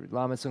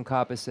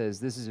Tsongkhapa says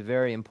this is a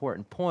very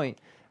important point,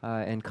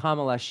 and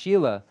Kamala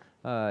Shila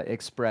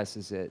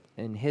expresses it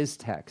in his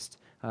text.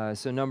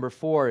 So number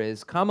 4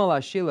 is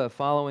Kamala Shila,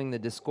 following the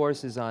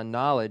discourses on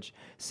knowledge,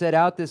 set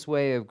out this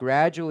way of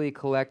gradually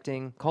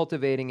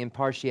cultivating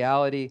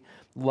impartiality,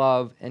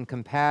 love, and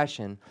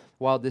compassion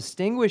while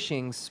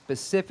distinguishing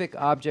specific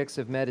objects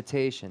of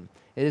meditation.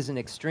 It is an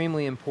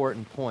extremely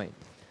important point.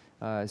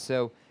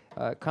 So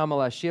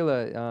Kamala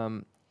Shila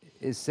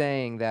is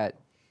saying that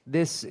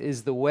this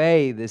is the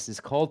way this is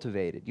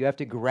cultivated. You have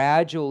to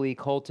gradually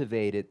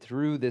cultivate it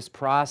through this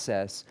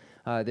process.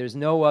 There's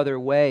no other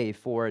way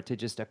for it to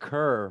just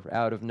occur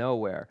out of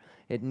nowhere.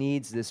 It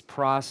needs this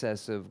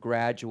process of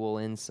gradual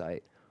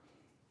insight.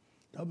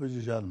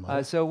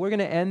 So we're going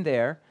to end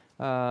there,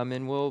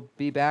 and we'll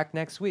be back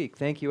next week.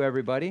 Thank you,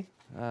 everybody.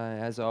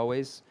 As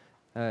always,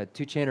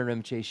 Tuchena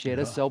Rinpoche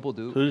Sheda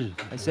Selbuldu.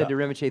 I said to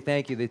Rinpoche,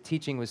 thank you. The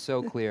teaching was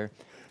so clear.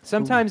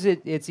 Sometimes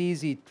it's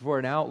easy for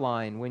an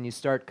outline when you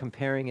start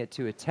comparing it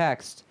to a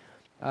text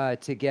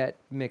to get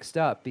mixed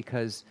up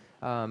because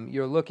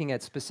you're looking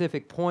at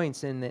specific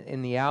points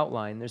in the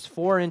outline. There's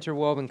 4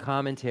 interwoven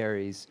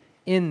commentaries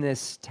in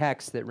this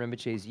text that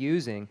Rinpoche is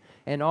using,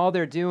 and all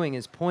they're doing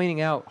is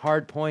pointing out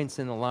hard points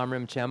in the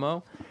Lamrim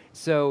Chenmo.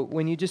 So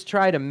when you just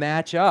try to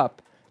match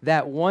up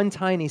that one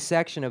tiny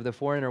section of the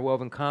four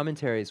interwoven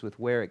commentaries with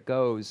where it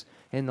goes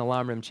in the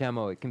Lamrim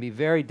Chenmo. It can be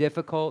very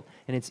difficult,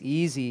 and it's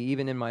easy,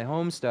 even in my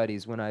home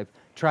studies, when I've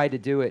tried to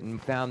do it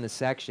and found the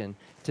section,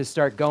 to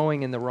start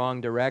going in the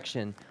wrong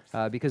direction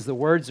because the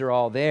words are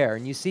all there.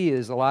 And you see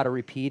there's a lot of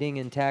repeating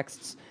in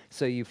texts,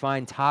 so you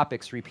find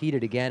topics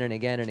repeated again and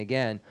again and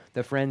again,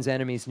 the friends,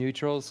 enemies,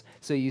 neutrals.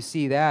 So you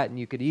see that, and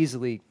you could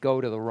easily go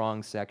to the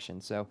wrong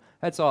section. So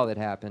that's all that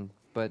happened.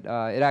 But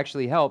it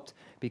actually helped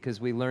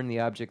because we learned the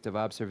object of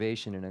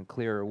observation in a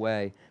clearer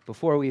way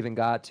before we even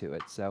got to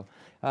it. So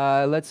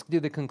let's do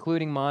the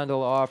concluding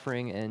mandala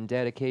offering and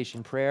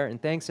dedication prayer.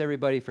 And thanks,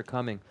 everybody, for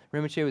coming.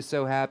 Rinpoche was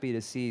so happy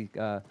to see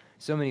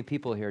so many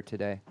people here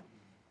today.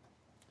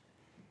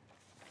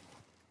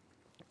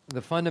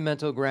 The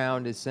fundamental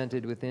ground is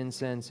scented with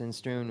incense and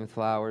strewn with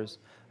flowers,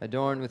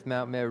 adorned with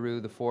Mount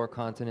Meru, the four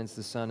continents,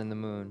 the sun, and the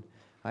moon.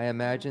 I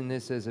imagine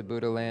this as a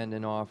Buddha land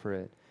and offer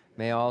it.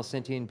 May all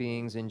sentient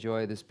beings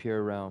enjoy this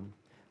pure realm.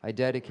 I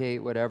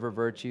dedicate whatever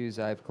virtues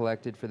I have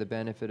collected for the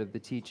benefit of the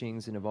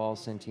teachings and of all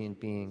sentient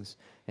beings,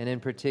 and in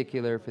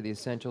particular for the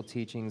essential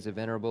teachings of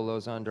Venerable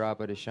Lobsang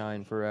Drakpa to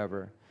shine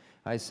forever.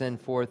 I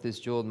send forth this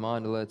jeweled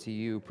mandala to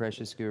you,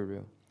 precious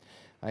Guru.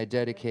 I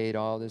dedicate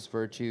all this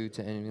virtue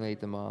to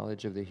emulate the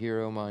knowledge of the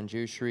hero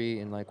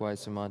Manjushri and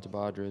likewise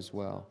Samantabhadra as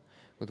well.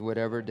 With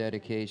whatever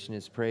dedication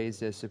is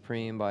praised as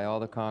supreme by all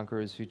the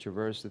conquerors who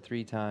traverse the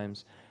three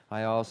times,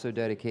 I also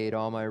dedicate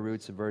all my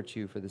roots of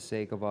virtue for the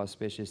sake of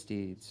auspicious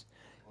deeds.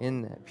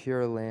 In that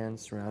pure land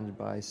surrounded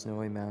by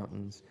snowy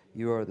mountains,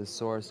 you are the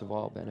source of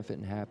all benefit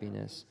and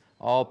happiness.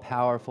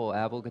 All-powerful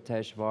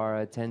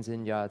Avalokiteshvara,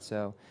 Tenzin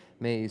Gyatso,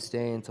 may you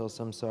stay until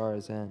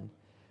samsara's end.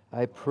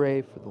 I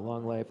pray for the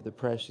long life of the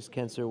precious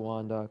Khensur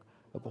Wandok,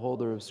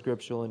 upholder of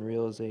scriptural and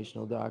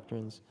realizational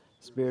doctrines,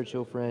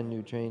 spiritual friend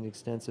who trained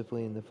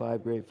extensively in the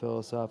 5 great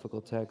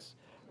philosophical texts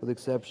with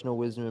exceptional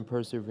wisdom and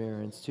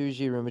perseverance.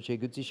 Tuji Rinpoche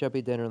Gutsi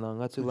Shapi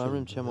Denerlang, Atsu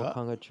Lamrim Chenmo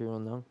Kanga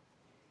Chironlang.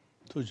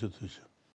 Tuja.